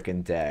every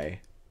freaking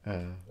day.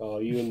 Oh,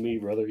 you and me,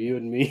 brother, you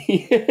and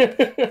me.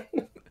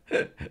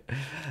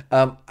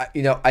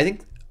 You know, I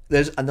think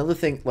there's another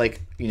thing,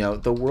 like, you know,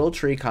 the World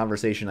Tree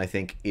conversation, I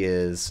think,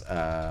 is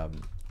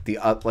the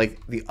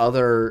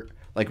other,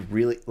 like,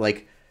 really,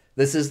 like,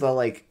 this is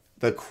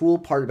the cool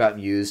part about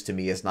Muse to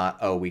me is not,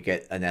 oh, we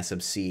get an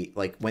SMC,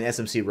 like, when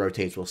SMC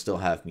rotates, we'll still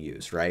have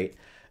Muse, right?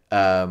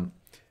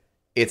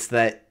 It's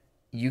that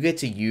you get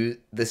to use,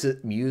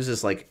 Muse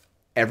is like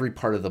every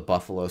part of the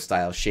Buffalo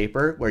style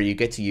Shaper, where you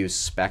get to use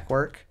spec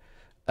work.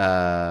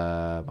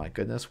 My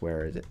goodness,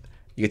 where is it?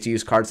 You get to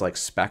use cards like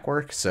spec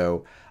work,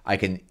 so I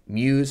can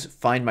Muse,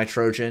 find my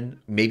Trojan,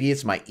 maybe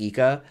it's my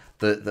Ika.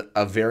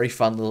 A very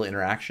fun little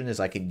interaction is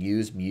I can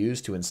use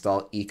Muse to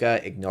install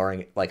Ika,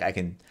 ignoring, like, I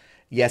can,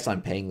 yes,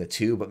 I'm paying the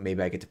 2, but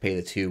maybe I get to pay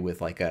the 2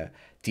 with like a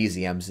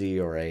DZMZ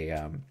or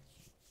a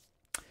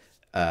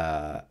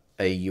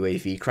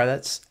UAV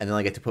credits, and then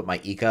I get to put my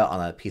Ika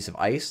on a piece of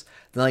ice.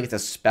 Then I get to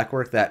spec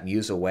work that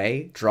Muse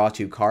away, draw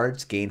 2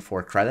 cards, gain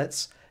 4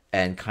 credits,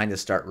 and kind of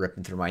start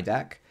ripping through my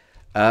deck.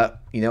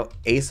 You know,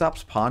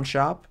 Aesop's Pawn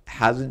Shop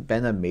hasn't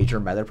been a major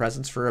meta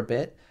presence for a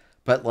bit,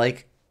 but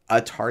like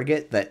a card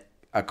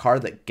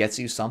that gets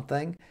you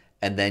something,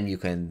 and then you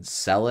can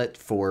sell it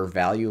for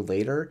value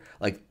later,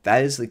 like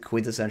that is the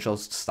quintessential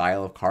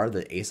style of card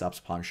that Aesop's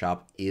Pawn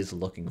Shop is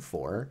looking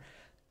for.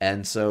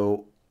 And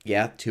so,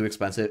 yeah, 2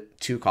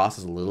 cost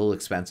is a little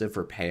expensive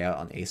for payout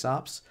on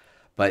Aesop's,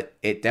 but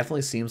it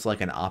definitely seems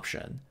like an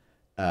option.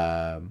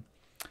 And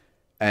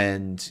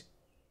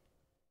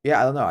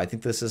yeah, I don't know. I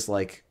think this is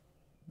like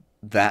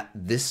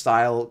this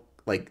style,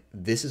 like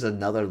this is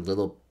another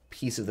little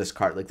piece of this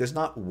card. Like, there's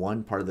not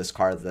one part of this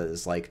card that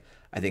is like,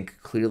 I think,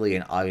 clearly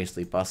and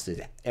obviously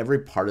busted. Every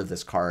part of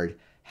this card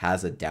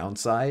has a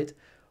downside,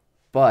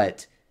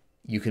 but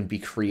you can be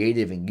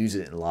creative and use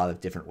it in a lot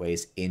of different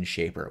ways in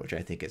Shaper, which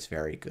I think is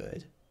very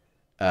good.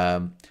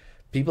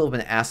 People have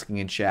been asking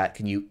in chat,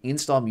 can you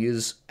install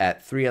Muse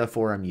at 3 out of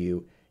 4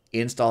 MU,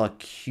 install a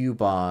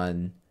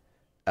Cubon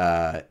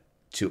to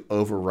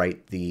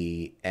overwrite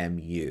the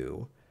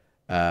MU?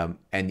 And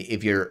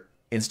if you're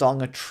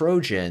installing a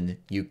Trojan,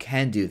 you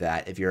can do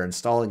that. If you're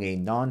installing a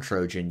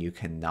non-Trojan, you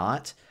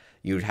cannot.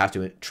 You would have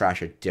to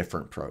trash a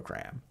different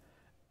program.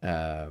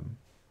 And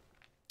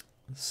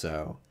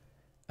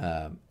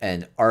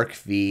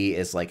ArcV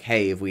is like,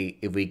 hey,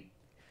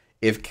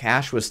 if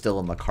cash was still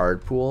in the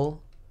card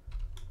pool,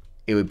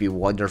 it would be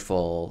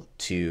wonderful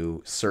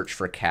to search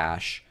for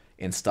cash,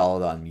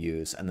 install it on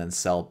Muse, and then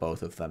sell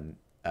both of them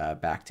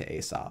back to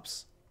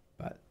Aesop's.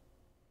 But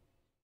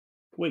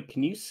wait,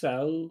 can you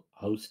sell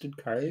hosted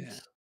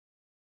cards?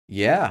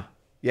 yeah,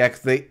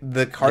 cause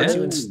the cards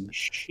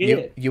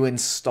you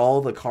install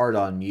the card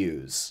on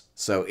Muse,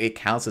 so it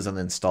counts as an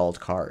installed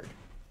card.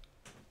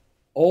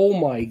 Oh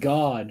my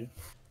god.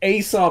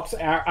 Aesop's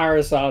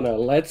Arasana,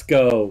 let's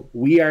go.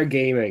 We are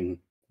gaming.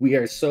 We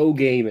are so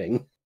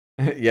gaming.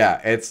 Yeah,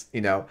 it's,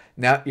 now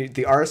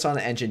the Arasana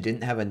engine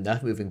didn't have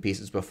enough moving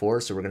pieces before,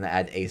 so we're going to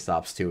add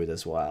Aesop's to it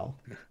as well.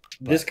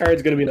 This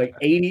card's going to be like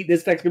 80,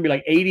 this deck's going to be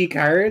like 80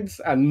 cards,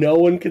 and no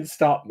one can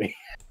stop me.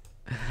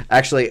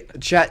 Actually,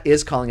 chat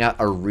is calling out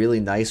a really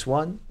nice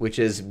one, which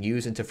is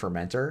Muse into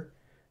Fermenter,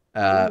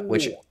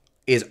 which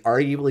is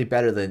arguably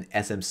better than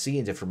SMC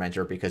into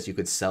Fermenter because you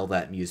could sell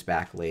that Muse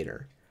back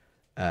later.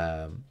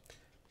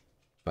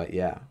 But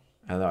yeah,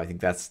 I don't know. I think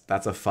that's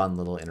a fun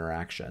little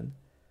interaction.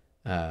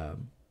 I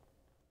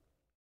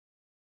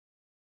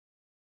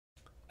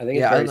think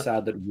it's very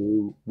sad that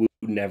Woo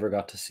never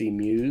got to see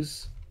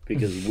Muse,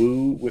 because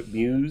Woo with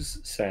Muse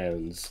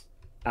sounds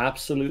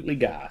absolutely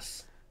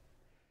gas.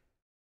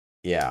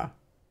 Yeah.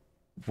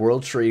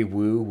 World Tree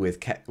Woo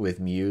with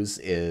Muse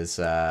is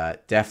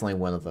definitely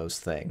one of those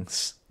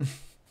things.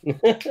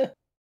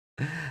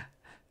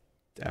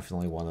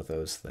 Definitely one of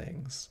those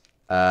things.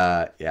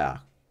 Yeah.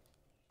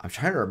 I'm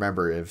trying to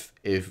remember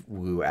if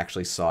Woo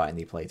actually saw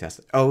any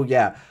playtesting. Oh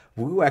yeah,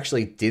 Woo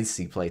actually did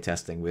see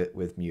playtesting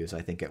with Muse,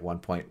 I think, at one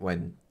point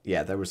when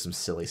there was some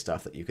silly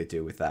stuff that you could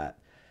do with that.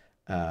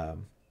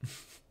 But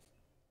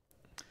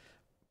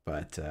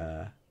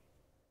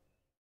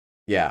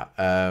yeah,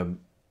 I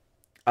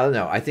don't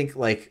know. I think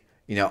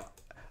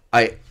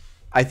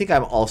I think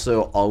I'm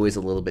also always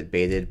a little bit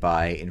baited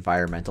by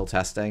environmental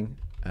testing.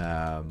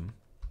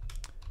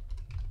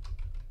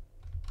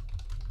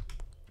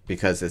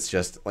 Because it's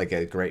just like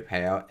a great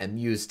payout, and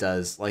Muse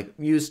just like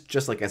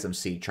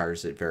SMC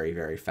charges it very,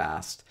 very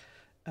fast,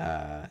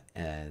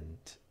 and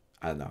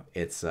I don't know,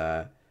 it's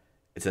a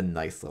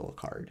nice little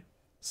card.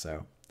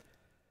 So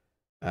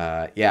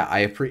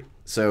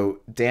so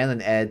Dan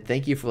and Ed,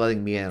 thank you for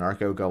letting me and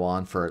Anarcho go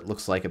on for, it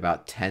looks like,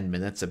 about 10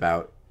 minutes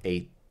about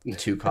a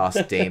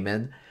 2-cost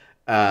Daemon.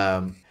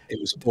 It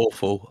was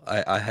awful.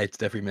 I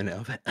hated every minute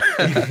of it.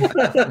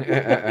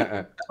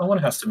 Someone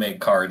has to make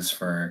cards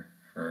for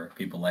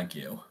people like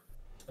you.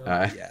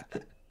 Yeah.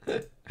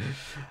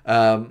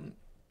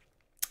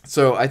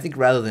 So I think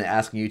rather than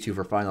asking you two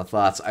for final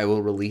thoughts, I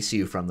will release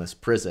you from this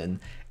prison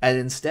and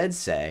instead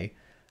say,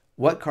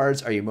 what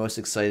cards are you most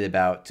excited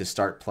about to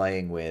start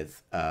playing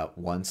with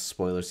once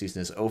spoiler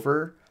season is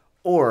over?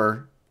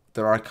 Or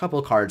there are a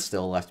couple cards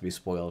still left to be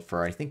spoiled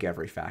for, I think,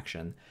 every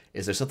faction.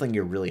 Is there something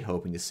you're really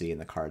hoping to see in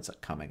the cards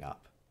coming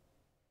up?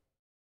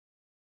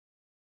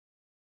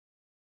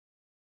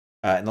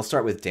 And I'll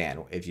start with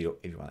Dan if you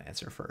want to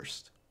answer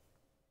first.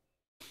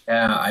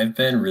 Yeah, I've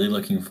been really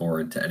looking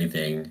forward to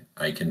anything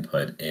I can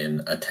put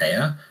in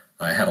Atea.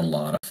 I had a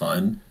lot of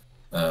fun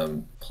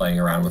playing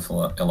around with a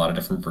lot of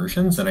different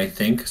versions, and I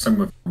think some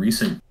of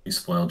recent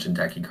spoiled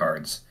Jinteki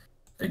cards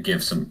that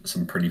give some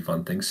pretty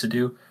fun things to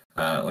do.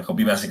 Like, I'll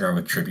be messing around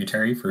with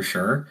Tributary for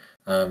sure,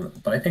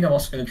 but I think I'm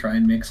also going to try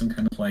and make some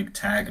kind of like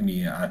tag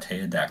me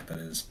Atea deck that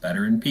is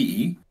better in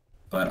PE,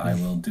 but I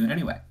will do it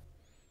anyway.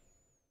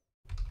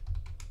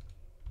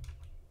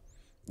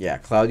 Yeah,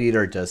 Cloud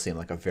Eater does seem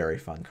like a very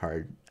fun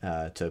card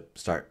to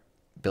start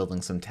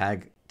building some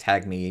tag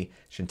me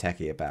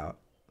Shinteki about.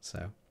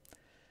 So,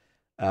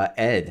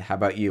 Ed, how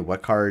about you?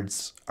 What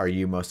cards are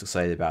you most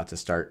excited about to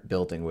start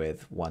building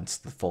with once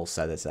the full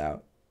set is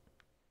out?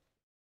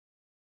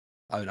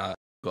 I mean, I've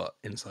got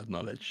inside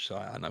knowledge, so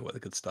I know what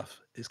the good stuff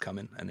is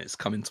coming, and it's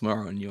coming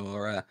tomorrow on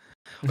your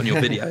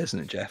video, isn't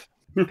it, Jeff?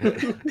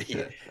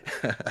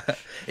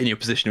 In your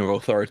position of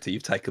authority,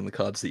 you've taken the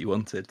cards that you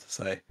wanted.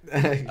 So,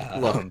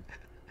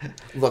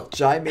 Look,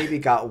 Jai maybe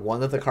got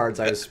one of the cards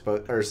I was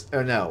supposed,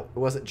 or no, it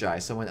wasn't Jai.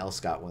 Someone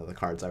else got one of the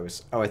cards I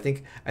was. Oh, I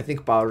think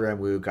Balaram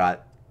Wu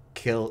got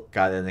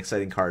an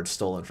exciting card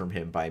stolen from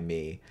him by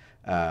me.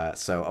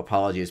 So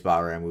apologies,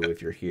 Balaram Wu,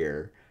 if you're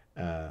here.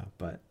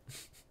 But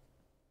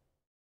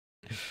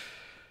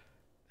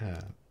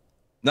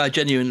no,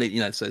 genuinely,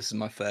 so this is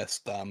my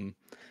first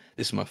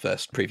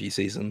preview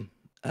season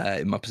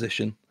in my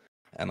position,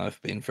 and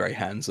I've been very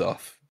hands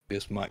off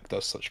because Mike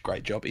does such a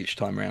great job each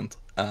time around.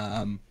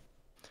 And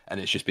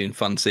it's just been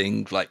fun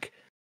seeing like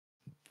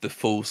the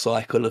full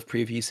cycle of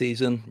preview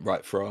season,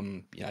 right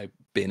from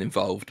being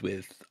involved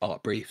with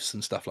art briefs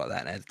and stuff like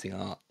that, and editing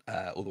art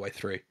all the way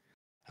through.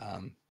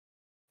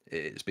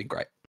 It's been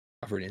great.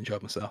 I've really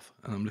enjoyed myself,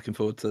 and I'm looking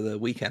forward to the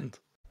weekend.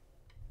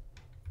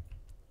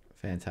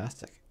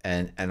 Fantastic.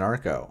 And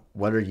Anarcho,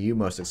 what are you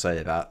most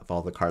excited about of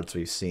all the cards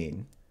we've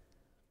seen?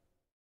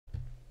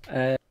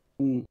 I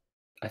think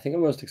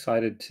I'm most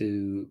excited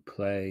to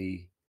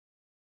play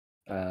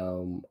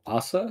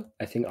Asa.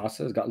 I think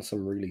Asa has gotten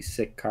some really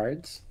sick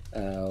cards.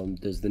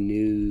 There's the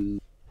new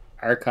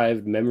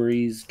Archived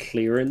Memories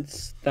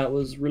clearance that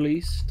was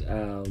released.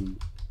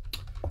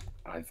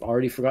 I've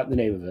already forgotten the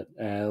name of it.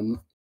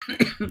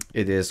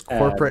 It is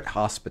Corporate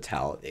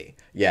Hospitality.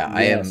 Yeah,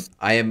 yes.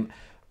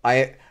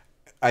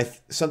 I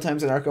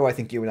sometimes, Anarcho, I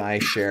think you and I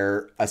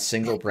share a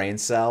single brain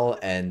cell,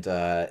 and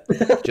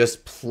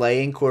just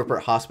playing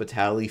Corporate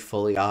Hospitality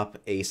fully up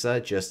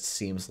Asa just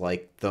seems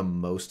like the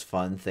most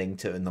fun thing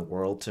in the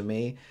world to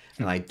me.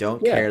 And I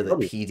don't care that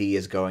totally. PD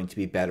is going to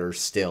be better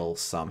still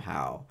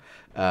somehow.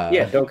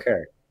 Yeah, don't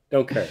care.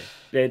 Don't care.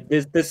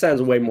 This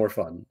sounds way more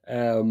fun.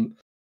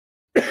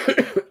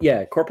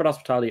 Yeah, Corporate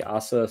Hospitality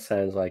Asa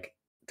sounds like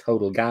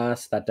total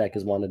gas. That deck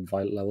has wanted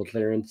Violet level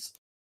clearance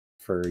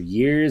for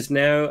years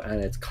now,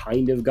 and it's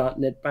kind of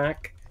gotten it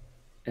back.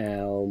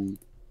 So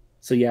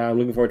yeah, I'm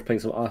looking forward to playing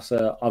some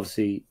Asa.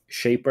 Obviously,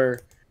 Shaper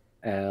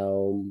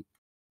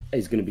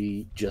is going to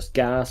be just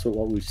gas with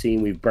what we've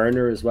seen. We've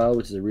Burner as well,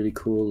 which is a really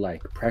cool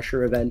like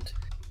pressure event.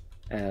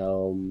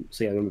 So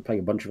yeah, I'm going to be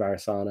playing a bunch of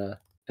Arsana.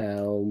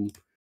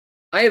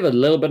 I have a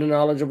little bit of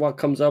knowledge of what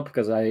comes up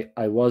because I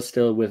was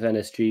still with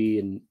NSG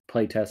and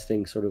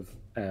playtesting sort of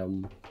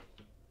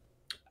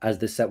as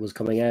this set was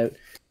coming out.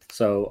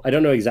 So I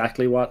don't know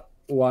exactly what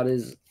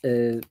was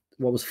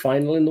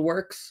final in the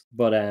works,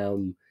 but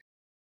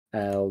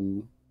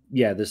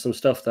yeah, there's some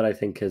stuff that I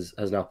think has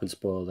not been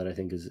spoiled that I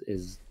think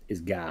is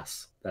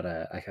gas that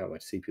I can't wait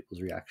to see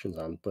people's reactions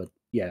on. But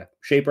yeah,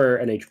 Shaper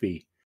and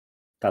HB,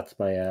 that's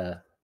my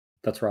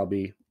that's where I'll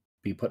be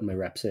putting my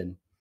reps in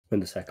when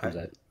the set comes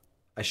out.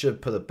 I should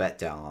have put a bet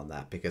down on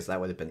that because that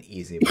would have been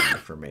easy money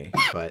for me.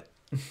 But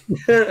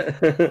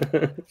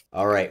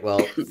all right, well,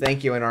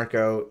 thank you,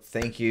 Anarcho.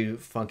 Thank you,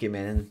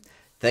 Funkyman.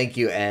 Thank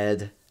you,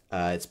 Ed.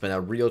 It's been a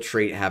real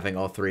treat having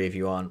all three of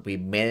you on. We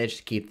managed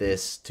to keep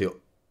this to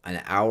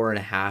an hour and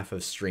a half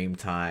of stream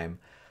time,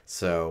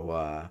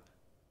 so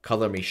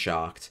color me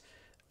shocked.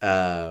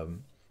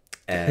 And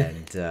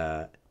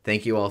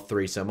thank you all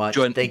three so much.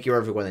 Thank you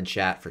everyone in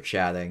chat for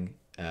chatting.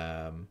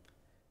 And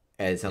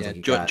it sounds like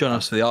you join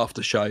us for the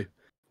after show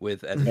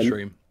with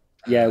Anarchomushroom.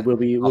 Yeah, we'll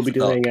be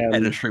doing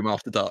Anarchomushroom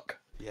after dark.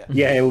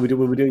 Yeah, we'll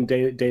be doing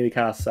daily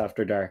casts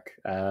after dark.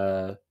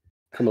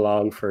 Come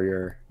along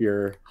for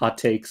your hot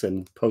takes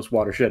and post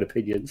watershed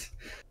opinions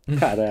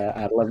at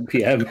 11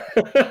 p.m.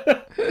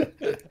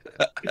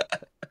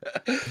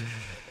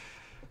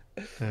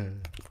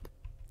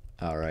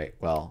 All right.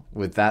 Well,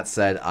 with that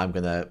said, I'm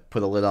gonna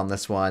put a lid on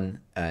this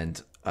one,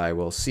 and I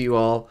will see you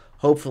all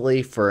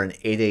hopefully for an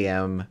 8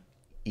 a.m.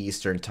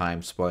 Eastern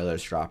time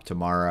spoilers drop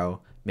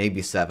tomorrow.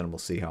 Maybe 7. We'll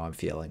see how I'm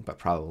feeling, but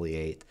probably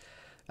 8.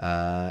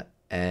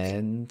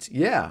 And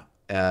yeah,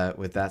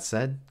 with that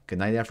said, good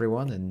night,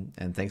 everyone,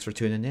 and thanks for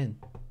tuning in.